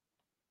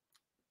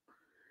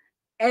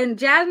 And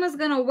Jasmine's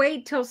gonna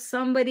wait till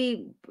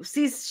somebody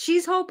sees.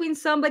 She's hoping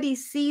somebody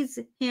sees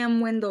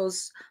him in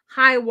those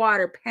high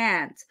water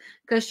pants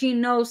because she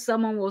knows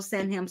someone will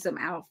send him some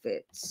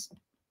outfits.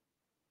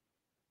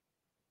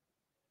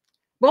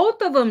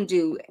 Both of them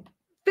do.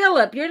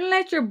 Philip, you're gonna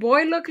let your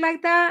boy look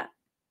like that?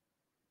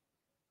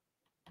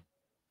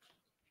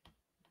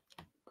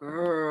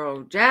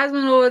 Girl,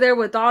 Jasmine over there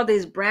with all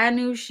this brand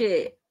new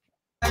shit.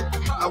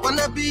 I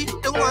wanna be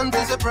the one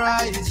to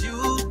surprise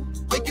you.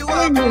 Wake you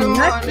up in the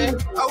morning.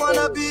 I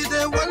wanna be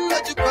the one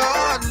that you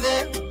call.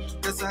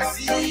 Cause I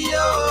see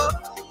you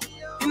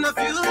in the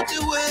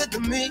future with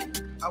me.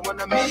 I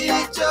wanna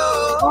meet you.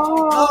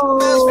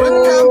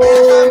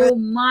 Oh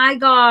my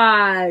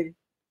God.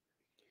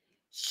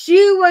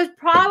 She was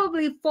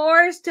probably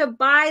forced to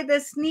buy the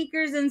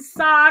sneakers and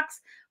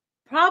socks.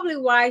 Probably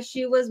why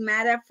she was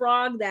mad at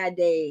Frog that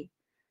day.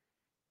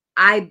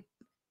 And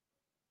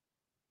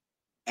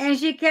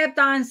she kept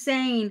on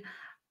saying,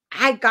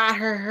 I got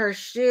her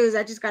shoes.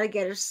 I just got to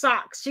get her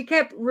socks. She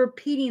kept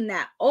repeating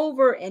that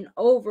over and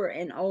over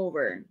and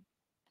over.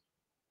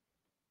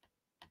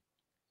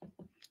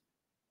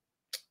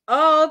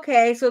 Oh,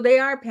 okay. So they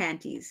are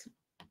panties.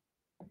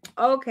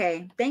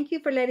 Okay. Thank you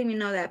for letting me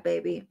know that,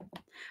 baby.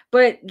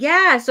 But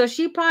yeah, so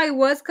she probably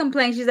was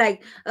complaining. She's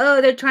like,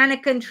 oh, they're trying to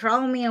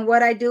control me and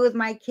what I do with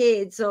my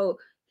kids. So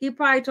he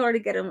probably told her to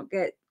get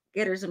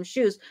her some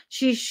shoes.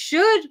 He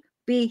should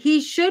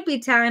be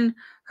telling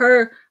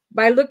her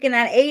by looking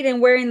at Aiden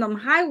wearing them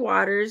high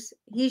waters.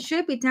 He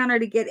should be telling her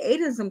to get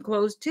Aiden some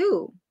clothes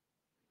too.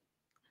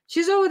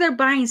 She's over there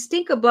buying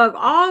Stinkabug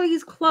all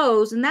these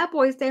clothes, and that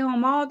boy stay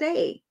home all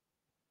day.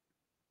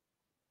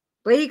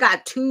 But he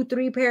got 2,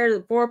 3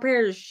 pairs, 4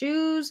 pairs of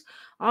shoes,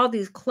 all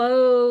these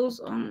clothes.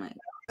 Oh my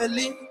God.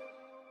 Me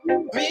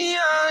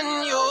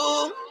and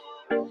you,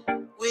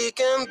 we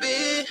can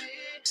be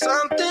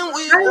something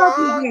we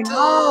want to.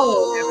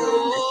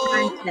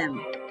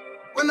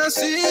 When I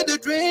see the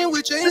dream,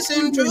 we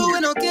chasing through,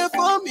 and don't care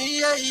for me,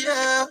 yeah,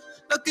 yeah.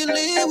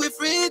 Luckily, we're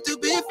free to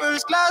be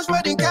first class,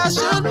 wedding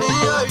casually,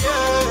 yeah,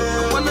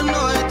 yeah. I wanna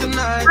know it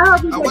tonight.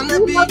 I wanna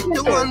be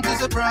the one to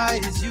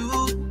surprise you.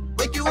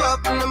 Wake you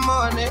up in the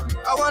morning.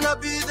 I wanna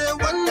be the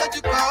one that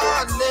you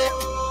call it.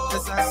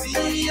 Cause I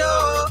see you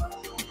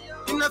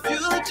in the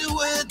future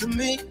with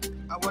me.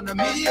 I wanna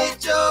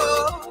meet you.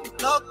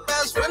 Look,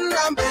 best friend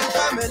and be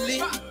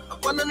family. I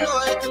wanna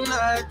know it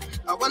tonight.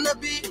 I wanna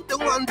be the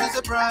one to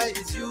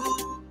surprise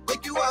you.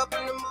 Wake you up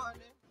in the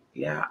morning.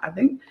 Yeah, I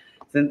think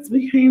since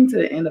we came to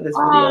the end of this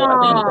video, I think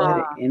I'm gonna go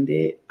ahead and end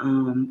it.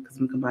 Because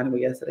I'm combining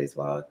with yesterday's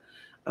vlog.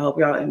 I hope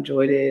y'all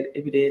enjoyed it.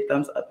 If you did,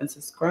 thumbs up and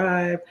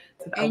subscribe.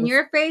 And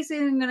your face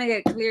isn't gonna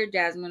get clear,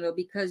 Jasmine, though,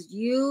 because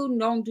you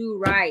don't do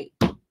right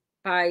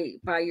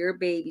by your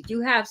babies.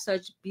 You have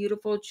such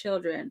beautiful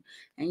children,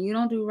 and you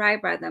don't do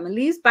right by them. At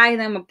least buy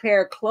them a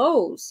pair of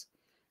clothes.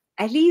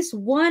 At least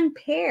one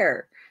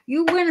pair.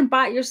 You went and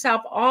bought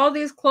yourself all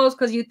these clothes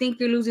because you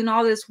think you're losing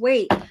all this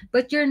weight,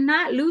 but you're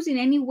not losing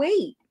any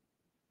weight.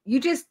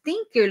 You just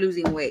think you're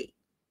losing weight.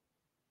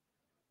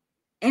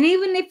 And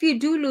even if you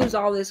do lose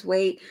all this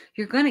weight,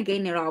 you're going to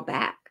gain it all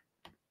back.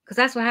 Because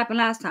that's what happened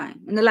last time.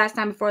 And the last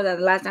time before that,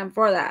 the last time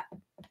before that.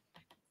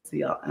 See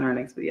y'all in our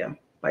next video.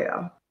 Bye,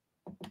 y'all.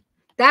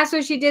 That's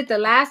what she did the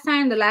last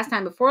time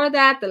before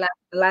that, the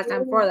last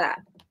time before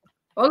that.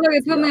 Oh, look,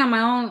 it put me on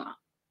my own.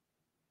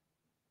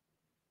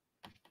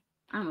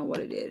 I don't know what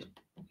it did.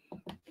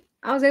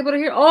 I was able to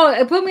hear. Oh,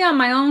 it put me on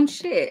my own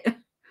shit.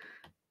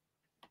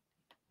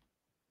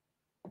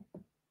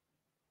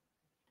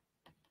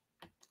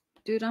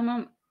 Dude, am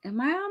I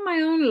on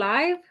my own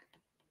live?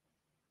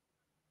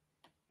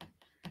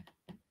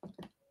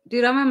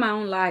 Dude, I'm on my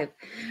own live.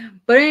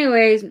 But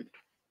anyways,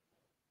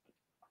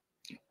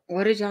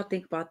 what did y'all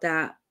think about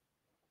that?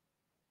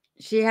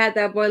 She had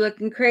that boy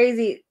looking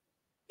crazy.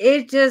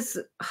 It just...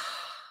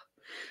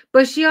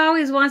 But she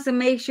always wants to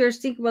make sure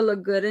Stinkabug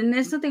look good. And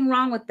there's nothing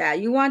wrong with that.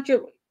 You want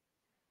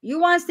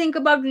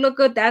Stinkabug to look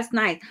good, that's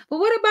nice. But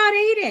what about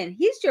Aiden?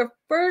 He's your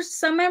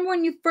first son. Remember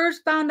when you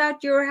first found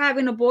out you were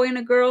having a boy and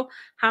a girl,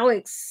 how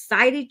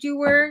excited you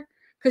were?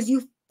 Because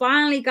you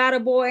finally got a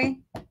boy.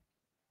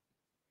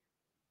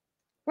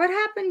 What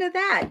happened to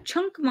that?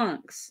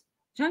 Chunkamonks.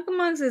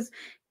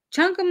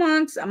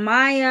 Chunkamonks,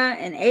 Maya,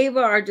 and Ava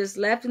are just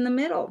left in the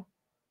middle.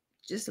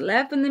 Just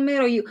left in the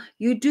middle.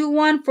 You do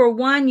one for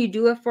one, you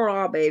do it for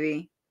all,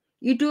 baby.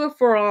 You do it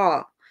for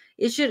all.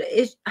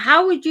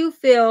 How would you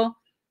feel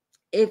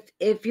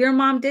if your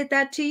mom did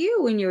that to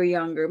you when you were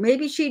younger.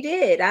 Maybe she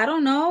did. I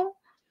don't know.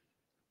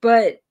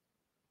 But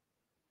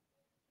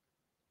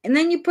and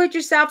then you put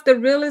yourself the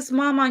realest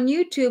mom on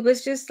YouTube.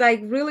 It's just like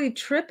really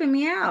tripping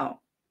me out.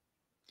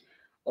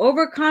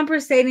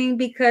 Overcompensating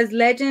because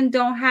legend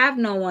don't have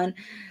no one.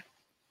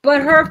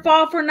 But her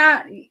fault for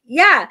not,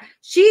 yeah,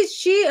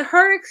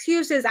 her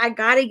excuse is I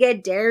gotta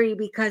get Derry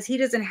because he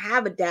doesn't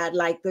have a dad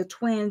like the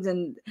twins,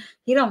 and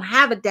he don't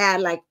have a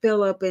dad like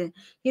Philip, and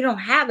he don't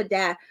have a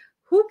dad.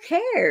 Who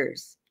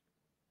cares?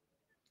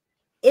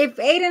 If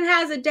Aiden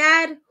has a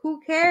dad, who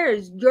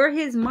cares? You're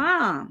his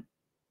mom.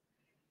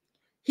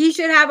 He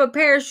should have a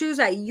pair of shoes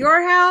at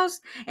your house,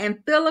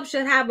 and Philip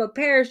should have a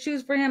pair of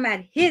shoes for him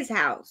at his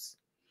house.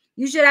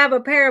 You should have a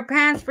pair of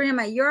pants for him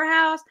at your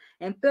house,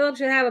 and Philip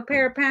should have a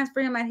pair of pants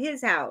for him at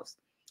his house.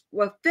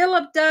 What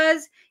Philip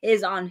does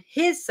is on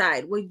his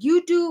side. What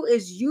you do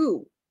is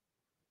you.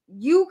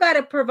 You got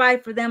to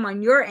provide for them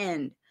on your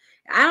end.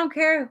 I don't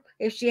care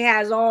if she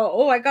has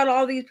I got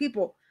all these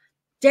people.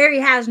 Derry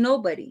has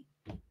nobody.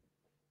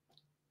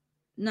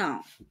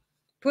 No.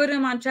 Put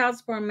him on child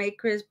support and make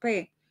Chris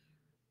pay.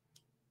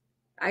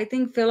 I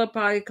think Philip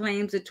probably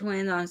claims the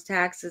twins on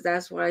taxes.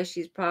 That's why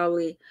she's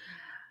probably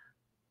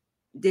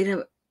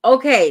didn't.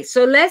 Okay,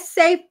 so let's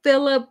say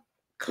Philip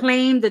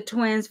claimed the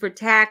twins for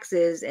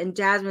taxes, and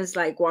Jasmine's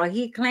like, well,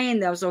 he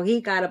claimed them, so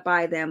he got to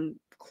buy them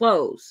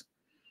clothes.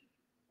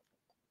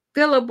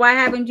 Philip, why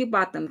haven't you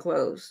bought them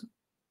clothes?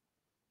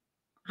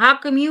 How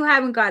come you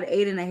haven't got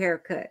Aiden a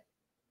haircut?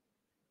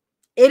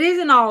 It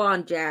isn't all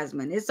on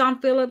Jasmine. It's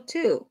on Philip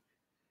too.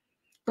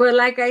 But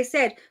like I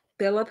said,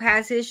 Philip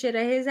has his shit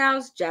at his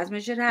house.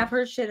 Jasmine should have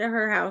her shit at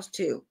her house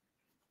too.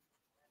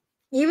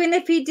 Even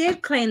if he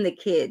did claim the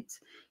kids,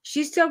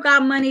 she still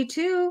got money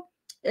too.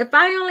 If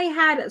I only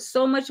had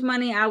so much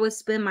money, I would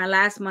spend my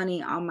last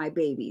money on my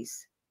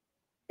babies.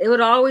 It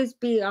would always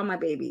be on my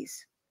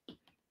babies.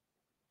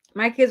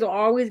 My kids will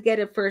always get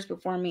it first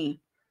before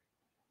me.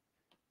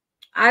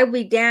 I'd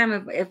be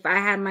damned if I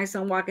had my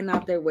son walking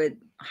out there with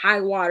high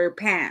water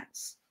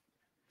pants.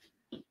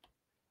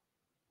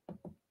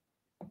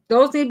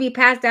 Those need to be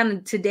passed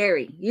down to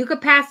Derry. You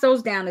could pass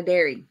those down to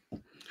Derry.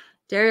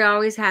 Derry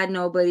always had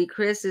nobody.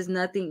 Chris is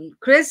nothing.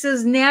 Chris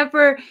was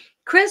never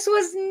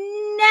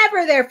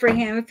there for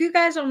him. If you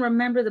guys don't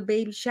remember the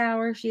baby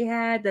shower she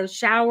had, the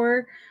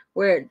shower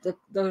where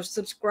the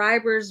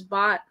subscribers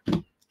bought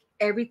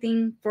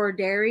everything for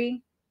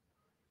Derry.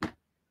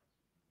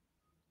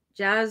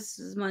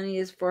 Jazz's money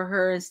is for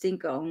her and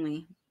Stinka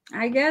only.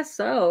 I guess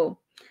so.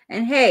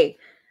 And hey,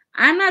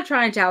 I'm not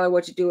trying to tell her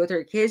what to do with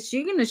her kids.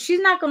 She's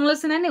not gonna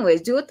listen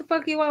anyways. Do what the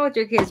fuck you want with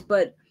your kids.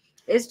 But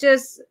it's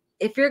just,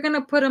 if you're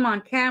gonna put them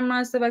on camera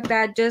and stuff like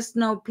that, just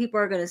know people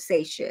are gonna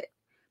say shit.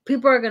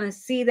 People are gonna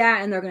see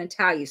that and they're gonna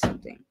tell you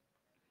something.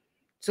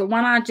 So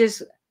why not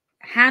just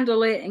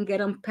handle it and get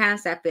them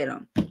pants that fit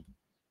them?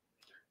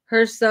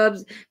 Her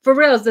subs, for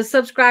reals, the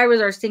subscribers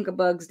are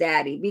Stinkabug's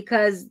daddy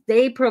because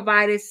they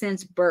provided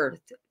since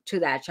birth to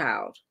that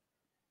child.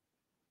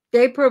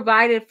 They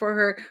provided for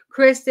her.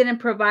 Chris didn't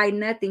provide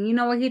nothing. You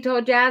know what he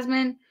told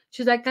Jasmine?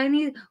 She's like, I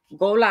need,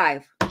 go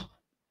live.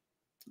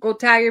 Go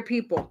tell your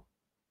people.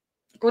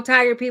 Go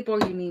tell your people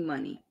you need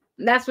money.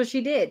 And that's what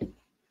she did.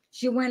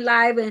 She went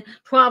live in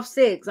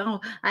 12:06. Oh,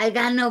 I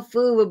got no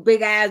food, with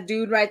big ass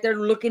dude right there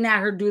looking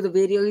at her do the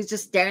video. He's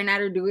just staring at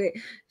her do it.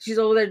 She's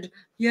over there.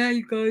 Yeah,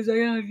 you guys,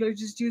 I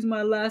just used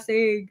my last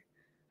egg.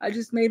 I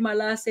just made my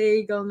last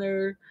egg on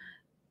there.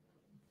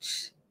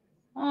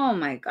 Oh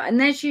my God. And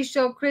then she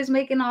showed Chris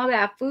making all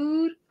that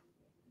food.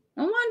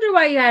 No wonder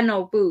why you had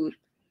no food.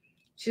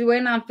 She's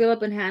waiting on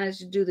Philip and Hannah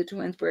to do the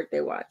twins'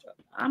 birthday watch.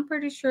 I'm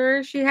pretty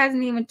sure she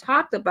hasn't even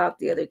talked about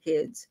the other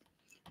kids.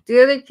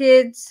 The other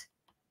kids,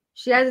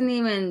 she hasn't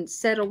even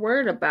said a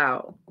word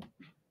about.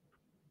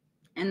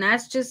 And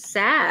that's just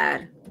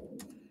sad.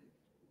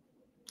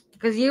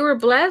 Because you were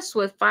blessed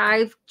with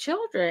 5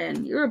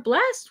 children. You were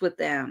blessed with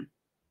them.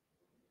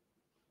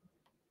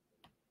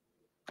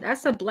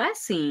 That's a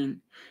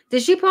blessing.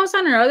 Did she post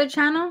on her other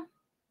channel?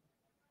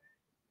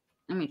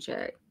 Let me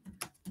check.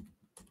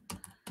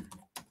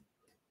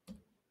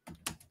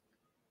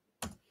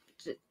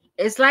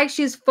 It's like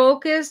she's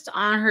focused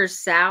on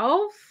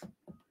herself.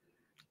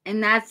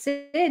 And that's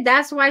it.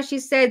 That's why she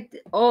said,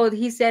 oh,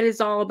 he said it's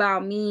all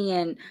about me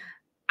and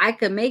I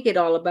could make it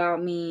all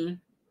about me.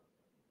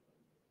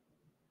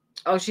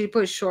 Oh, she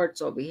put shorts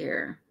over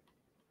here.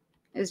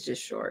 It's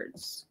just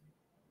shorts.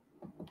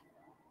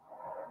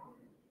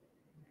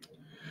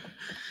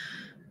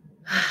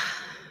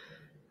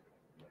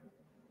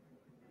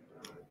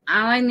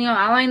 All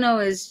I know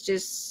is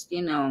just,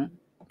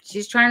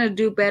 she's trying to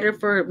do better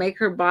for her, make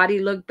her body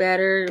look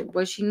better.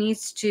 But she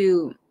needs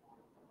to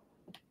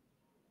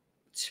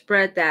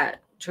spread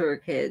that to her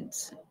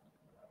kids.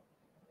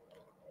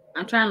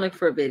 I'm trying to look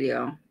for a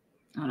video.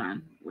 Hold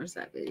on. Where's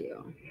that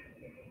video?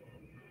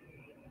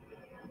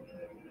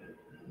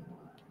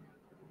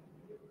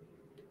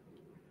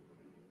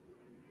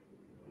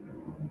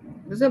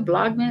 Was it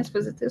Vlogmas?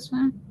 Was it this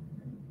one?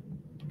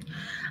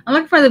 I'm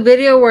looking for the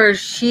video where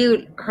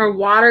her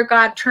water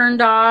got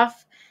turned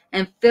off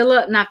and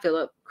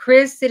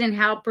Chris didn't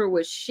help her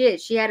with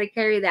shit. She had to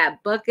carry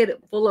that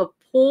bucket full of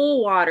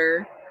pool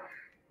water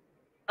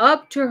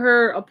up to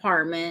her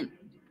apartment,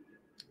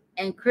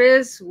 and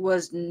Chris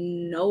was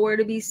nowhere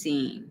to be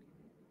seen.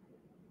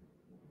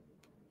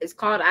 It's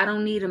called I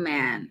Don't Need a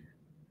Man.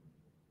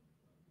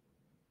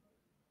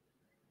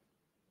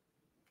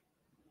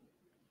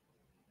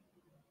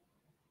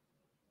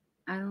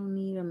 I don't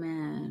need a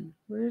man.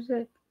 Where is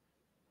it?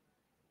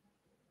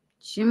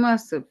 She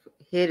must have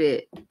hit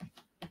it.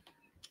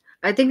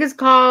 I think it's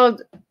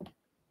called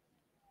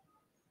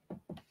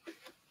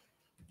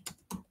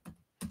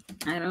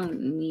I Don't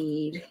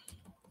Need.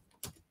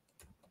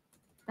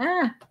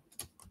 Right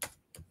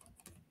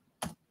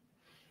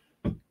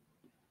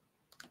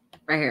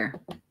here.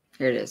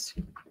 Here it is.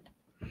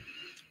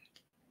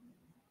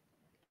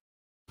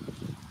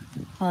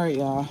 All right,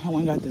 y'all. I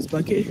went and got this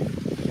bucket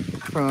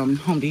from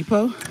Home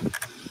Depot.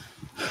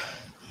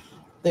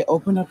 They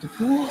opened up the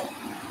pool.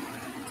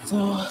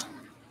 So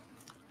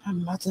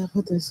I'm about to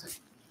put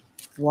this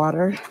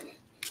water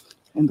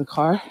in the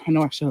car. I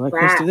know I should let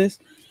Chris do this,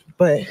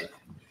 but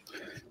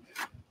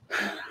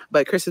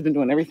Chris has been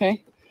doing everything.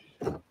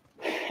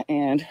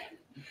 And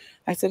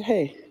I said,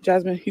 hey,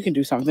 Jasmine, you can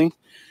do something.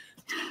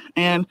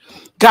 And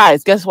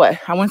guys, guess what?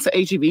 I went to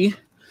HEB.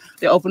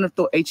 They opened up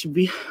the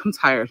HEB. I'm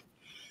tired.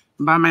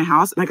 I'm by my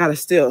house and I got a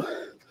steal.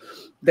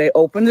 They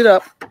opened it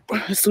up.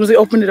 As soon as they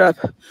opened it up,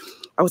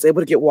 I was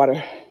able to get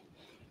water.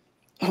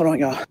 Hold on,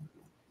 y'all.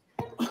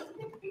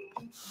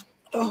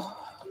 Oh.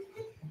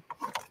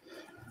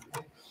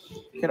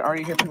 You can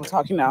already hear people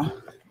talking now.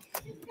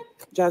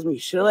 Jasmine, you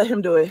should have let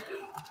him do it.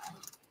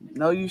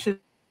 No, you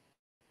shouldn't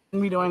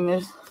be doing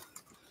this.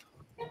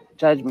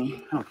 Judge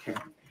me. I don't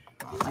care.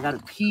 I gotta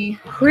pee.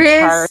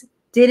 Chris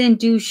didn't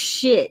do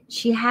shit.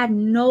 She had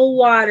no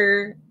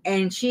water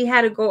and she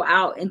had to go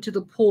out into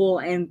the pool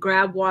and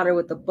grab water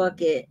with a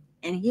bucket,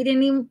 and he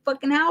didn't even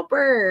fucking help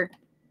her.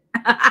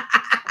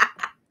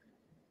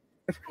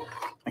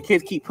 My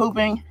kids keep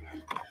pooping.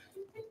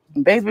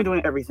 And Bae's been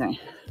doing everything.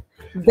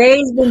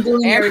 Bae's been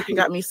doing everything. He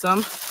got me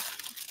some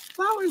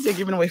flowers. They're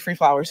giving away free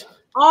flowers.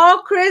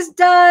 All Chris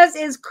does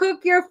is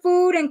cook your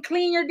food and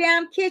clean your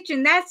damn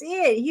kitchen. That's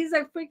it. He's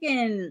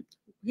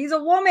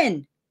a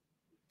woman.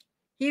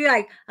 He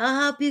like, I'll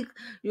help you.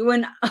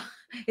 When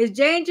is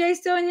J&J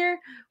still in here?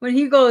 When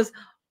he goes,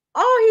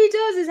 all he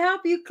does is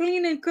help you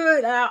clean and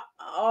cook.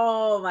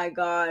 Oh my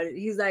God.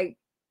 He's like,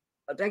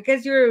 I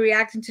guess you were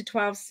reacting to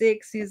 12-6.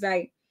 He's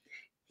like,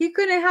 he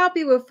couldn't help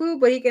you with food,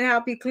 but he can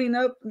help you clean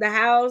up the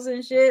house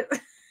and shit.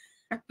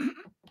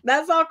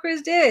 That's all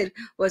Chris did,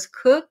 was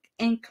cook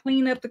and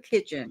clean up the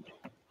kitchen.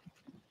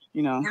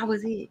 You know, that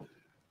was it.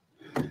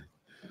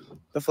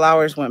 The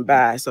flowers went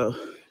bad, so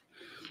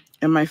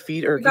and my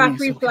feet are. Got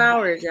free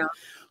flowers, y'all.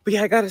 But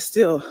yeah, I got it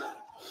still.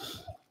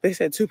 They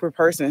said 2 per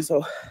person,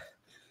 so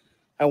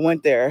I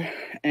went there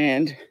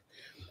and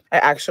I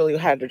actually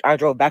I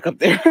drove back up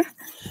there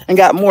and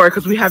got more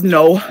because we have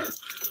no.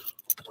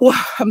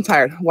 I'm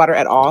tired. Water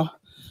at all.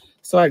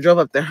 So I drove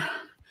up there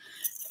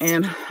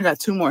and I got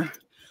 2 more.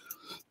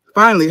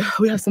 Finally,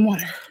 we have some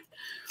water.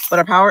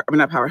 But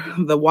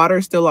the water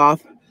is still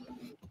off.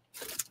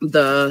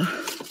 The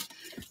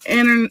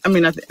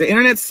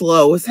internet's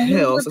slow as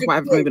hell. So that's why I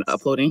haven't been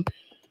uploading.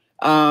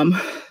 I'm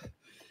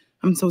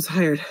so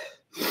tired.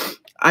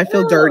 I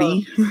feel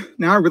dirty.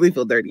 Now I really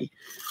feel dirty.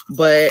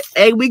 But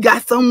hey, we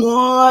got some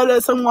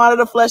water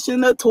to flush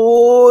in the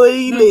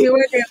toilet.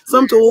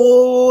 Some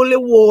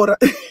toilet water.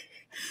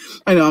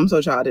 I know I'm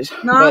so childish.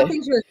 No, I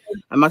think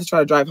I'm about to try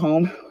to drive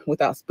home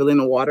without spilling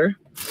the water.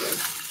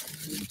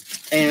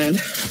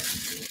 And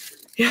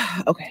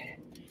yeah, okay.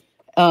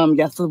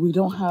 So we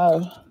don't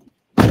have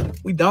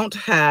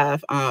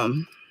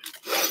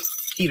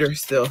heat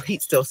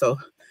still. So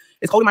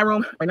it's cold in my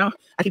room right now.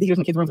 I keep the heaters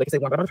in the kids' rooms, like I say,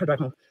 but I'm about to try to drive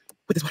home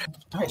with this water.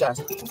 All right,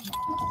 guys.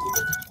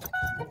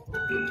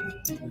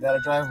 We gotta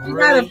drive. You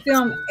gotta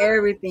film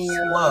everything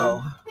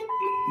slow.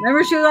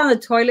 Remember, she was on the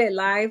toilet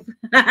live.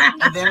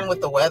 And then with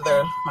the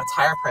weather, my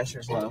tire pressure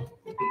is low.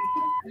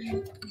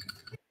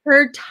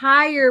 Her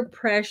tire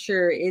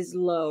pressure is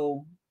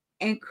low.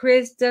 And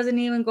Chris doesn't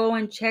even go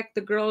and check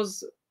the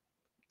girl's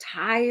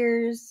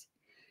tires.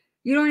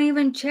 You don't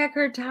even check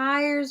her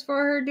tires for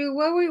her, dude.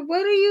 What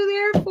are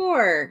you there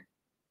for?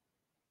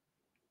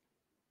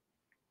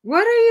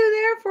 What are you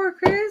there for,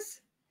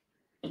 Chris?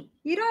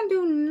 You don't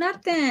do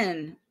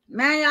nothing.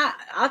 Man,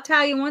 I'll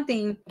tell you one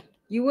thing.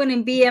 You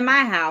wouldn't be in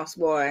my house,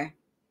 boy.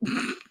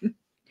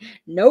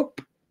 Nope.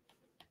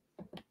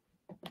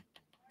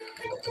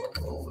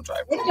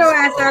 Get your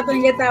ass up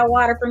and get that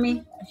water for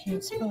me. I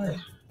can't spill it.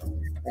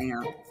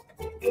 Damn.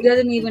 He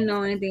doesn't even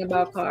know anything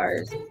about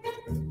cars.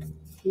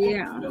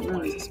 Yeah. I don't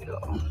want it to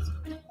spill.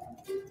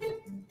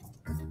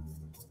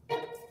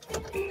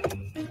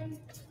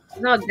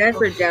 How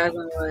desperate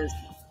Jasmine was.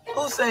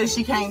 Who says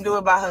she can't do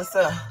it by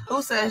herself?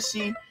 Who says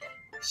you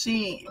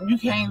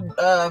can't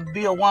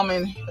be a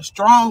woman, a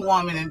strong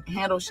woman, and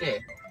handle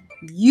shit?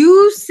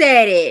 You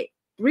said it.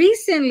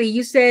 recently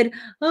you said,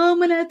 oh, I'm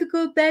gonna have to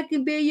go back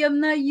and baby, I'm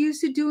not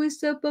used to doing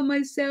stuff by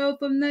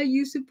myself. I'm not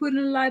used to putting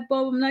a light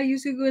bulb. I'm not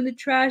used to doing the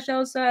trash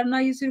outside. I'm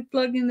not used to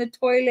plugging the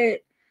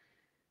toilet.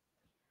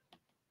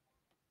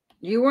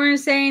 You weren't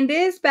saying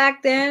this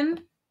back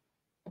then.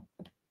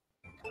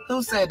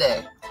 Who said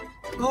that?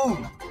 Who?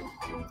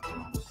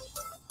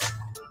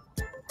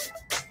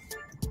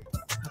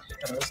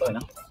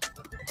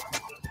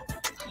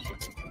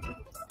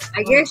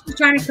 I guess she's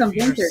trying to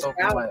convince You're so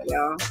herself, quiet.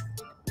 y'all.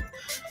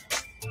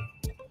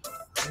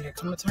 Here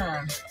come the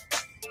turn.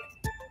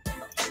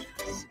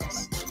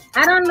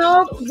 I don't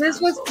know.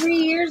 This was 3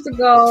 years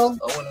ago.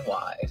 Low and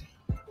wide.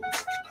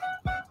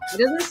 It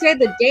doesn't say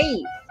the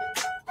date.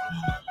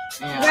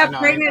 Yeah, She got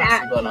pregnant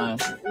at but,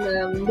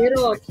 the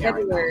middle of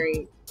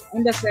February.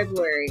 End of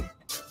February.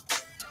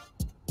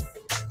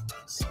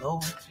 slow.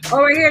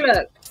 Oh, right here,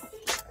 look.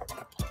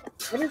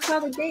 What is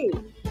called the date?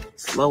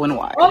 Slow and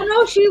wide. Oh,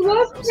 no, she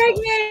was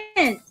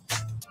pregnant.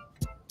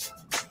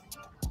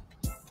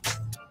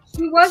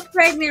 She was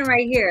pregnant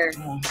right here.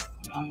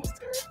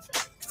 Almost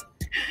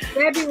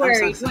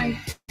February I'm so excited.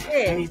 I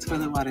 26th. need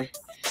toilet water.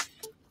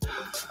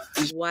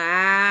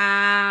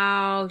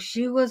 Wow,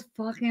 she was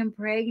fucking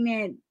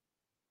pregnant.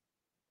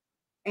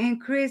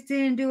 And Chris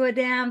didn't do a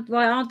damn,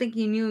 well, I don't think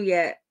he knew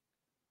yet.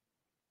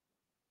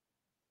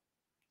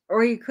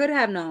 Or he could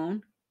have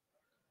known.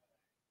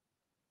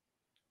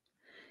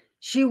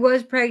 She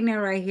was pregnant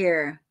right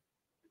here.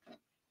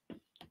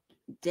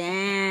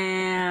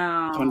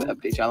 Damn. I wanted to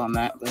update y'all on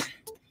that, but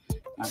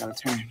I gotta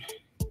turn.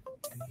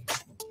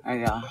 All right,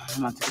 y'all.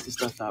 I'm about to get this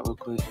stuff out real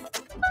quick.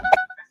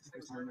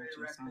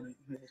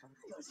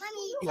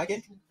 You like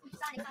it?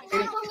 You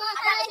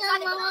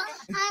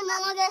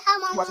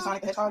watch the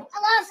Sonic the Hedgehog?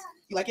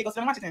 You like it? Go sit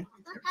and watch it then.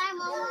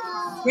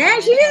 Yeah,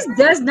 she just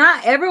does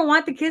not ever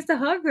want the kids to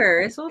hug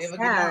her. It's so Hey, look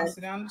at sad. mom.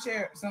 Sit down in the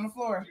chair. Sit on the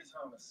floor.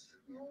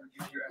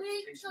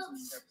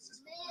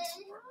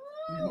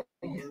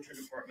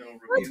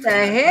 What the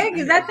heck?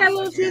 Is that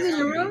little kid in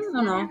the room?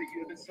 I don't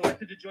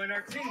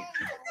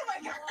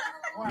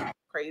know.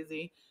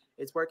 Crazy.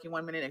 It's working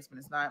 1 minute, next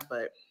minute it's not.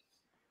 But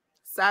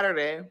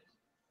Saturday,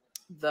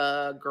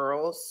 the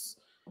girls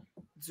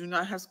do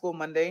not have school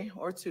Monday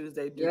or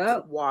Tuesday due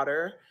to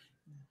water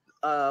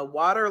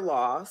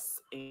loss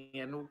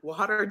and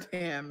water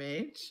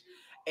damage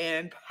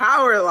and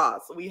power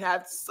loss. We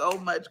have so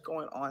much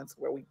going on to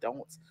where we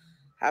don't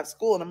have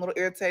school, and I'm a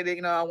little irritated.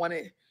 You know, I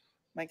wanted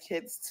my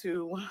kids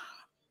to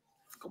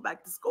go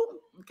back to school.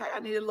 Okay, I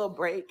needed a little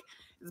break.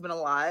 It's been a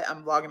lot.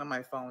 I'm vlogging on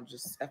my phone,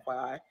 just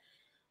FYI.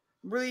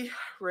 I'm really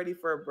ready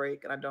for a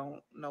break, and I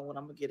don't know when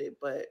I'm gonna get it,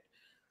 but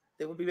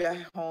they will be back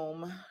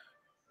home.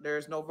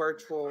 There's no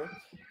virtual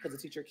because the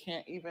teacher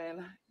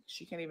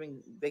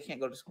they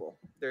can't go to school.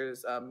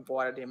 There's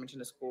water damage in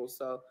the school,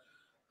 so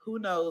who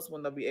knows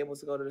when they'll be able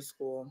to go to the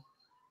school.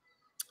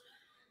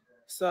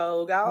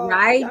 So y'all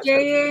Right,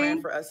 Jaden?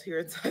 Jaden? For us here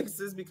in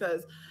Texas,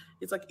 because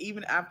it's like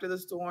even after the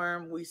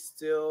storm, we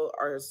still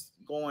are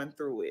going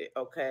through it,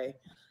 okay?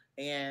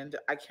 And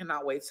I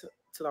cannot wait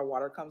till our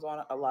water comes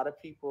on. A lot of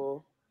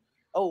people.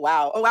 Oh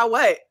wow,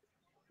 what?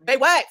 Hey,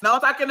 what? No,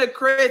 I'm talking to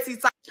Chris.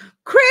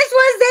 Chris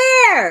was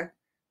there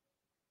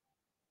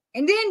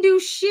and didn't do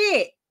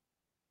shit.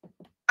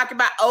 Talking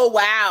about, oh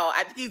wow,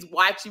 I think he's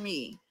watching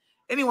me.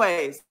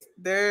 Anyways,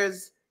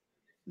 there's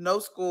no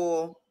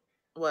school.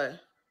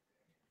 What?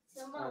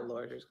 Oh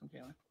Lord, there's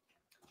complaining.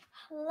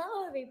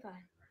 Hello,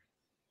 everybody.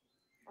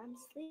 I'm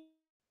sleepy.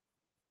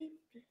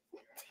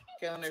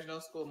 Kaylin, there's no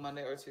school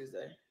Monday or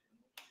Tuesday.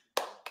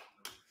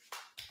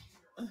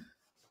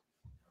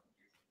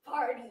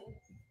 Party.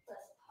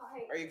 Let's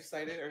party. Are you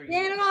excited? Or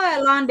Yeah, look at all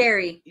that lawn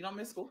dairy. You don't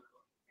miss school?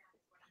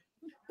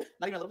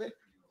 Not even a little bit.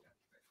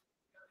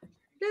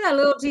 Look at that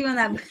little team on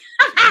that.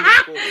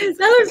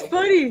 That looks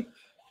funny.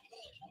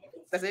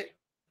 That's it?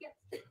 Yep.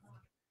 You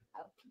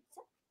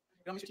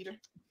don't miss your teacher?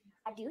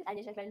 I do. I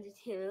just have friends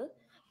too,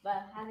 but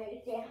I have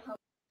to stay at home.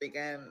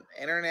 Freaking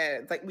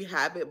internet. It's like we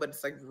have it, but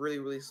it's like really,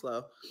 really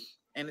slow.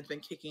 And it's been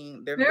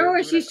kicking. Remember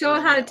when she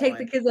showed how to take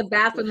the kids a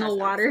bath with no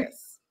water?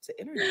 To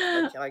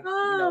internet. Like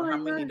you know, how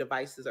many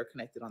devices are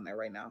connected on there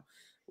right now?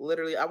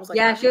 Literally, I was like,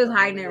 yeah, she was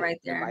hiding it right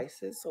there.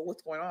 Devices. So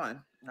what's going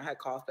on? I had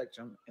call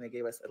spectrum, and it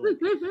gave us a link.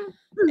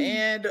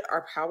 And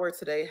our power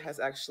today has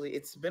actually,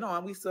 it's been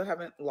on. We still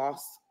haven't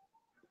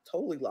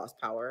totally lost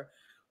power,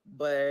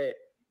 but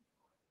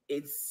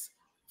it's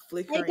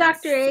flickering. Hey,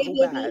 Dr. so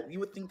A, bad. You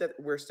would think that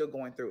we're still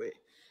going through it.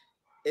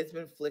 It's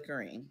been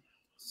flickering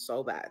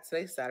so bad.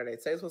 Today's Saturday.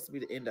 Today's supposed to be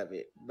the end of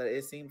it, but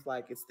it seems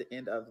like it's the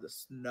end of the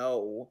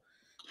snow.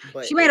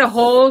 But she made a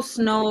whole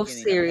snow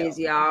series,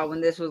 y'all,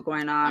 when this was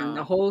going on.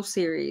 The whole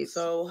series.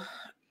 So,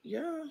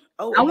 yeah.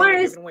 Oh, I wanted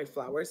to giving away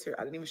flowers here.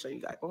 I didn't even show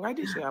you guys. Oh, I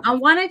did show you. I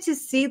wanted to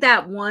see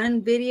that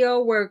one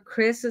video where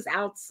Chris is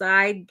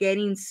outside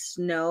getting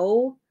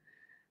snow.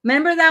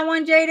 Remember that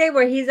one, J-Day,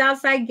 where he's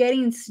outside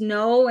getting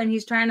snow and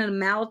he's trying to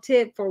melt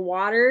it for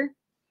water?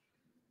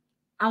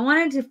 I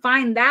wanted to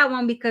find that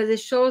one because it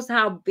shows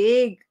how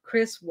big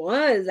Chris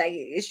was. Like,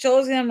 it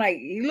shows him, like,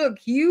 you look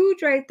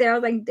huge right there. I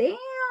was like,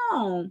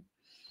 damn.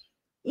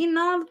 eating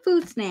all the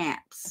food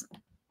snaps.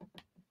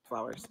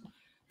 Flowers.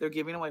 They're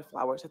giving away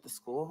flowers at the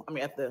school. I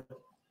mean, at HEB.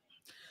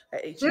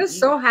 They're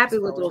so happy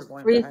with those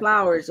free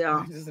flowers,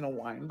 y'all. This is in a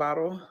wine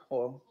bottle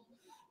or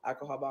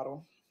alcohol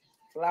bottle.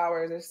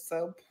 Flowers are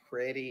so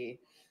pretty.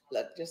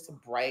 Look, just to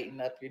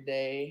brighten up your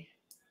day.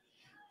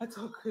 I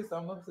told Chris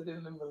I'm up to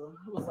in the middle.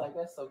 He was like,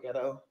 that's so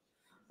ghetto.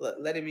 Look,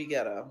 let it be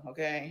ghetto,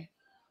 okay?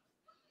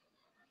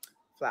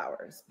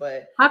 Flowers.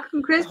 But how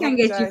come Chris can't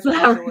get you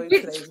flowers? Enjoyed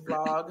today's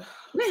vlog.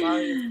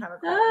 Sorry, it's kind of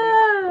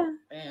crappy.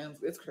 And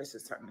it's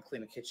Chris's turn to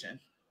clean the kitchen.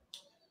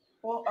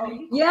 Well,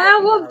 yeah,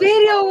 what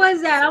video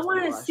was that? I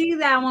want to see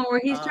that one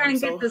where he's trying to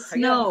get the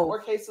snow.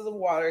 4 cases of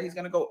water. He's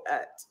going to go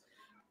at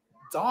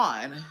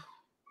dawn.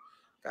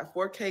 Got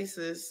 4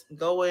 cases.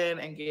 Go in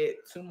and get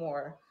 2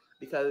 more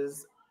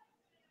because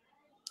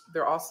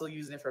they're also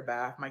using it for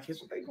bath. My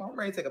kids were like, well, I'm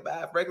ready to take a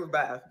bath, regular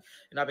bath.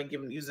 And I've been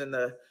using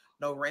the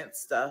no rinse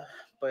stuff,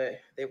 but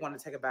they wanted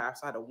to take a bath,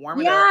 so I had to warm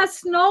it up. Yeah,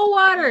 snow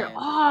water.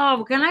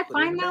 Oh, can I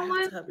find that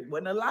one? It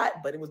wasn't a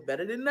lot, but it was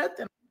better than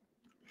nothing.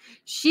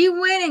 She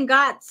went and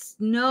got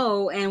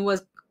snow and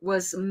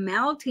was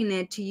melting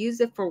it to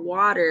use it for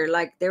water.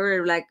 Like they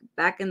were like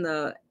back in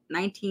the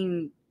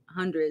 1900s,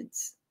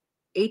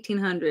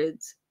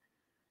 1800s.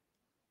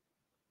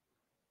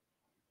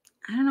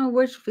 I don't know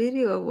which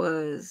video it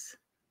was.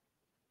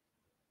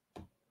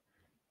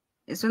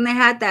 It's when they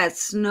had that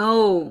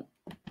snow,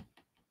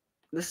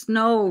 the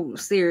snow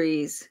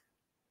series.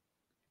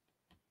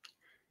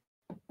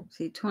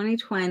 See,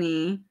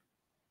 2020.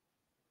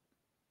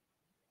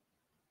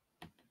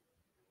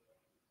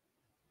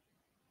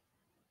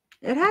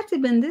 It had to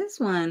have been this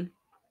one.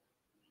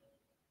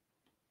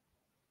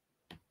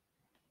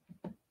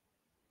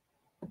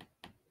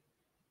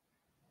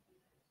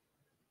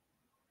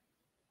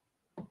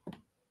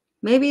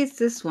 Maybe it's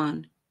this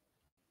one.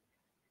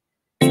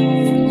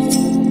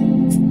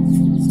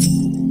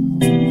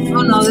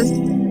 Oh no, this.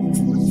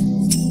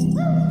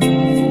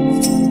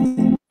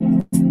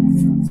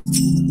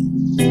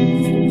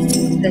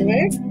 The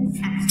heck?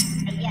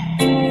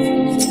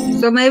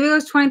 So maybe it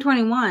was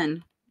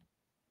 2021.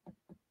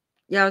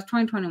 Yeah, it was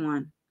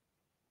 2021.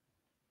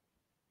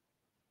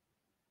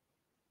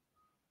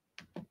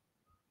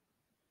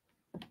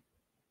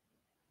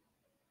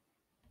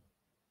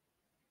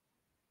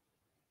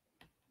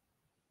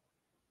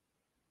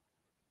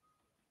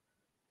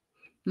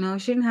 No,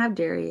 she didn't have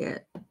dairy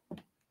yet.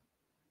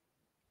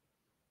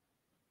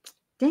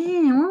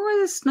 Dang, when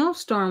was the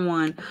snowstorm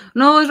one?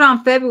 No, it was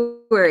around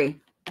February.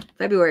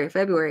 February.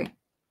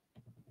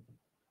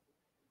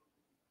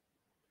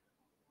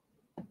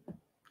 I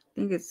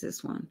think it's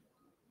this one.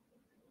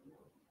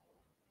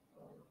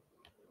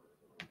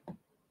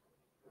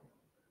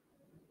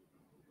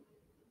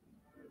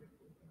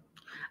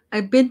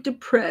 I've been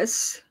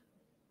depressed.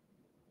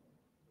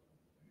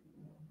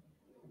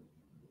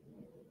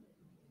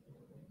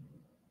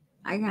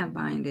 I can't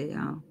find it,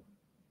 y'all.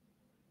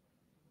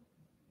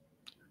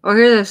 Oh,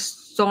 here are the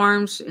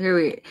storms. Here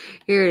it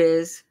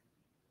is.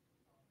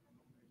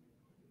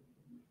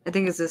 I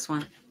think it's this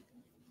one.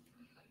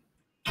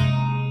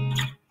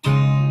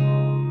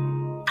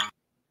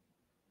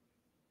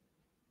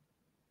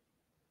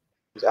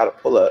 Out of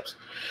pull-ups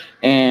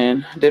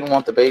and didn't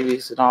want the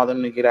babies and all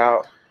them to get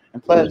out.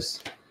 And plus,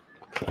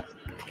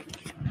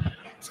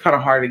 it's kind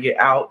of hard to get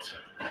out,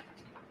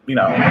 you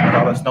know, with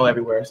all the snow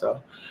everywhere.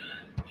 So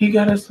he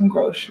got us some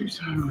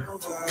groceries.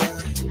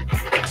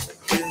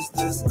 Is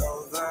this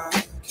over?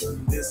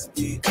 Can this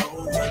be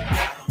over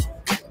now?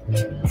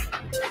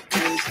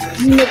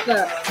 Look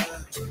up.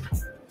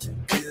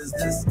 Is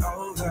this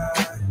over?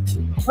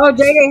 Oh,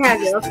 JJ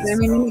has it. Okay, let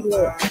me do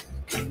it.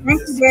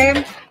 Thank you,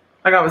 babe.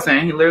 Like I was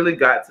saying, he literally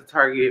got to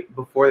Target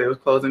before they was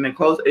closing. They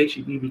closed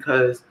HEB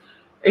because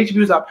HEB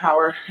was without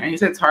power. And he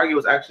said Target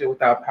was actually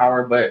without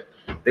power, but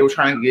they were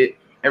trying to get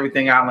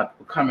everything out, like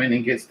come in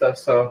and get stuff.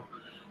 So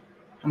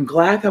I'm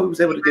glad that we was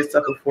able to get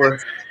stuff before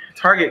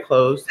Target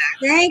closed.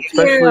 Thank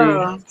you. So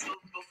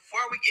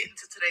before we get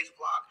into today's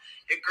vlog,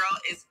 your girl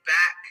is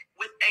back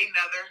with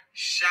another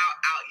shout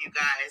out, you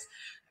guys.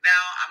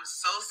 Now, I'm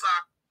so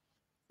sorry.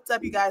 What's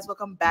up, you guys?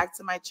 Welcome back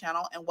to my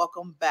channel and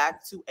welcome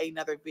back to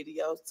another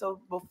video. So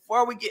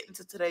before we get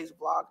into today's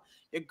vlog,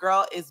 your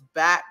girl is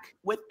back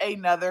with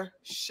another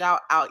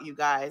shout out, you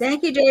guys.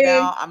 Thank you, JJ.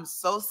 Now, I'm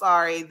so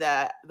sorry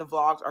that the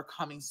vlogs are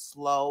coming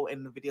slow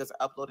and the videos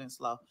are uploading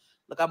slow.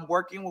 Look, I'm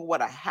working with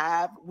what I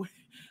have with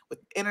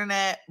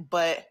internet,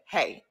 but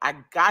hey, I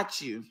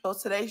got you. So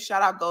today's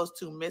shout out goes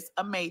to Miss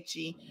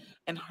Amechi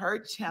and her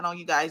channel,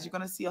 you guys. You're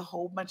going to see a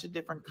whole bunch of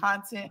different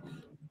content.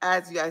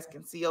 As you guys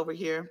can see over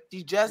here,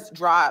 she just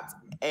dropped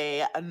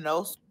a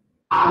no.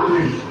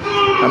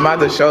 I'm about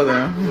to show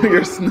them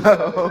your snow.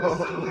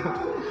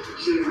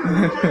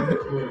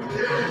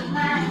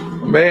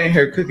 Man in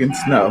here cooking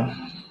snow.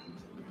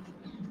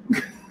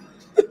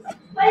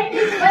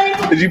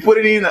 Did you put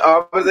it in the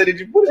opposite? Did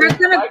you put it?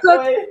 We're gonna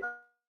cook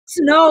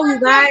snow, you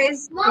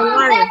guys.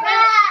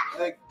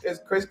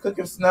 Is Chris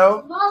cooking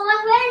snow?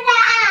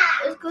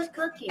 It's good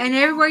cooking. And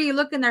everywhere you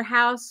look in their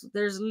house,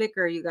 there's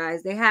liquor, you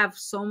guys. They have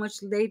so much,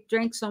 they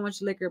drank so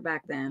much liquor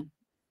back then.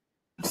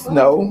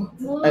 Snow.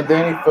 And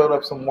then he filled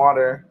up some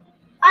water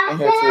in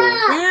here too.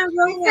 Damn,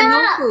 bro, we had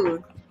no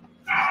food.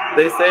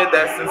 They said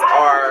that since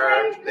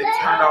they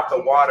turned off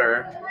the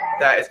water,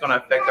 that it's gonna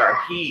affect our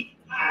heat.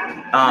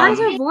 Why is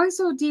your voice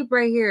so deep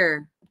right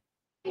here?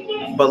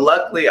 But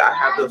luckily, I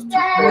have those 2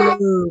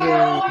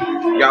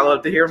 portables. Y'all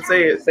love to hear him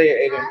say it. Say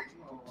it, Aiden.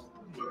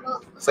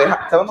 Say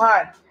hi. Tell him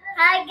hi.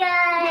 Hi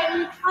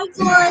guys. Hi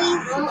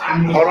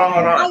guys. Hold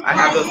on. I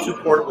have those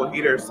 2 portable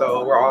heaters,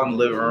 so we're all in the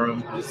living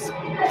room, just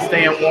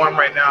staying warm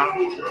right now.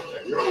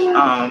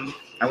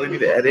 I really need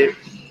to edit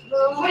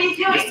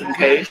just in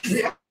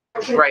case.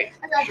 Right,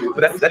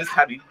 but that just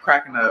had me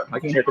cracking up.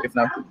 Like, you can hear cooking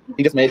snow.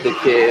 He just made the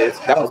kids.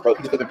 That one was broke.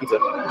 He just cooking pizza.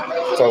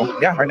 So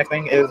yeah, our next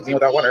thing is being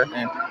without water,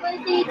 and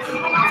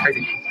it's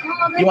crazy.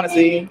 You want to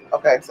see?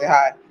 Okay, say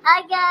hi.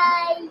 Hi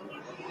guys.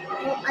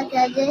 I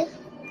got it.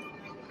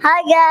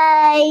 Hi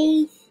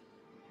guys.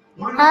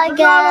 Hi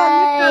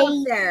guys. Hi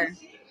guys.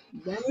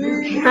 Want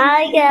to say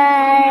hi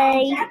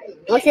guys?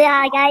 You want to say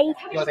hi, guys?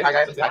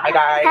 Say hi,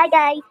 guys. Hi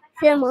guys.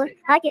 Say more.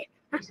 Okay.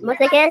 Want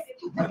to kiss?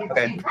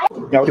 Okay.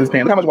 Yeah, look at this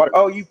pan. Look how much water.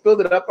 Oh, you filled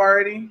it up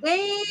already?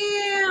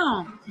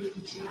 Damn.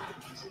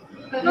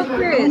 Look,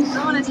 Chris.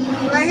 I want to see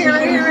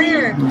right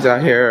here. He's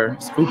out here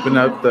scooping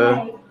up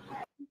the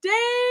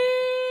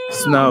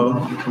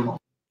snow.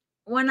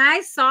 When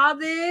I saw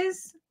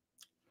this,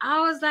 I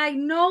was like,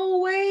 no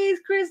way is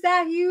Chris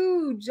that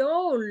huge.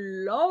 Oh,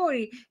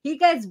 Lordy. He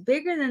gets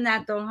bigger than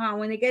that, though, huh?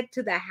 When they get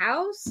to the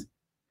house.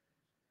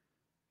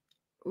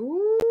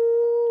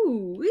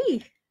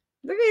 Ooh-wee.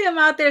 Look at him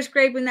out there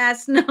scraping that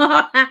snow.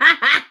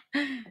 That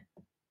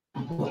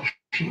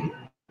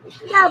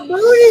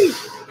booty.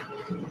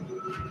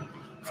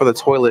 For the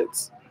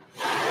toilets.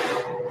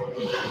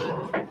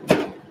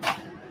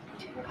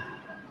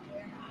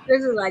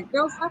 This is like,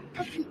 girl, stop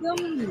fucking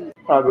filming me.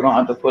 Probably gonna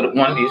have to put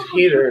one of these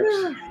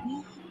heaters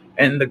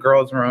in the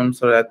girls' room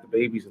so that the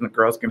babies and the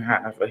girls can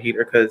have a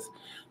heater, because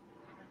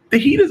the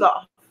heat is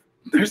off.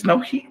 There's no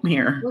heat in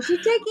here. Was she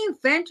taking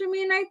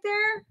Phentermine right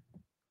there?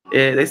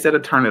 Yeah, they said to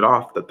turn it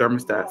off, the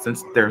thermostat,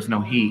 since there's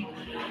no heat.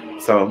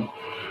 So,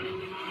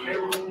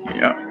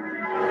 yeah.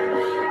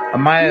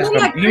 Amaya's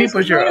gonna. You need to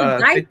put your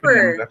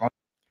diaper. Back on.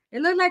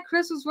 It looked like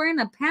Chris was wearing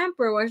a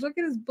pamper. Watch, look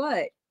at his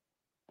butt.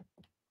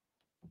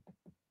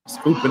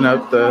 Scooping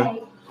up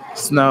the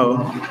snow.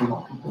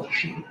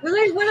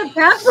 Really, what a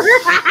pamper,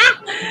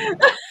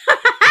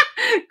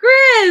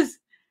 Chris.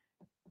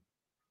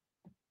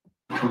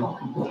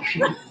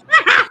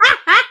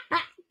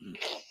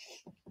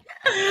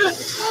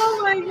 Oh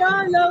my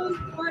God, that was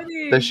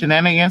funny. The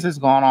shenanigans is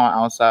going on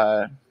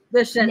outside.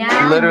 The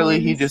shenanigans. Literally,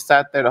 he just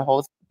sat there the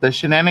whole. The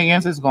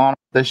shenanigans is going.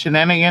 The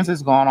shenanigans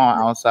is going on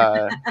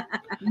outside.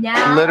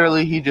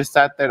 Literally, he just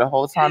sat there the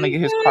whole time to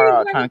get his car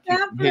out, trying to keep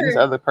hitting his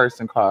other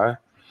person's car.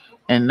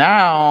 And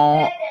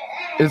now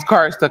his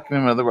car is stuck in the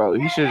middle of the road.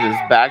 He should have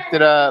just backed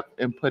it up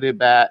and put it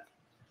back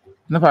in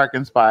the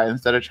parking spot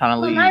instead of trying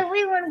to leave.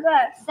 We want to go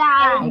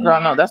outside.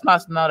 Girl, no, that's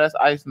not snow. That's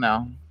ice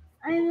now.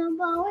 I know,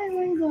 but we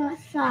want to go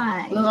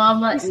outside.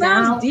 Mama, it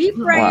sounds deep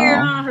right here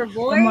on her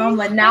voice.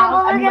 Mama,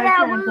 now I'm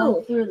trying to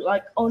go through.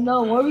 Like, oh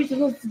no, what are we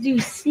supposed to do?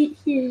 Sit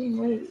here and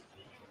wait,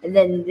 and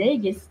then they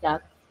get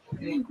stuck.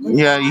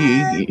 Yeah,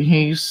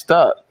 he's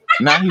stuck.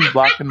 Now he's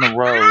blocking the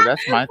road.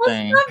 That's my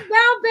thing.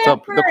 So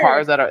the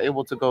cars that are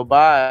able to go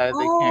by, they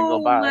can't go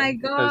by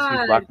because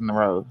he's blocking the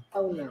road.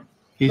 Oh no.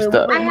 He's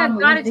stuck. I have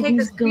got to take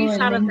a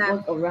screenshot of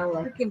that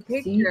freaking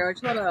picture.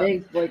 Hold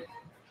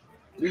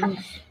up.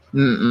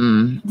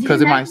 Because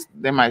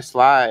they might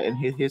slide and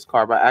hit his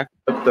car by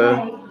acting up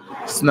the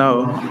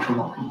snow.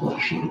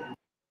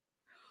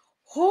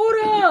 Hold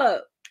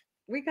up.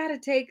 We got to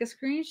take a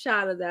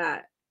screenshot of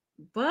that.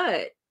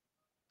 But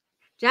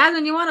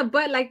Jasmine, you want a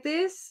butt like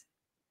this?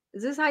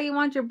 Is this how you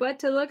want your butt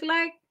to look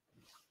like?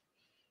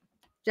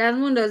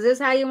 Jasmine, is this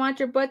how you want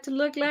your butt to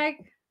look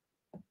like?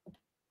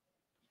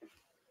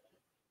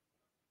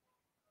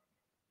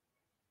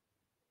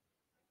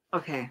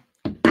 Okay.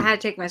 I had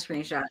to take my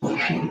screenshot.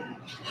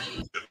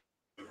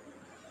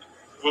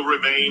 Will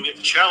remain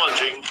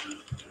challenging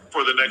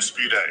for the next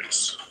few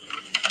days.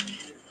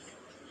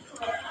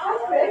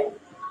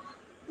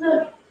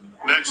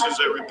 Next is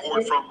a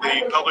report from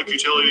the Public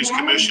Utilities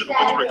Commission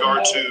with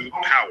regard to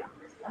power.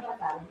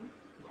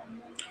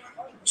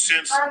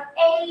 Since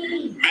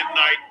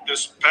midnight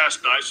this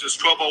past night, since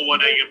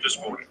 12:01 a.m. this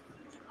morning,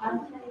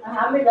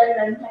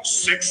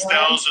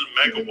 6,000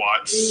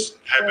 megawatts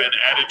have been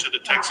added to the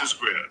Texas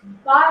grid.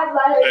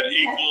 That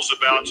equals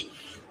about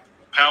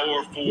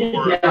power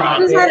for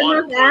about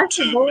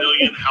 1.2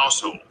 million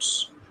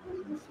households.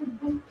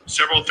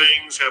 Several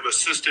things have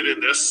assisted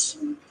in this.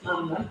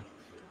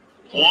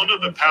 One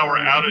of the power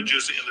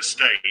outages in the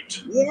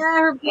state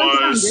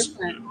was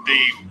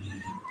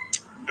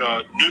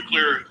the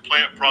nuclear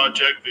plant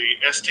project, the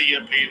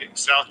STMP,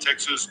 South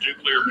Texas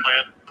Nuclear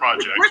Plant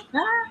Project,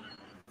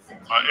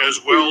 as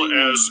well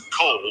as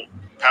coal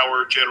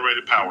power,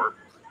 generated power,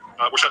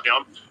 were shut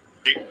down.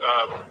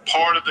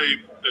 Part of the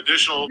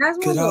additional.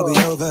 Could all be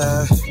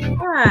over.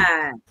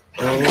 What?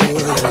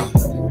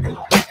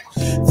 Oh,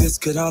 this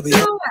could all be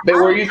over. Babe,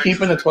 where are you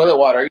keeping the toilet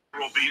water?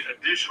 There will be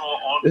additional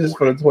This is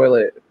for the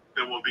toilet.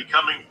 that will be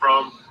coming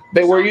from.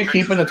 Babe, where are you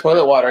keeping the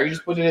toilet water? Are you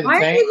just putting it in the Why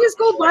tank? don't you just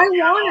go buy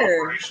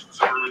water? Operations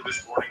early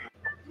this morning.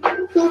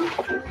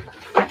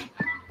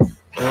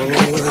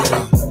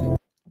 Oh,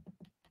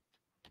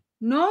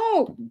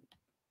 No.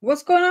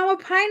 What's going on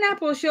with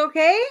Pineapple? Is she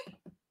okay?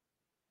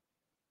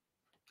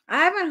 I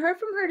haven't heard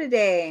from her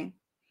today.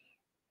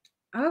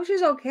 I hope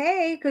she's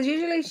okay, because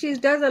usually she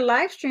does a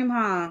live stream,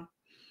 huh?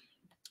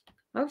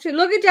 I hope she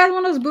look at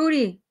Jasmine's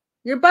booty.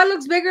 Your butt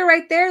looks bigger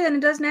right there than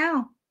it does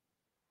now.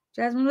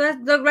 Jasmine,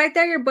 look right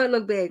there, your butt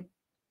look big.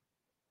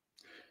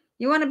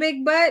 You want a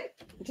big butt?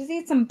 Just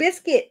eat some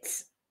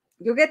biscuits.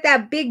 You'll get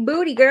that big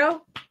booty,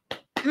 girl.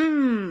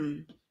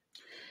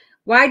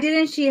 Why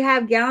didn't she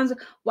have gallons?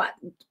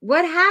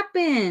 What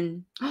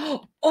happened?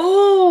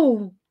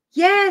 Oh,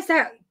 yes,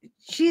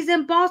 she's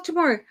in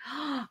Baltimore.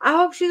 I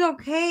hope she's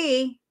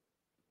okay.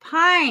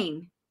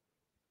 Pine.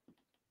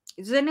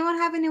 Does anyone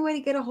have any way to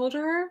get a hold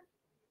of her?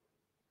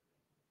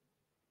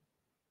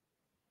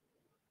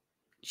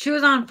 She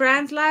was on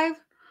Fran's live?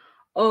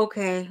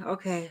 Okay.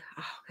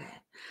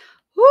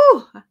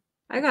 Whew,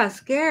 I got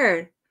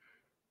scared.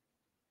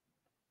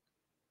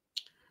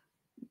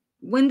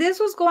 When this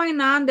was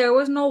going on, there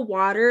was no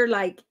water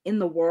like in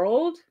the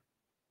world.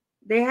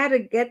 They had to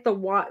get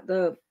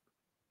the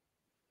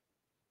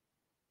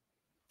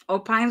Oh,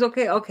 Pine's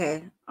okay.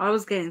 Okay. I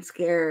was getting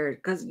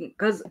scared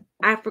because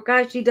I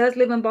forgot she does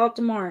live in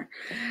Baltimore.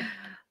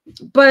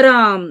 But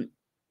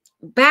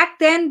back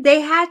then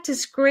they had to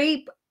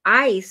scrape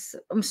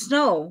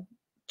snow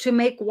to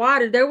make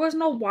water. There was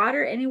no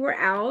water anywhere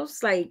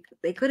else. Like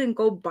they couldn't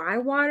go buy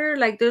water.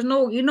 Like there's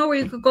no, where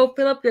you could go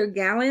fill up your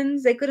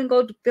gallons. They couldn't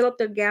go to fill up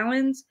their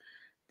gallons.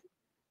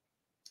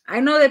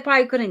 I know they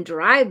probably couldn't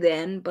drive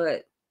then,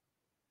 but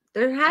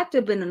there had to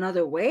have been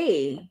another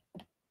way.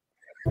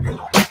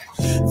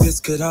 this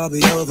could all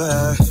be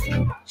over.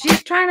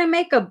 She's trying to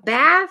make a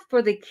bath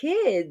for the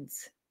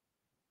kids.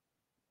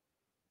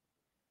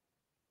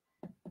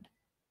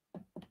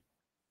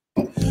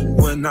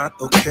 We're not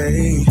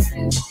okay.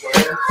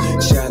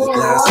 Shattered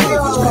glass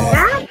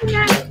everywhere.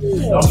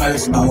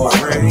 Tears no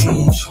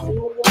range.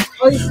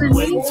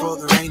 Waiting for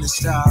the rain to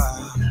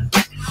stop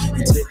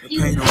and take the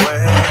pain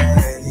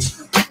away.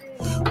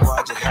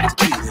 Why'd you have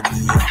to be with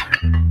me?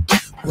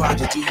 Why'd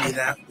you do me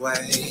that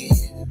way?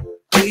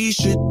 We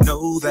should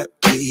know that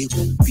we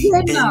will be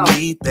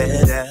any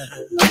better.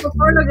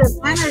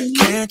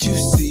 Can't you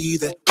see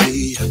that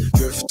we are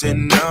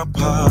drifting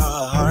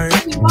apart?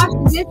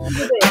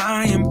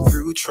 I am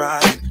through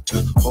trying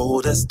to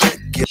hold us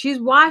together. She's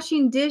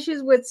washing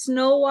dishes with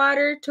snow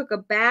water, took a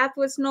bath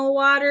with snow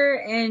water,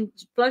 and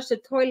flushed the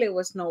toilet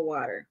with snow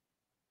water.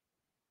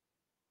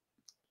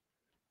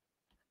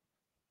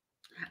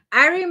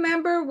 I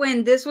remember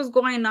when this was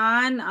going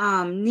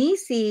on,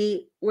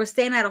 Nisi was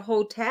staying at a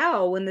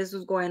hotel when this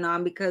was going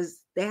on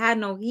because they had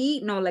no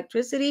heat, no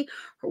electricity.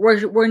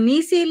 Where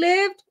Nisi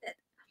lived,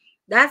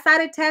 that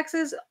side of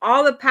Texas,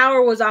 all the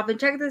power was off. And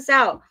check this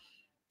out.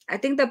 I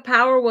think the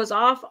power was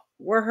off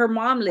where her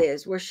mom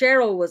lives, where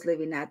Cheryl was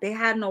living at. They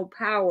had no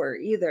power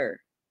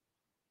either.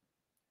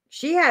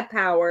 She had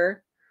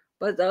power,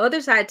 but the other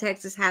side of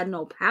Texas had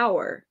no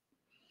power.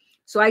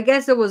 So I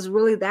guess it was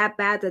really that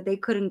bad that they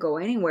couldn't go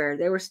anywhere.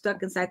 They were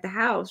stuck inside the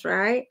house,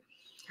 right?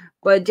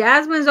 But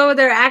Jasmine's over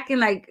there acting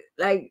like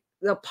the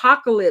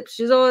apocalypse.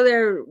 She's over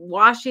there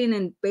washing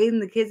and bathing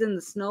the kids in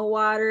the snow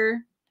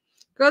water.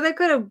 Girl, they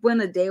could have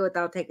went a day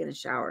without taking a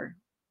shower.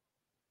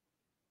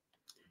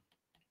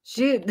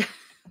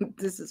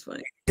 This is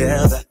funny.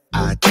 Yeah,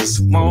 I just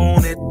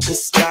want it to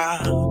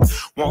stop.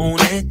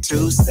 Want it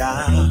to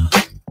stop.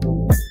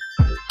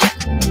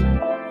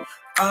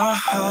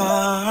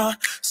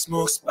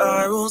 Smoke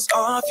spirals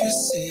off your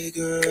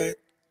cigarette.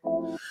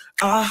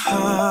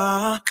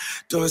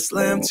 Door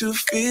slam to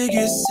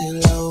figure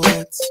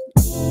silhouettes.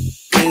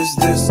 Is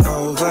this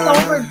over?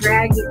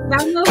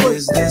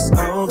 Is this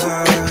over?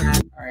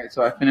 All right,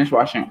 so I finished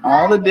washing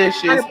all the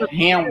dishes.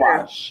 Hand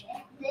wash.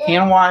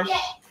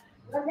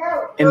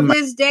 To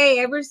this day,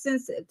 ever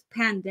since the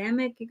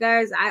pandemic, you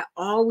guys, I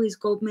always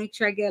go make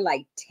sure I get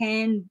like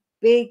 10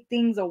 big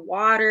things of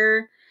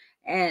water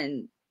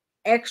and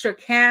extra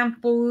canned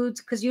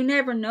foods, because you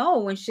never know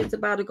when shit's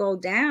about to go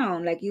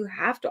down. Like you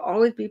have to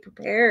always be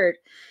prepared.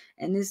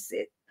 And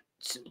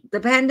the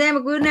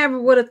pandemic, we never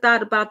would have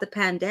thought about the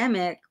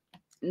pandemic,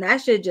 and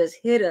that shit just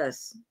hit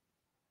us.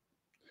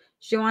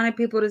 She wanted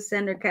people to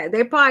send her cash.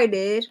 They probably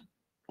did.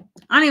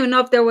 I don't even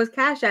know if there was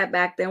Cash App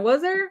back then.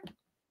 Was there?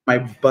 My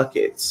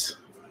buckets.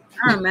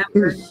 I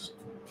remember.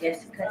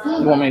 Yes.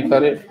 You want me to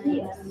cut it?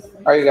 Yes.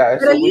 All right,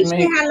 guys. So we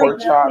made had, pork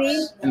like,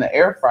 chops in the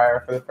air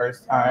fryer for the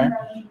first time,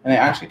 and they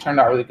actually turned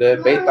out really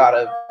good. They thought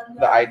of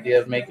the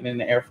idea of making it in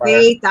the air fryer.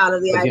 They thought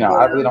of the idea.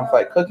 I really don't feel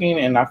like cooking,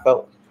 and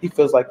he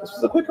feels like this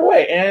was a quicker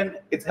way, and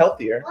it's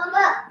healthier.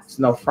 It's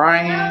no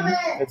frying.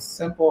 It's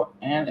simple,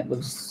 and it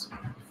looks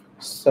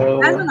So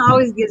that one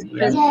always gets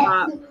Chris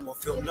pop.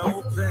 Look,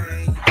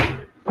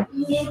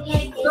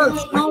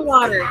 snow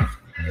water.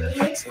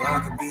 So I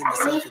can be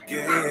myself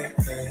again.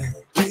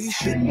 We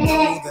should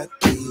know that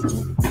we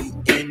won't be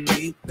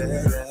any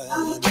better.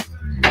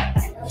 I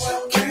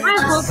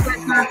hope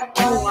that's not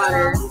snow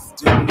water.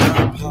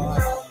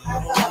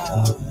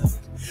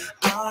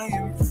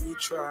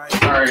 alright,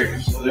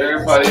 so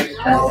everybody's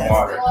drinking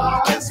water. Yep,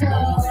 I got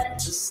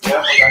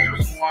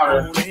some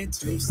water.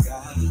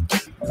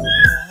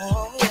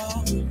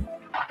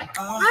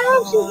 I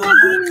hope she's not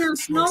giving them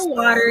snow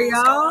water,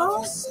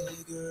 y'all.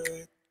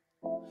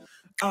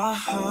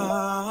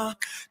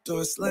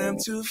 Door slam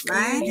to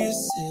Right?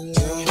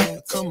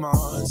 Come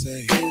on,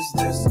 say, is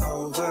this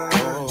over?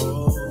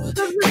 Is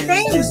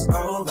this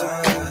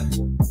over?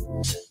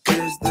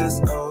 Is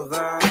this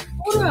over?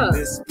 Can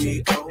this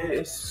be over? It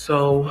is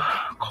so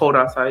cold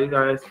outside, you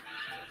guys.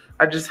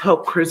 I just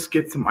helped Chris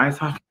get some ice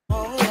off.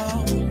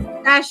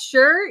 That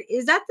shirt,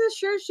 is that the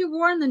shirt she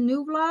wore in the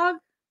new vlog?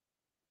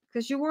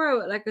 Because she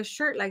wore like a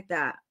shirt like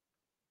that.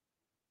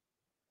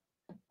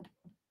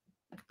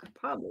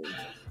 Probably.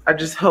 I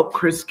just helped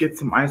Chris get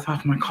some ice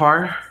off my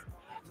car.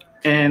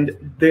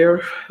 And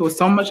there was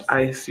so much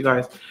ice, you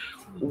guys.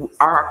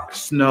 Our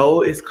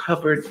snow is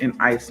covered in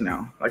ice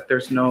now. Like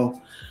it's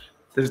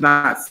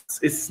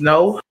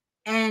snow.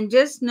 And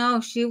just know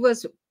she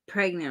was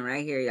pregnant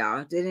right here,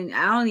 y'all. I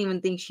don't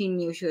even think she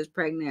knew she was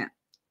pregnant.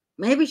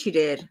 Maybe she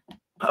did.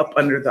 Up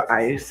under the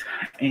ice.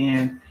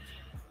 And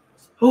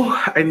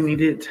I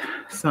needed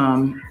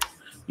some,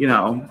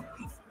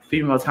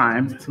 female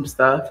time, some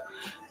stuff.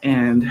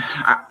 And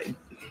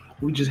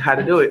we just had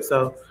to do it.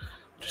 So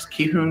just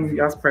keep him in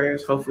y'all's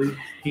prayers. Hopefully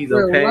he's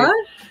okay. What?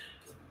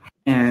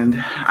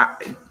 And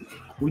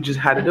we just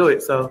had to do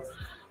it. So,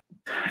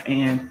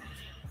 and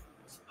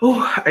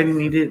I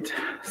needed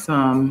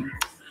some,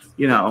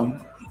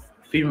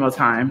 female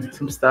time,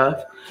 some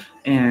stuff.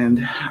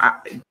 And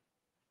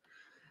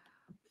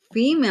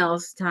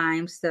females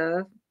time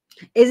stuff.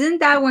 Isn't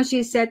that when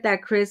she said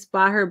that Chris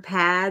bought her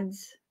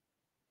pads?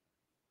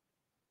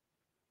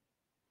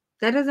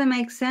 That doesn't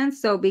make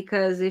sense though,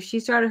 because if she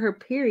started her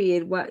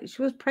period,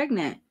 she was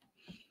pregnant.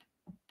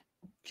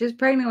 She was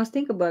pregnant with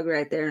Stinkabug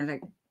right there,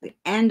 like the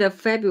end of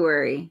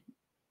February.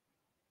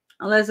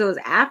 Unless it was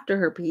after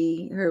her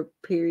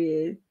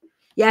period.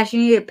 Yeah, she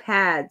needed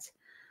pads.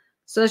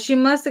 So she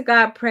must have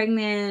got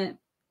pregnant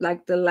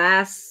like the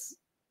last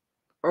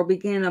or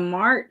beginning of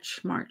March,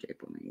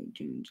 April, May,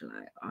 June,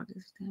 July,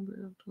 August,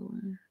 September,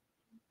 October.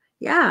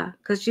 Yeah,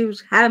 because she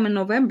had them in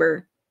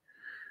November.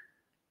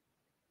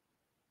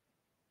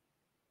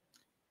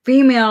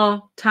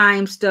 Female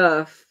time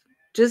stuff.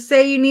 Just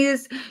say you need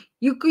this.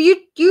 You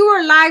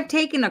were live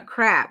taking a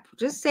crap.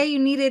 Just say you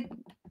needed.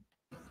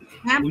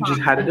 We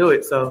just had to do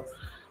it. So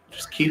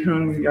just keep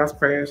him in y'all's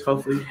prayers.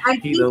 Hopefully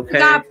he's okay. She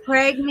got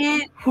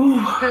pregnant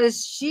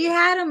because she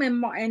had him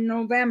in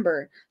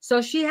November.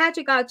 So she had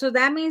to go. So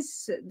that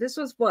means this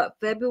was what,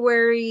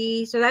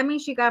 February. So that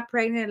means she got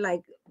pregnant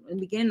like in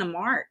the beginning of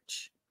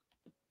March.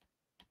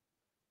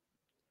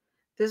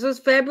 This was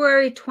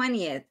February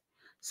 20th.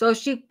 So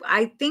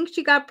I think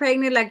she got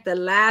pregnant like the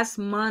last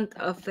month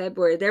of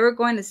February. They were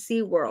going to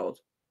SeaWorld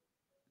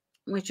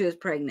when she was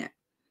pregnant.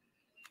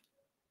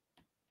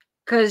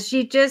 Because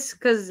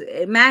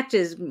it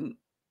matches when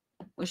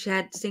she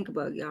had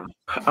Stinkabug, y'all.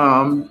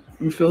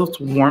 You feel it's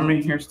warm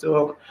in here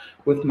still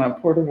with my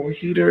portable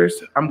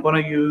heaters. I'm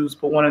going to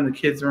put one in the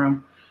kids'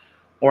 room,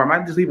 or I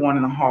might just leave one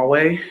in the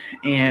hallway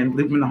and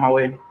leave them in the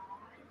hallway.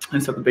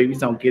 And so the babies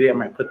don't get it, I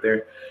might put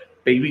their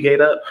baby gate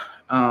up.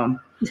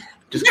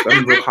 Just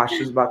I'm real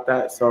cautious about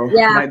that. So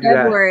yeah, I might do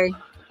February.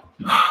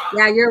 That.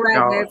 Yeah, you're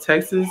right.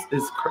 Texas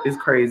is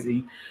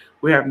crazy.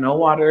 We have no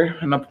water,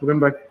 and I'm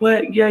like,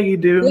 what? Yeah, you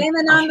do. Blame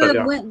it on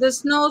the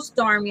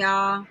snowstorm,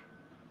 y'all.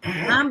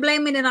 I'm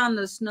blaming it on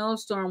the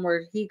snowstorm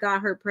where he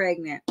got her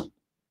pregnant.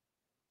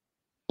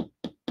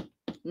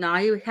 No,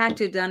 he had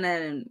to have done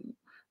that. And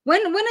when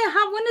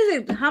is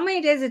it? How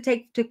many days it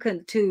take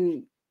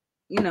to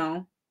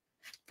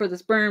for the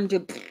sperm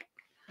to?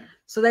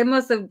 So he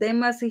must have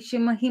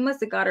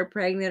got her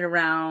pregnant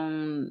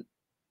around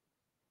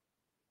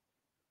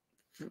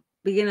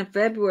beginning of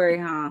February,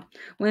 huh?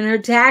 When her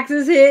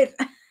taxes hit.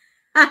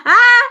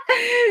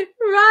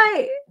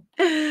 Right.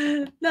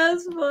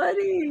 That's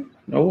funny.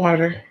 No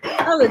water.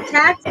 Oh, the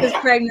taxes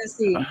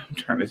pregnancy. I'm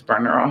turning this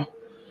burner off.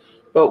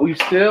 But we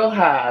still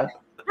have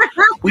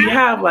we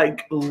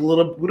like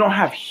we don't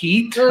have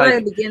heat,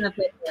 like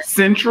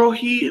central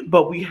heat,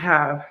 but we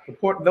have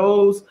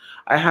those.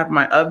 I have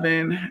my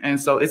oven, and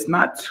so it's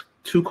not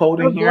too cold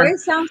in here. And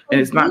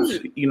it's not,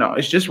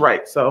 it's just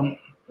right. So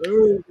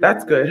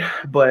that's good.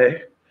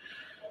 But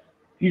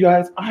you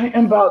guys, I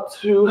am about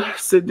to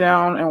sit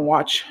down and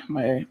watch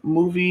my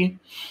movie.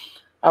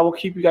 I will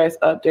keep you guys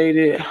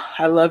updated.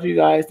 I love you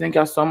guys. Thank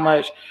y'all so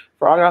much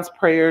for all y'all's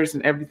prayers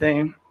and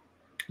everything.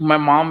 My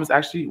mom is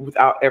actually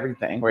without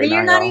everything right now,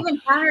 you're not even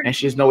tired. And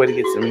she has no way to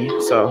get to me.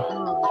 So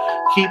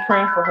keep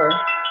praying for her.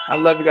 I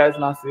love you guys,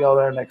 and I'll see y'all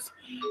there next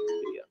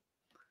video.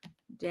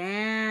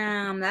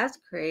 Damn, that's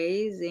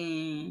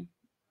crazy.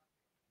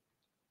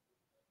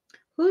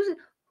 Who's?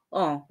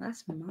 Oh,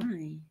 that's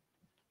mine.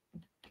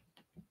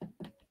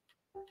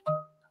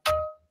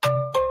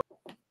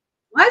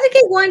 Why does it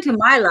keep going to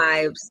my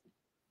lives?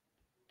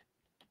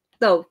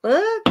 The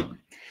fuck?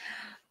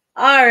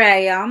 All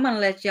right, y'all.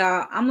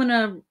 I'm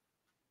gonna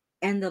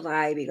end the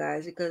live, you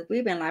guys, because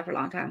we've been live for a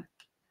long time.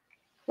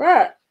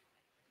 But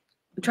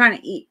I'm trying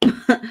to eat.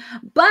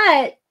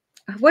 But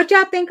what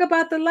y'all think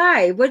about the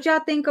live? What y'all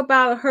think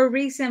about her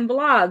recent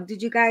vlog?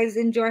 Did you guys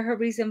enjoy her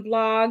recent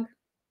vlog?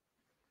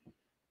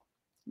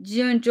 Did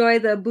you enjoy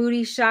the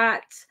booty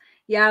shots?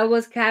 Yeah, it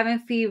was cabin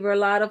fever. A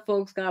lot of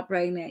folks got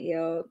pregnant,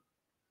 yo.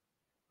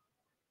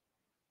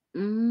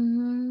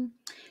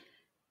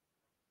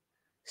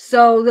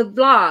 So the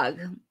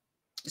vlog.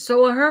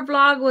 So her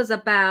vlog was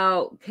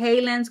about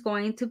Kaylin's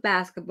going to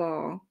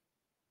basketball.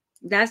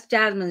 That's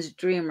Jasmine's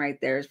dream right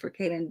there, is for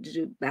Kaylin to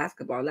do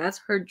basketball.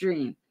 That's her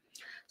dream.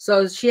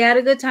 So she had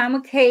a good time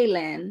with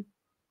Kaylin.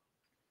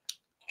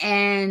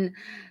 And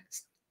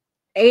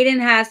Aiden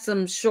has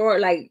some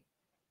short, like,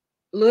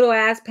 little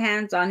ass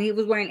pants on. He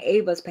was wearing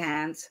Ava's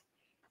pants.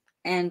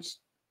 And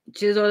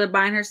she was over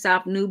buying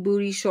herself new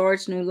booty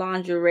shorts, new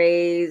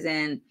lingeries,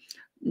 and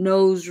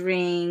nose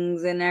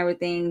rings and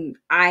everything,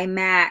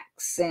 IMAX,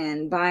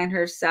 and buying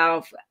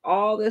herself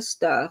all this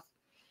stuff.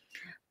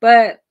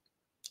 But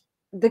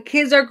the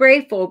kids are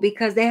grateful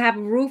because they have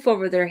a roof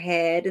over their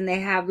head and they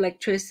have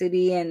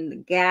electricity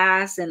and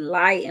gas and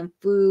light and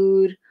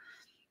food.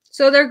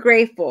 So they're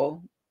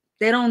grateful.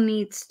 They don't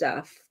need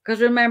stuff. Because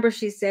remember,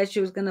 she said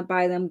she was going to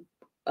buy them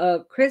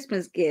a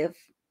Christmas gift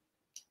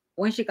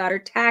when she got her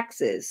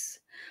taxes.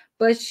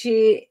 But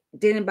she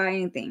didn't buy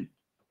anything.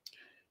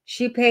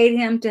 She paid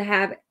him to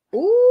have,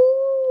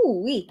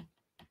 ooh-wee.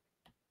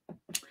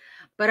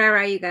 But all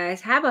right, you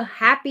guys, have a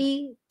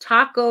happy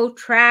Taco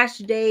Trash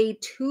Day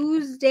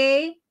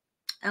Tuesday.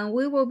 And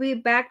we will be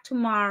back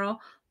tomorrow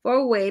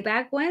for Way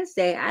Back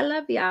Wednesday. I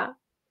love y'all.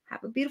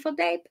 Have a beautiful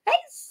day.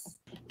 Peace.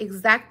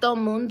 Exacto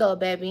mundo,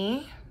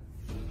 baby.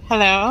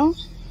 Hello.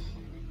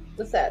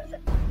 What's up?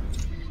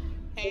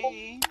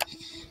 Hey.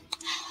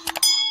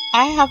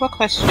 I have a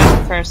question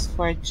first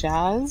for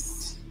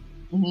Jazz.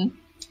 Mm-hmm.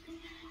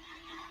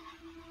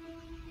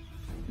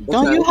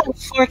 Don't you have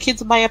 4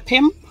 kids by a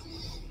pimp?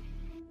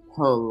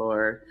 Oh,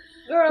 Lord.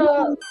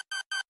 Girl.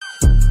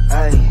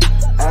 Hey,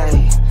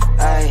 hey,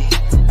 hey,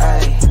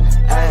 hey,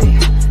 hey,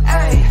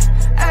 hey,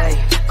 hey,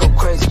 go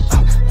crazy.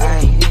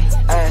 Hey,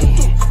 hey,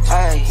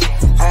 hey,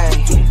 hey,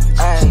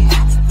 hey,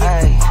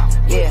 hey,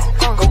 yeah,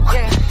 go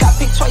crazy. Got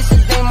picked twice a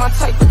day, my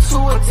type of 2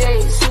 a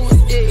day.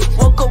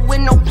 Woke up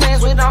with no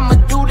plans, what I'ma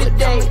do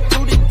today.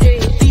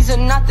 These are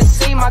not the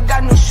same, I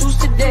got new shoes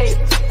today.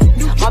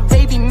 My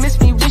baby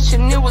missed me,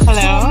 wishing it was to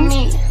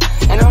me.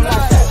 And I'm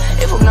not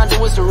that. If I'm not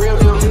doing what's the real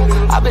deal,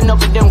 I've been up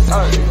and down.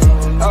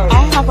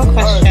 I have a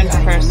question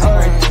first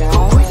for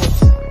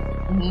Jazz.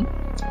 Mm-hmm.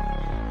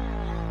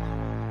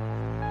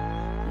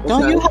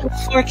 Don't you have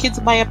 4 kids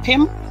by a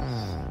pimp?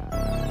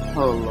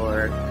 Oh,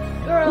 Lord.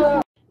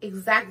 Girl.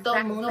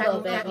 Exacto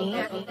mundo, baby.